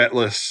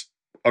fretless,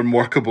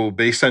 unworkable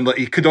bass sound. Like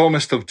he could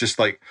almost have just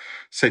like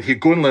said he'd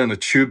go and learn a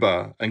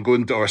tuba and go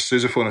into or a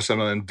sousaphone or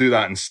something and do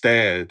that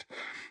instead,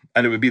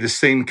 and it would be the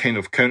same kind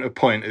of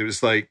counterpoint. It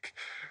was like,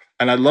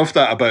 and I love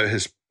that about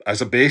his,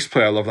 as a bass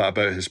player, I love that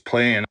about his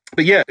playing.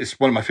 But yeah, it's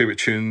one of my favourite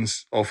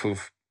tunes off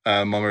of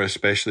Mama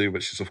Especially,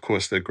 which is of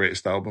course their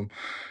greatest album.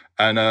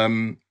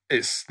 And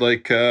it's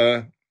like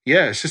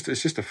it's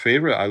just a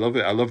favourite. I love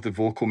it. I love the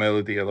vocal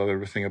melody. I love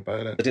everything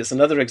about it. But it's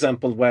another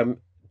example where,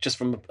 just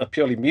from a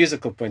purely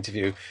musical point of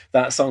view,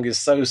 that song is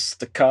so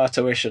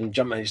staccato-ish and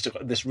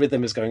this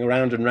rhythm is going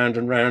around and round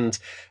and round.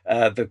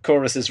 The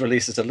chorus is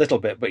released a little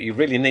bit, but you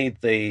really need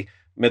the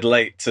middle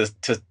 8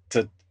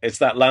 to it's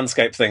that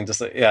landscape thing.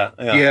 Just yeah,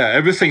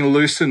 everything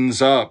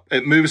loosens up.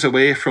 It moves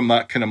away from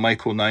that kind of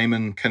Michael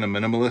Nyman kind of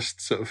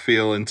minimalist sort of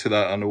feel into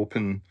that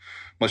unopen,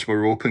 much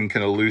more open,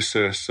 kind of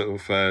looser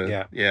sort of.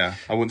 I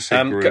wouldn't say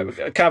groove.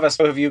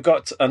 Kavas, have you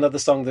got another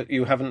song that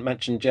you haven't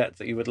mentioned yet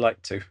that you would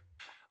like to?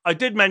 I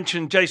did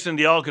mention Jason and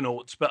the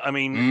Argonauts, but I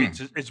mean,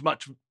 it's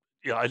much.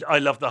 Yeah, I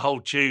love the whole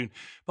tune,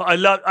 but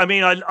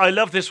I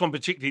love this one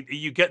particularly.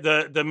 You get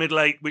the middle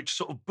 8, which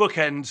sort of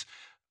bookends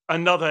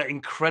another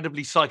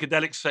incredibly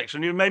psychedelic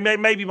section.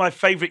 Maybe my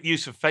favourite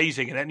use of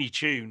phasing in any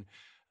tune,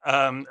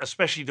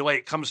 especially the way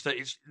it comes to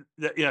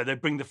they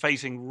bring the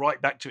phasing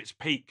right back to its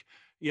peak.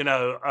 For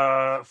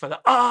the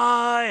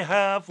I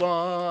have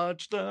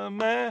watched the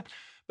man,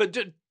 but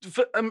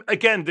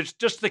again, there's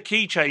just the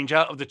key change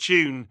out of the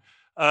tune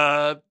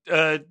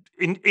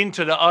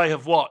into the I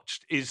have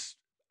watched is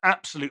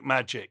absolute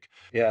magic.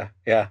 Yeah,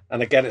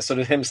 and again, it's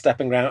sort of him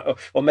stepping around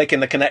or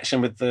making the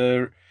connection with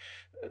the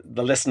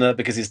listener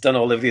because he's done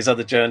all of these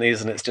other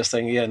journeys, and it's just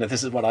saying,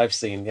 this is what I've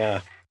seen.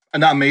 Yeah,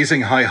 and that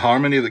amazing high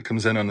harmony that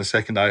comes in on the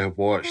second I have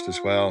watched as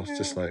well. It's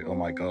just like, oh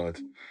my god,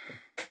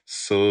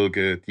 so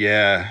good.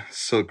 Yeah,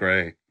 so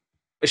great.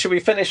 Should we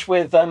finish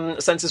with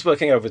Senses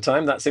Working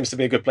Overtime? That seems to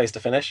be a good place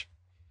to finish.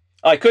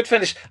 I could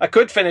finish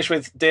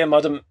with Dear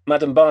Madam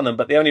Barnum,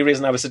 but the only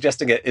reason I was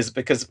suggesting it is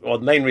the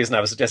main reason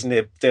I was suggesting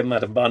Dear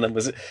Madam Barnum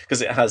was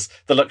because it has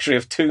the luxury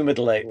of 2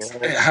 middle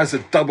 8s. It has a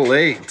double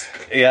 8.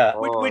 Yeah,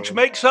 which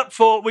makes up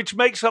for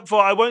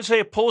I won't say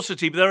a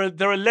paucity, but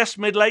there are less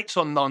middle 8s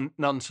on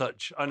None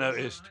Such. I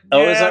noticed.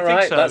 Oh, is that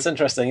right? So. That's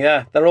interesting.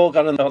 Yeah, they're all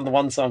gone on the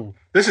one song.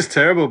 This is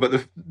terrible,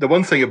 but the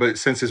one thing about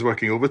Senses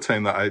Working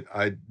Overtime that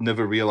I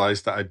never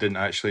realised that I didn't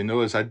actually know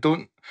is I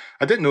didn't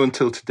know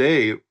until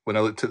today when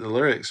I looked at the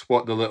lyrics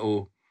what the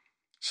little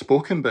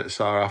spoken bits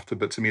are after,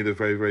 but to me they're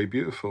very, very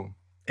beautiful.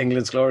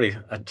 England's Glory,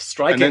 a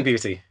striking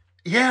beauty.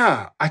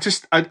 Yeah,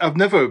 I've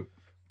never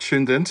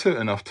tuned into it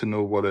enough to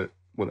know what it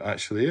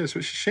actually is,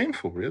 which is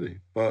shameful,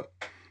 really. But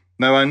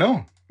now I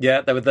know.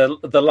 Yeah, there were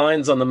the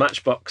lines on the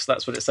matchbox.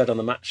 That's what it said on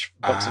the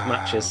matchbox of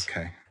matches.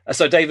 Okay.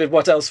 So, David,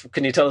 what else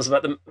can you tell us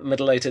about the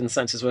middle 8 in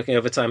Senses Working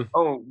Overtime?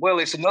 Oh, well,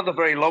 it's another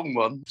very long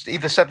one. It's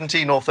either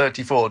 17 or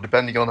 34,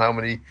 depending on how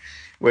many,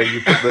 where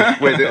you put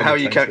how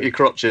you count your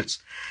crotchets.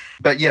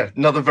 But yeah,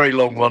 another very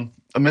long one.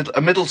 A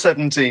middle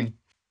 17.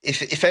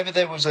 If ever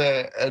there was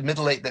a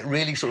middle 8 that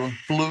really sort of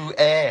blew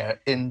air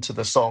into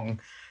the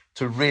song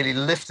to really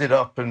lift it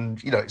up,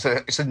 and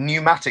it's a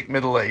pneumatic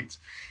middle 8.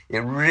 It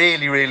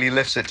really, really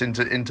lifts it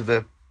into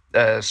the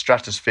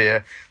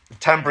stratosphere. The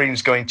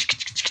tambourine's going,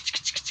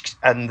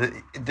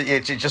 and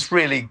it just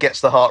really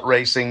gets the heart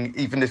racing,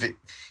 even if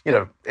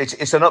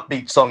it's an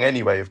upbeat song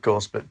anyway, of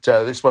course, but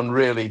this one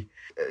really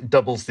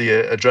doubles the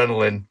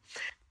adrenaline.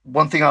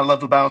 One thing I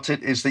love about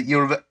it is that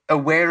you're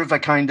aware of a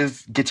kind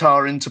of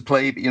guitar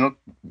interplay, but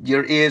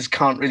your ears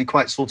can't really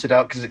quite sort it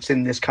out because it's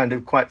in this kind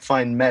of quite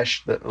fine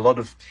mesh that a lot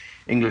of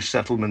English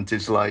settlement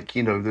is like,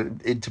 the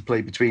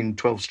interplay between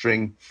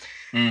 12-string,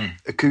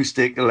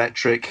 acoustic,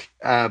 electric.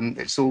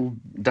 It's all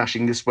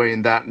dashing this way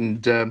and that,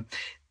 and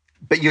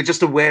but you're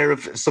just aware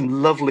of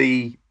some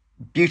lovely,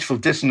 beautiful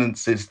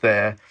dissonances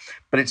there.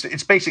 But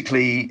it's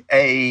basically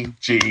A,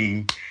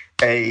 G,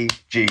 D,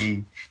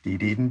 D,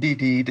 D,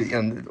 D, D,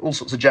 and all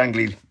sorts of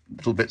jangly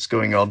little bits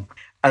going on.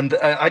 And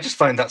I just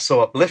find that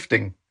so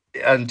uplifting.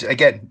 And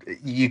again,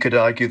 you could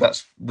argue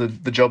that's the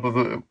job of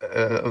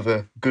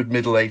a good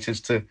middle 8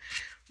 is to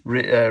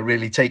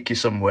really take you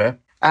somewhere.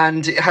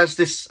 And it has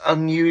this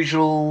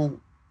unusual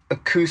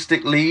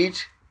acoustic lead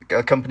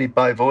accompanied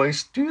by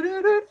voice.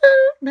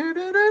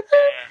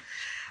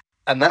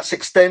 And that's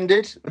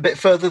extended a bit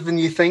further than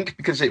you think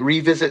because it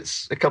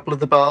revisits a couple of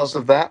the bars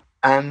of that.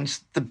 And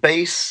the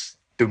bass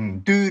dum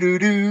doo doo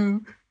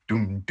doo,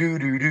 dum doo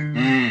doo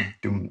doo,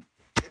 dum.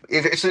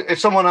 If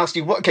someone asked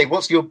you,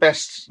 what's your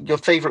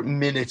favourite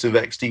minute of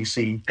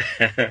XTC?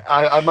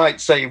 I might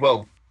say,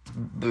 well,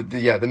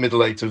 the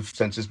middle eight of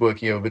Senses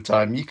Working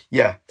Overtime.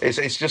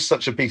 It's just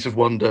such a piece of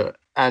wonder,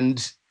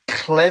 and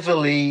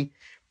cleverly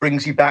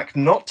brings you back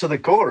not to the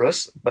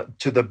chorus but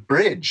to the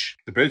bridge.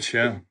 The bridge,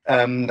 yeah.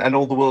 And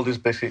all the world is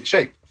biscuit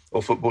shaped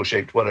or football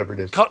shaped, whatever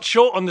it is. Cut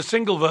short on the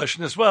single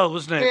version as well,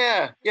 wasn't it?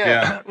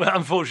 Yeah. Well,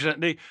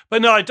 unfortunately,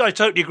 but no, I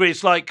totally agree.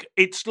 It's like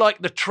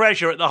the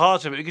treasure at the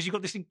heart of it, because you've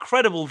got this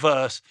incredible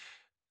verse,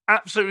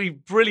 absolutely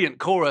brilliant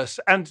chorus,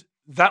 and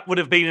that would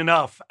have been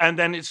enough. And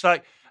then it's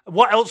like,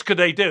 what else could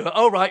they do?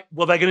 Oh, right,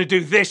 well, they're going to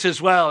do this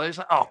as well. It's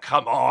like, oh,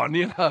 come on,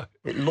 you know.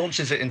 It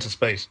launches it into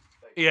space.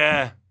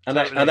 Yeah.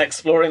 And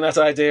exploring that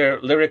idea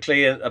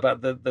lyrically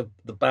about the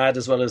bad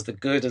as well as the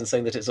good, and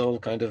saying that it's all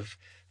kind of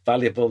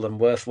valuable and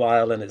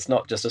worthwhile, and it's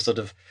not just a sort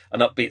of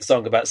an upbeat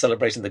song about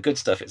celebrating the good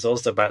stuff. It's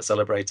also about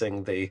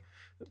celebrating the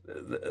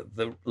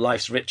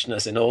life's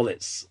richness in all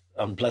its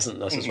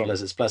unpleasantness as well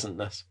as its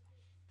pleasantness.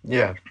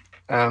 Yeah.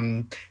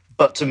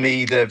 But to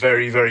me, they're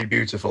very, very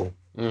beautiful.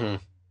 Mm-hmm.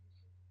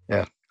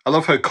 Yeah. I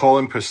love how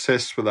Colin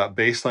persists with that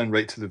bass line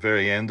right to the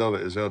very end of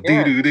it as well.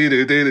 Yeah.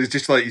 It's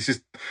just like he's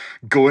just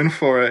going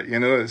for it, you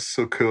know. It's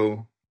so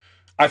cool.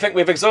 I think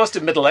we've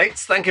exhausted middle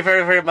eights. Thank you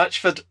very, very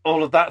much for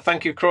all of that.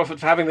 Thank you, Crawford,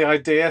 for having the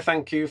idea.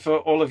 Thank you for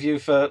all of you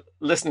for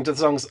listening to the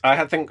songs.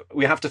 I think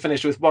we have to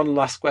finish with one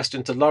last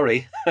question to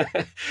Laurie.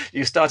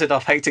 You started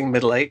off hating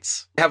middle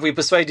eights. Have we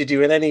persuaded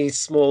you in any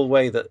small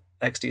way that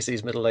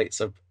XTC's middle eights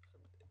are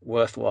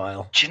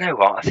worthwhile? Do you know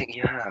what? I think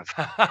you have.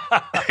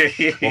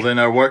 Well, then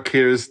our work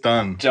here is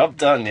done. Job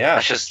done, yeah.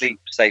 I shall sleep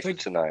safer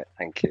tonight.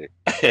 Thank you.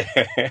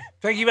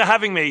 Thank you for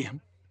having me.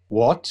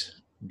 What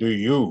do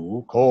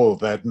you call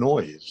that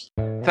noise?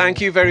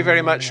 Thank you very,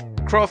 very much,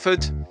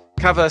 Crawford,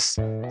 Cavus,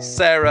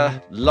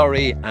 Sarah,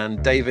 Laurie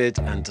and David,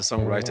 and to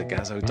songwriter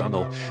Gaz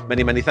O'Donnell.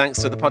 Many, many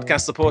thanks to the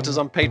podcast supporters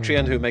on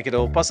Patreon who make it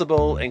all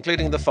possible,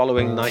 including the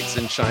following Knights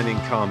in Shining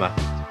Karma: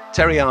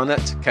 Terry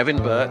Arnott, Kevin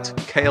Burt,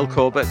 Cale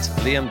Corbett,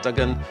 Liam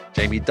Duggan,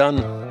 Jamie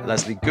Dunn,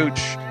 Leslie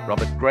Gooch,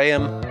 Robert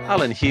Graham,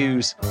 Alan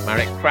Hughes,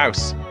 Marek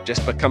Kraus,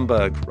 Jesper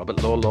Kumberg, Robert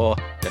Lawlaw,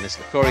 Dennis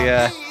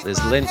LeCourrier,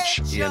 Liz Lynch,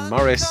 Ian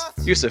Morris,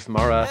 Yusuf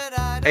Mora,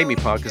 Amy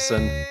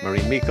Parkinson,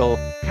 Marie Meikle,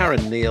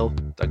 Karen Neal,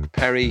 Doug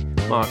Perry,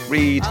 Mark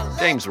Reed,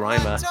 James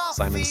Reimer,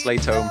 Simon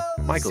Slatome,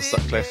 Michael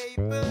Sutcliffe,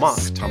 Mark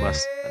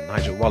Thomas, and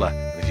Nigel Waller.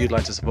 And if you'd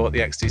like to support the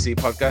XTC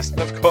podcast,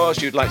 and of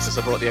course you'd like to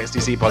support the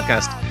XTC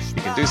podcast,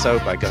 you can do so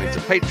by going to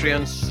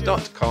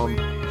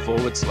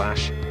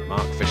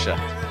patreon.com/Mark Fisher.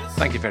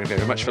 Thank you very,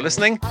 very much for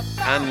listening,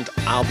 and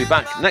I'll be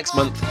back next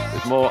month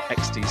with more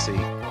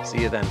XTC.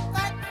 See you then.